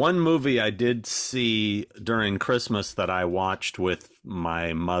 One movie I did see during Christmas that I watched with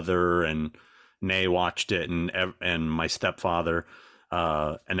my mother, and Nay watched it, and my stepfather,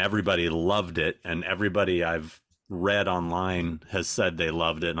 and everybody loved it, and everybody I've read online has said they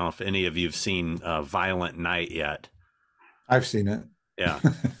loved it. I don't know if any of you've seen Violent Night yet. I've seen it. Yeah.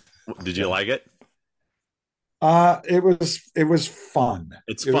 Did you like it? It was fun.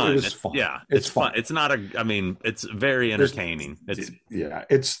 It's fun. It was fun. Yeah, it's fun. It's not it's very entertaining. It's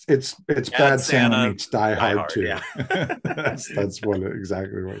Bad Santa meets Die Hard too. Yeah. that's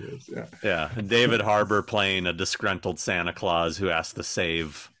exactly what it is. Yeah. David Harbour playing a disgruntled Santa Claus who has to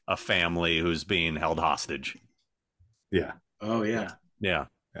save a family who's being held hostage. Yeah. Oh yeah. Yeah.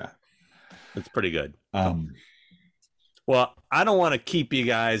 It's pretty good. Well, I don't want to keep you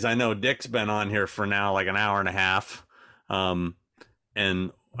guys. I know Dick's been on here for now like an hour and a half. And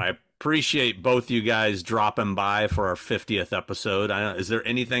I appreciate both you guys dropping by for our 50th episode. Is there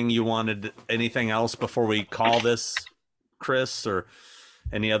anything else before we call this, Chris, or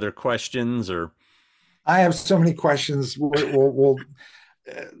any other questions? Or I have so many questions. We'll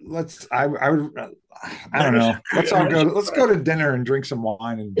let's. I don't know. Let's go to dinner and drink some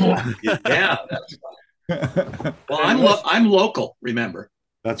wine and yeah. That's fine. Well, I'm local. Remember,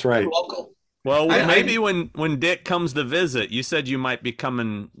 that's right. I'm local. Well, maybe when Dick comes to visit, you said you might be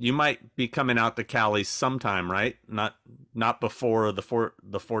coming. You might be coming out to Cali sometime, right? Not before the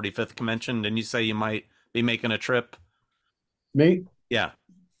 45th convention. Didn't you say you might be making a trip? Me? Yeah.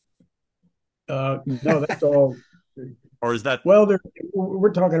 No, that's all. Or is that? Well,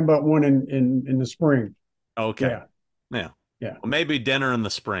 we're talking about one in the spring. Okay. Yeah. Well, maybe dinner in the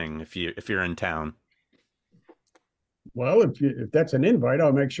spring if you're in town. Well, if that's an invite,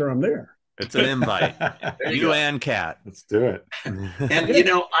 I'll make sure I'm there. It's an invite. you and Kat. Let's do it. And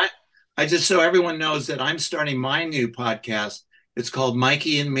I just, so everyone knows that I'm starting my new podcast. It's called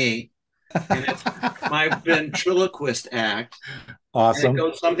Mikey and Me, and it's my ventriloquist act. Awesome. And it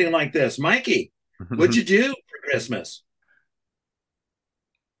goes something like this: Mikey, what'd you do for Christmas?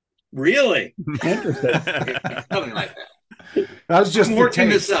 Really? Interesting. Something like that. That was just I'm working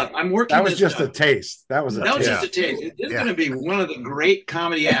this up. I'm working. That was this just up. a taste. That was just a taste. It's going to be one of the great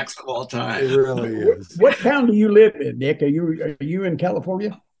comedy acts of all time. It really is. What town do you live in, Nick? Are you in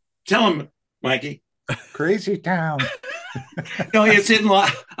California? Tell him, Mikey. Crazy town. No,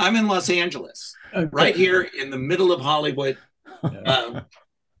 I'm in Los Angeles, right here in the middle of Hollywood,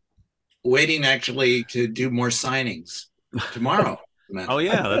 waiting actually to do more signings tomorrow. Oh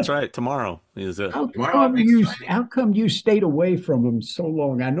yeah, that's right. Tomorrow is it? How come you stayed away from him so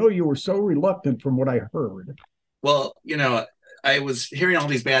long? I know you were so reluctant from what I heard. Well, I was hearing all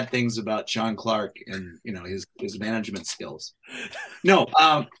these bad things about Sean Clark and his management skills. No,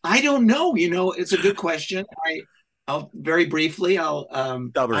 I don't know. It's a good question. I'll very briefly.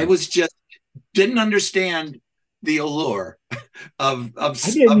 I was just didn't understand the allure of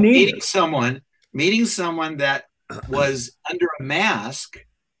meeting someone that was under a mask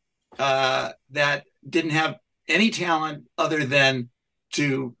that didn't have any talent other than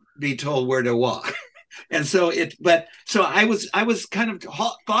to be told where to walk. And so I was kind of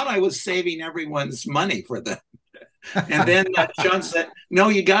thought I was saving everyone's money for them. And then Sean said, no,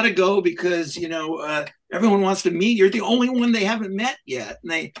 you got to go because, everyone wants to meet. You're the only one they haven't met yet.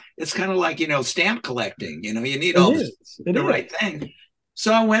 And it's kind of like, stamp collecting, you need all the right thing.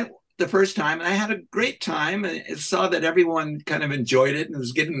 So I went the first time and I had a great time and saw that everyone kind of enjoyed it and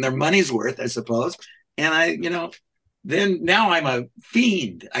was getting their money's worth, I suppose. And then now I'm a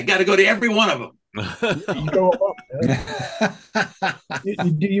fiend. I got to go to every one of them.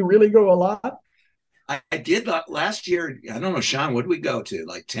 Do you really go a lot? I did last year. I don't know, Sean, what did we go to?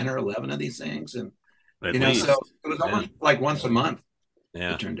 Like 10 or 11 of these things? And, so it was almost like once a month.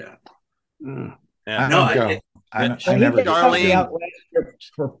 Yeah. It turned out. Yeah. No, I never Charlie out last year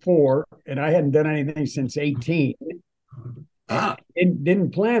for 4, and I hadn't done anything since 18.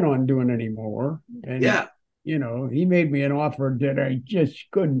 Didn't plan on doing any more. And, he made me an offer that I just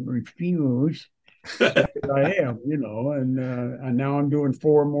couldn't refuse. I am, and now I'm doing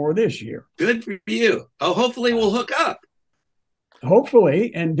 4 more this year. Good for you. Oh, hopefully we'll hook up.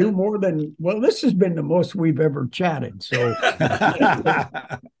 Hopefully, and do more than, this has been the most we've ever chatted. So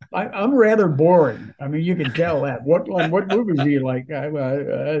I'm rather boring. I mean, you can tell that. What movies do you like?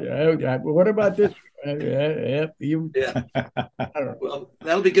 What about this? I don't know. Well,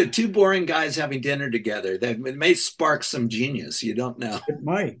 that'll be good. 2 boring guys having dinner together. It may spark some genius. You don't know. It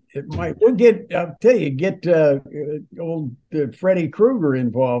might. We'll I'll tell you, get old Freddy Krueger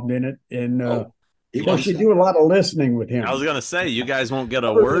involved in it. And you should do a lot of listening with him. I was going to say, you guys won't get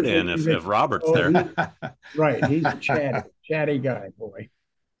a word in if Robert's there. Right. He's a chatty guy, boy.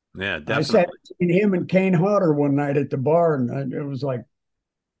 Yeah, definitely. I sat between him and Kane Hodder one night at the bar, and it was like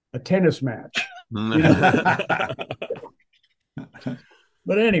a tennis match.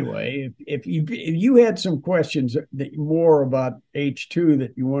 But anyway, if you had some questions more about H2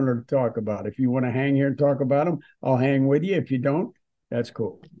 that you wanted to talk about, if you want to hang here and talk about them, I'll hang with you. If you don't, that's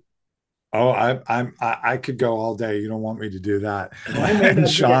cool. Oh, I could go all day. You don't want me to do that. Well, I may not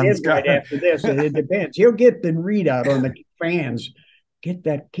Sean's got after this. It depends. He'll get the readout on the fans. Keep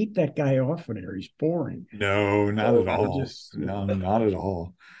that guy off of there. He's boring. No, not at all. No, not at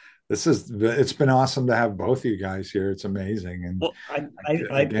all. It's been awesome to have both of you guys here. It's amazing. And I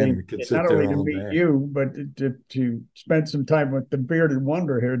think not only to meet you, but to spend some time with the bearded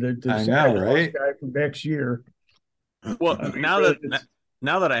wonder here. I know, right? Guy from next year. Well, now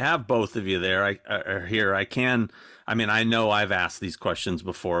that I have both of you there, I know I've asked these questions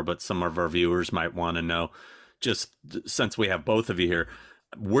before, but some of our viewers might want to know, just since we have both of you here,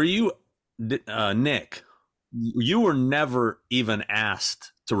 were you, Nick, you were never even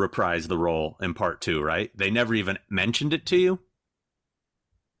asked to reprise the role in part 2, right? They never even mentioned it to you?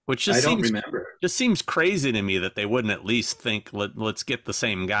 Which just seems crazy to me that they wouldn't at least think, let's get the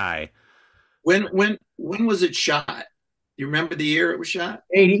same guy. When was it shot? You remember the year it was shot?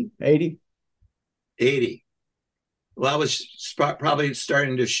 80. Well, I was probably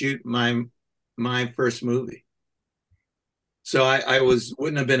starting to shoot my first movie, so I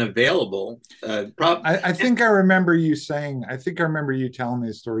wouldn't have been available. I think I remember you saying. I think I remember you telling me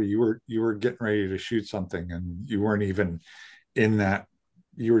a story. You were getting ready to shoot something, and you weren't even in that.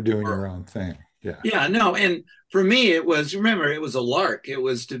 You were doing your own thing. Yeah. Yeah. No. And for me, it was a lark. It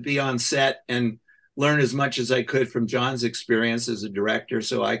was to be on set and learn as much as I could from John's experience as a director,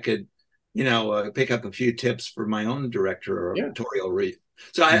 so I could, pick up a few tips for my own directorial read.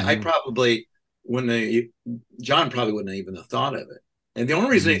 So I probably John probably wouldn't even have thought of it. And the only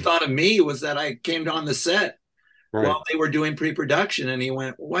reason he thought of me was that I came on the set while they were doing pre-production, and he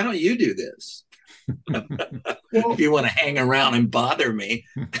went, "Why don't you do this? If you want to hang around and bother me."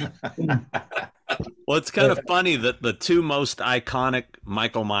 Well, it's kind of funny that the two most iconic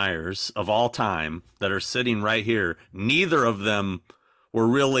Michael Myers of all time that are sitting right here, neither of them were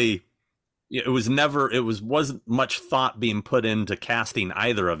really, wasn't much thought being put into casting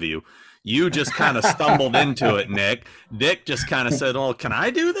either of you. You just kind of stumbled into it, Nick. Dick just kind of said, "Oh, can I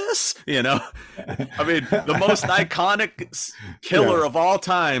do this?" I mean, the most iconic killer of all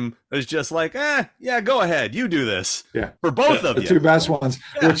time is just like, yeah, go ahead. You do this. Yeah. For both of you. The two best ones,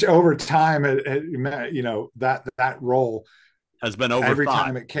 which over time, that role has been overthought. Every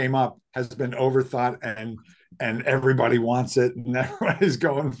time it came up has been overthought, and everybody wants it, and everybody's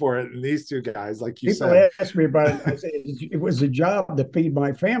going for it. And these two guys, like you said, people ask me about it. I say it was a job to feed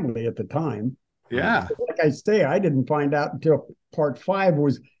my family at the time. Yeah, like I say, I didn't find out until part 5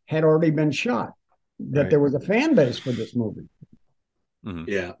 had already been shot that there was a fan base for this movie. Mm-hmm.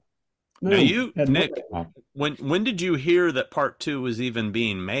 Yeah. Now Nick, when did you hear that part 2 was even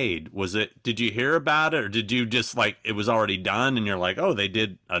being made? Did you hear about it, or did you just it was already done and you're like, oh, they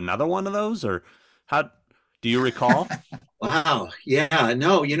did another one of those? Or how do you recall? Wow. Yeah,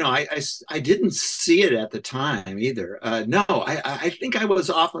 no, I didn't see it at the time either. No, I think I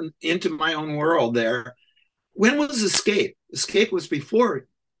was often into my own world there. When was Escape? Escape was before.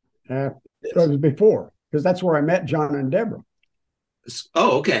 It was before, because that's where I met John and Deborah.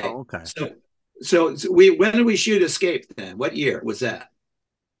 Oh, okay. Oh, okay. So when did we shoot Escape then? What year was that?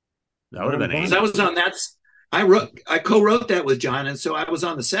 That would have been 8. I was on that. I co-wrote that with John, and so I was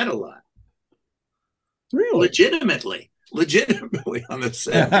on the set a lot. Really? Legitimately on the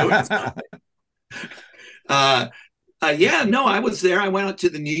set. I was there. I went out to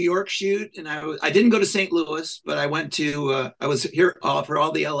the New York shoot, and I didn't go to St. Louis, but I went to. I was here for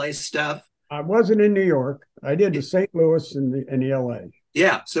all the LA stuff. I wasn't in New York. I did the St. Louis and the LA.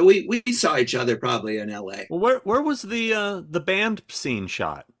 Yeah, so we saw each other probably in LA. Well, where was the band scene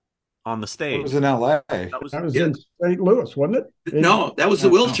shot on the stage? It was in LA. That was in St. Louis, wasn't it? No, that was the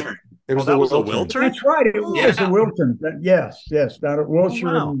Wiltern. It was that was the Wiltern. Wiltern? That's right. It was the Wiltern. Yes, down at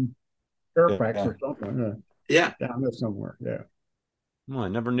Wilshire and Fairfax or something. Yeah, down there somewhere. Yeah. Well, I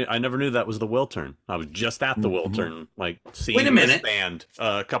never knew that was the Wiltern. I was just at the Wiltern, seeing this band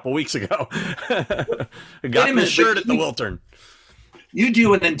a couple weeks ago. I got the shirt at the Wiltern. You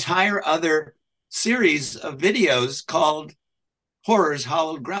do an entire other series of videos called Horrors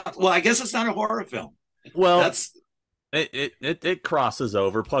Hallowed Ground. Well, I guess it's not a horror film. Well, it crosses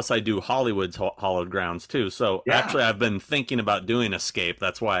over. Plus, I do Hollywood's Hallowed Grounds too. So actually, I've been thinking about doing Escape.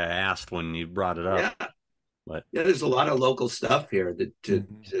 That's why I asked when you brought it up. Yeah. But there's a lot of local stuff here to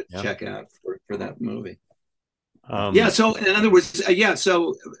check out for that movie. So in other words, I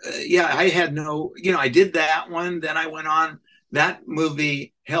had no, I did that one. Then I went on. That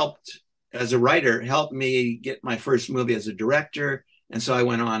movie helped me get my first movie as a director. And so I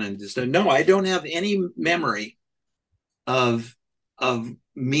went on and just, no, I don't have any memory of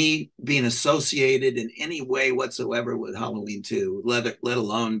me being associated in any way whatsoever with Halloween 2, let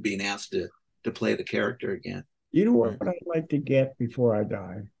alone being asked to play the character again. You know what I'd like to get before I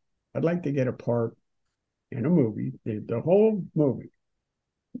die? I'd like to get a part in a movie, the whole movie.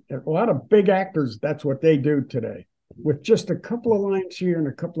 A lot of big actors, that's what they do today, with just a couple of lines here and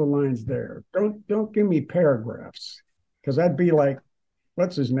a couple of lines there. Don't give me paragraphs, because I'd be like,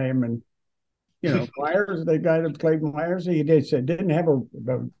 what's his name? And Myers, the guy that played Myers, they said didn't have a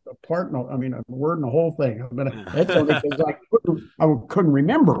part, a word in the whole thing. That's only because I couldn't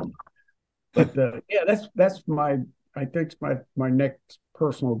remember him. But that's my next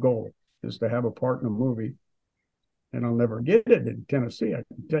personal goal is to have a part in a movie, and I'll never get it in Tennessee. I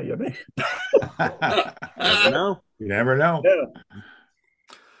can tell you that. You never know. Yeah.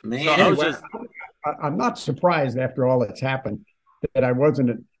 Man, I'm not surprised after all that's happened that I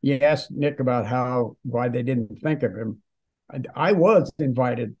wasn't. You asked Nick about why they didn't think of him. I was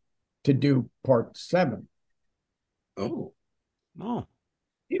invited to do part 7. Oh.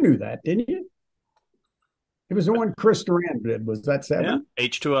 You knew that, didn't you? It was the one Chris Duran did. Was that 7? Yeah.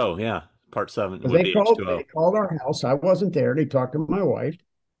 H2O, yeah. Part 7. They called our house. I wasn't there. They talked to my wife,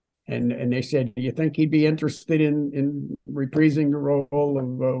 and they said, "Do you think he'd be interested in reprising the role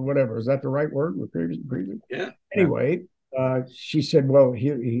of whatever? Is that the right word? Reprising?" Yeah. Anyway, she said, "Well,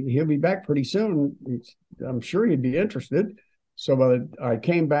 he'll be back pretty soon. I'm sure he'd be interested." So I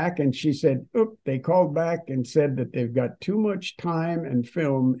came back and she said, "Oop," they called back and said that they've got too much time and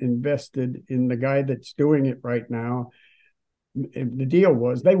film invested in the guy that's doing it right now. The deal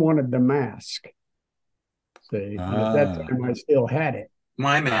was they wanted The Mask. See, at that time I still had it.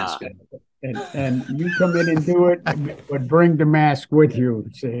 My Mask. And you come in and do it, but bring The Mask with you.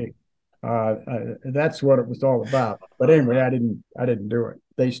 See, that's what it was all about. But anyway, I didn't do it.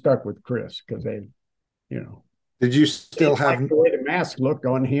 They stuck with Chris because they, you know. Did you still have the way the mask looked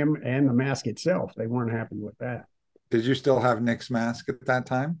on him and the mask itself? They weren't happy with that. Did you still have Nick's mask at that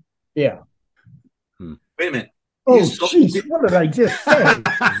time? Yeah. Wait a minute. Oh, jeez, what did I just say?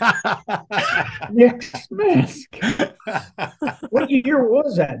 Nick's mask. What year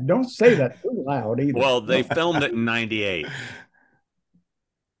was that? Don't say that too loud either. Well, they filmed it in '98.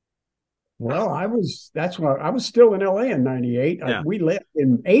 Well, I was still in LA in '98. Yeah. We left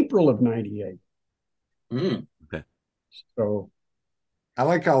in April of '98. Okay. So I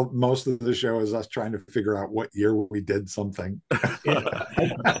like how most of the show is us trying to figure out what year we did something.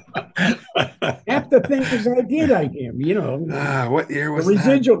 half the things I did, you know. What year was the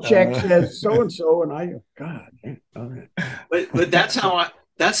residual that? check says so and so, and I, God, all right. But that's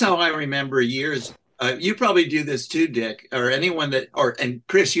how I remember years. You probably do this too, Dick, or anyone and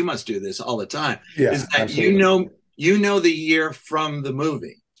Chris, you must do this all the time. Yeah, is that absolutely. you know the year from the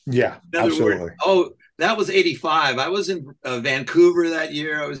movie. Yeah, in other absolutely. Words, that was '85. I was in Vancouver that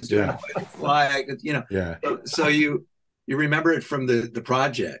year. I was doing a fly, you know. Yeah. So you remember it from the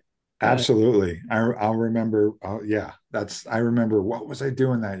project. Absolutely. I'll remember. Yeah, I remember. What was I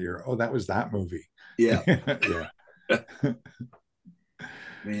doing that year? Oh, that was that movie. Yeah. Yeah.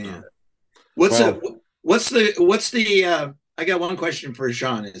 Man. What's the I got one question for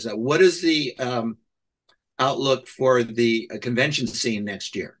Sean. Is that what is the outlook for the convention scene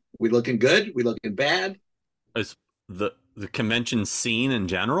next year? We looking good? We looking bad? Is the convention scene in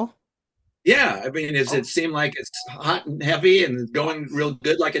general? Yeah, I mean, does it seem like it's hot and heavy and going real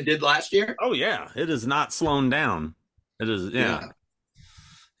good like it did last year? Oh yeah, it is not slowing down. It is, yeah.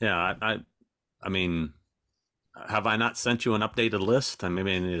 I mean, have I not sent you an updated list?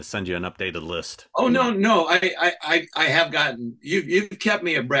 Maybe I need to send you an updated list. Oh no, I have gotten you've kept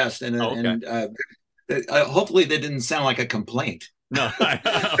me abreast, and hopefully that didn't sound like a complaint. No,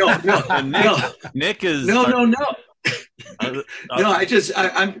 no. Nick is no. No,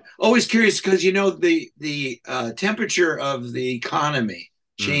 I'm always curious because the temperature of the economy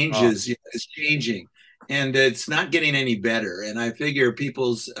changes, is changing, and it's not getting any better. And I figure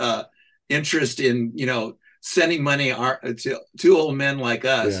people's interest in sending money to old men like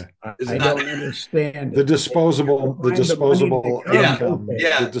us is I don't understand the disposable income.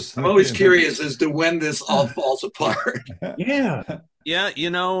 Yeah. I'm always curious as to when this all falls apart. Yeah.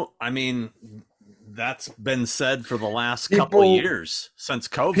 I mean, that's been said for the last couple of years since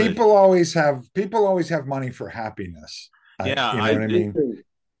COVID. People always have money for happiness. Yeah, you know what I mean?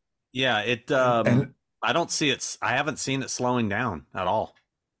 Yeah, I don't see it. I haven't seen it slowing down at all.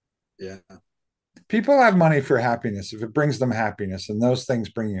 Yeah. People have money for happiness if it brings them happiness, and those things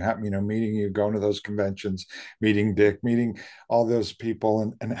bring you happiness. Meeting you, going to those conventions, meeting Dick, meeting all those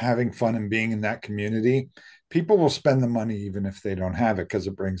people, and having fun and being in that community. People will spend the money even if they don't have it because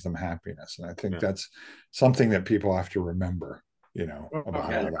it brings them happiness, and I think that's something that people have to remember.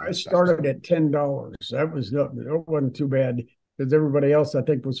 I started at $10. That wasn't too bad because everybody else I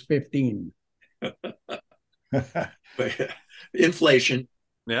think was 15. Inflation.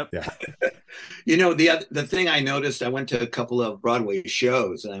 Yep. Yeah. The thing I noticed, I went to a couple of Broadway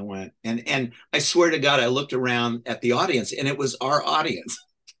shows, and I went and I swear to God, I looked around at the audience, and it was our audience.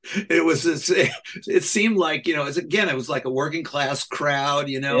 It seemed like, it was like a working class crowd,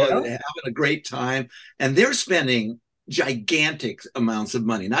 having a great time, and they're spending gigantic amounts of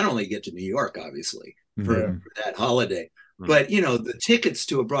money, not only to get to New York, obviously, for that holiday, but the tickets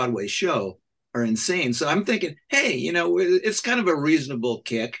to a Broadway show are insane. So I'm thinking, hey, it's kind of a reasonable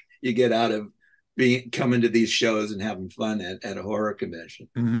kick you get out of coming to these shows and having fun at a horror convention.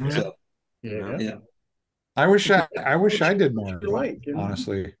 Mm-hmm. So yeah. I wish I did more of them,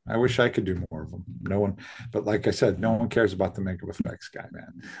 honestly. I wish I could do more of them. But like I said, no one cares about the makeup effects guy,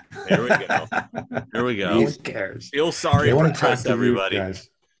 man. There we go. No one cares. Feel sorry for Chris, everybody. Guys.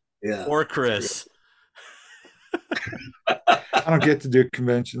 Yeah. Or Chris. I don't get to do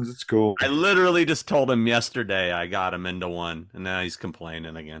conventions. It's cool. I literally just told him yesterday I got him into one, and now he's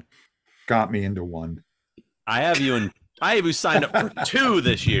complaining again. Got me into one. I have you signed up for 2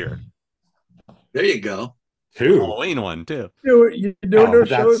 this year. There you go. 2. Halloween one too. You doing those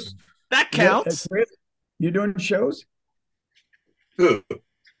shows? That counts. You doing shows? Who?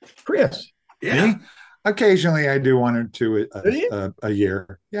 Chris. Yeah. Me? Occasionally, I do one or two Do you? a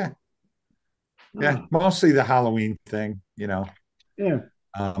year. Yeah, yeah. Oh, Mostly the Halloween thing, you know. yeah.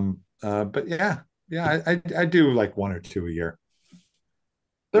 But yeah, I do like one or two a year.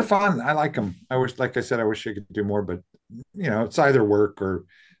 They're fun. I like them. I wish, like I said, I wish I could do more, but you know, it's either work or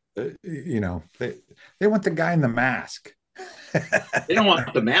you know, they want the guy in the mask. They don't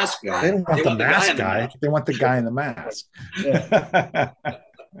want the mask guy. They don't want the mask guy. guy. They want the guy in the mask. Yeah.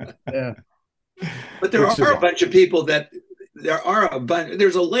 Yeah. But there are a bunch of people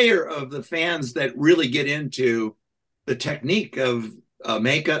there's a layer of the fans that really get into the technique of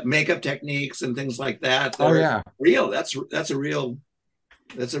makeup techniques and things like that. Oh yeah, real. That's a real.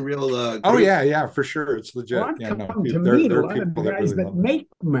 Oh yeah, for sure. It's legit. Well, yeah, to meet a lot of guys that make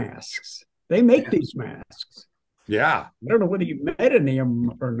masks. They make these masks. Yeah. I don't know whether you met any of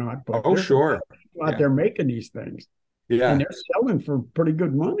them or not, but sure. Out there making these things. Yeah. And they're selling for pretty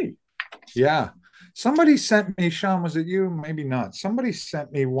good money. Yeah. Somebody sent me, Sean, was it you? Maybe not. Somebody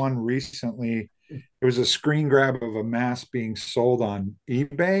sent me one recently. It was a screen grab of a mask being sold on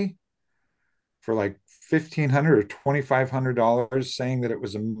eBay for like $1,500 or $2,500, saying that it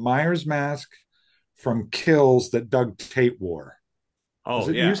was a Myers mask from kills that Doug Tate wore. Oh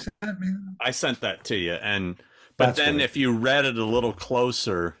yeah, you sent me? I sent that to you, but then if you read it a little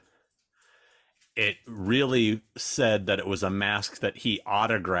closer, it really said that it was a mask that he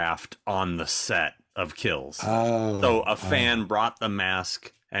autographed on the set of Kills. So a fan brought the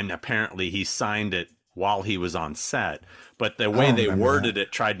mask, and apparently he signed it while he was on set. But the way they worded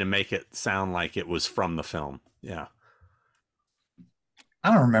it tried to make it sound like it was from the film. Yeah.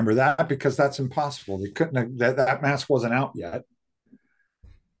 I don't remember that because that's impossible. They couldn't have, that mask wasn't out yet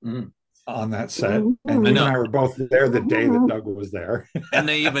on that set. And you and I were both there the day that Doug was there. And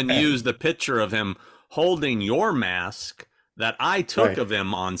they even used the picture of him holding your mask that I took of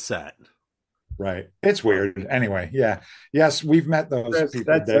him on set. Right. It's weird. Anyway, yeah. Yes, we've met those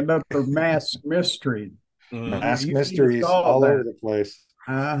people. That's another mask mystery. Mask mysteries all over the place.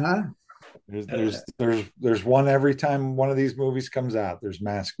 Uh-huh. There's one every time one of these movies comes out. There's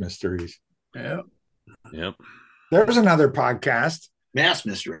mask mysteries. Yep. There's another podcast. Mask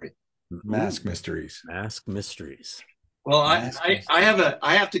mystery. Mask mysteries. Mask mysteries. Well, I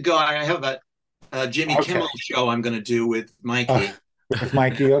have to go. I have a Jimmy Kimmel show I'm going to do with Mikey. With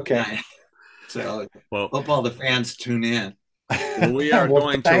Mikey, okay. So hope all the fans tune in. Well, we are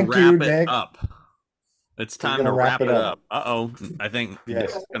going to wrap it up. It's time to wrap it up. Uh-oh. I think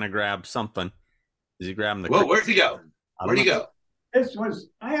Nick's going to grab something. Is he grabbing the... Well, where'd he go? Where'd he go?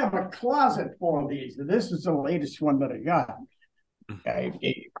 I have a closet full of these. This is the latest one that I got. I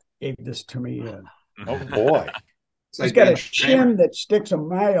gave this to me. Oh, boy. He's got a chin that sticks a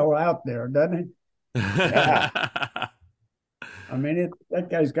mile out there, doesn't it? Yeah. I mean, that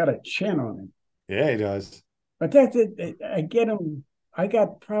guy's got a chin on him. Yeah, he does. But that's it. I get him. I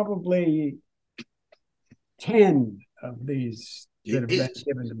got probably 10 of these that have been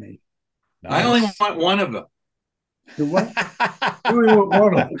given to me. Nice. I only want one of them. You what? You only want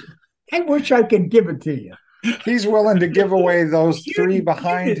one of them. I wish I could give it to you. He's willing to give away those three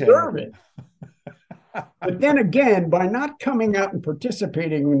behind him. It. But then again, by not coming out and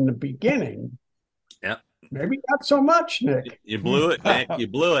participating in the beginning, maybe not so much, Nick. You blew it, Nick. You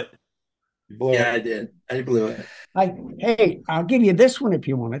blew it. I did. I blew it. Hey, I'll give you this one if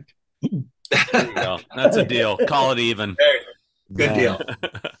you want it. There you go. That's a deal. Call it even. Good deal.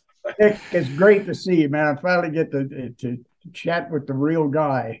 Nick, it's great to see you, man. I finally get to chat with the real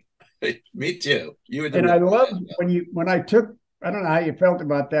guy. Me too. I love when I took. I don't know how you felt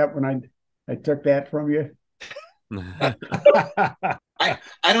about that when I took that from you. I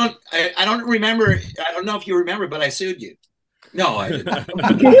don't remember. I don't know if you remember, but I sued you. No, I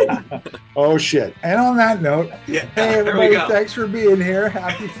didn't. Oh shit! And on that note, hey everybody, thanks for being here.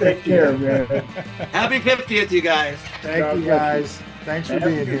 Happy 50th, man. Happy 50th, you guys. Thank you guys. Thanks for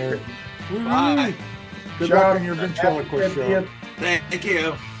being here. Bye. Good luck on your ventriloquist show. Thank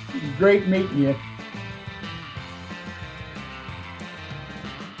you. Great meeting you.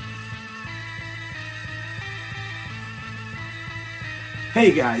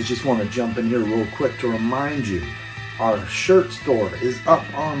 Hey guys, just want to jump in here real quick to remind you, our shirt store is up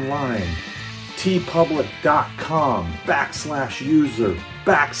online,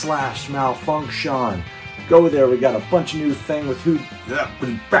 tpublic.com/user/malfunction. Go there, we got a bunch of new thing with we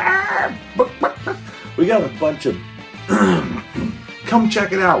got a bunch of come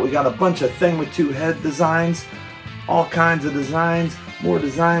check it out. We got a bunch of thing with two head designs, all kinds of designs, more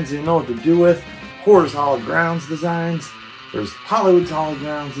designs you know what to do with, Horror's Hollow Grounds designs. There's Hollywood's Hollow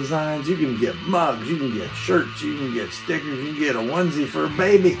Grounds designs. You can get mugs, you can get shirts, you can get stickers, you can get a onesie for a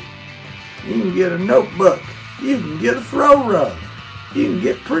baby. You can get a notebook. You can get a throw rug. You can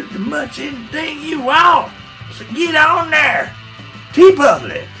get pretty much anything you want. So get on there.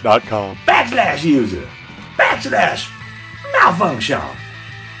 TeePublic.com/user/malfunction.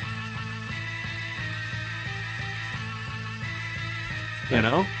 You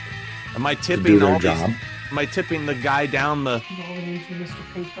know? Am I To tipping do their all job. these? Am I tipping the guy down the?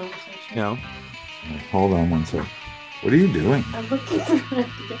 You know? Hold on one second. What are you doing? I'm looking for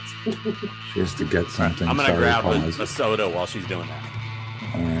She has to get something. I'm gonna Sorry, grab pause. a soda while she's doing that.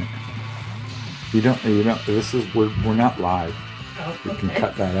 All right. You don't. This is. We're not live. We can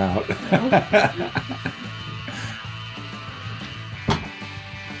cut that out.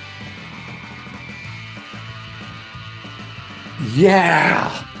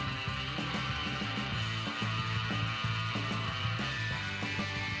 Yeah.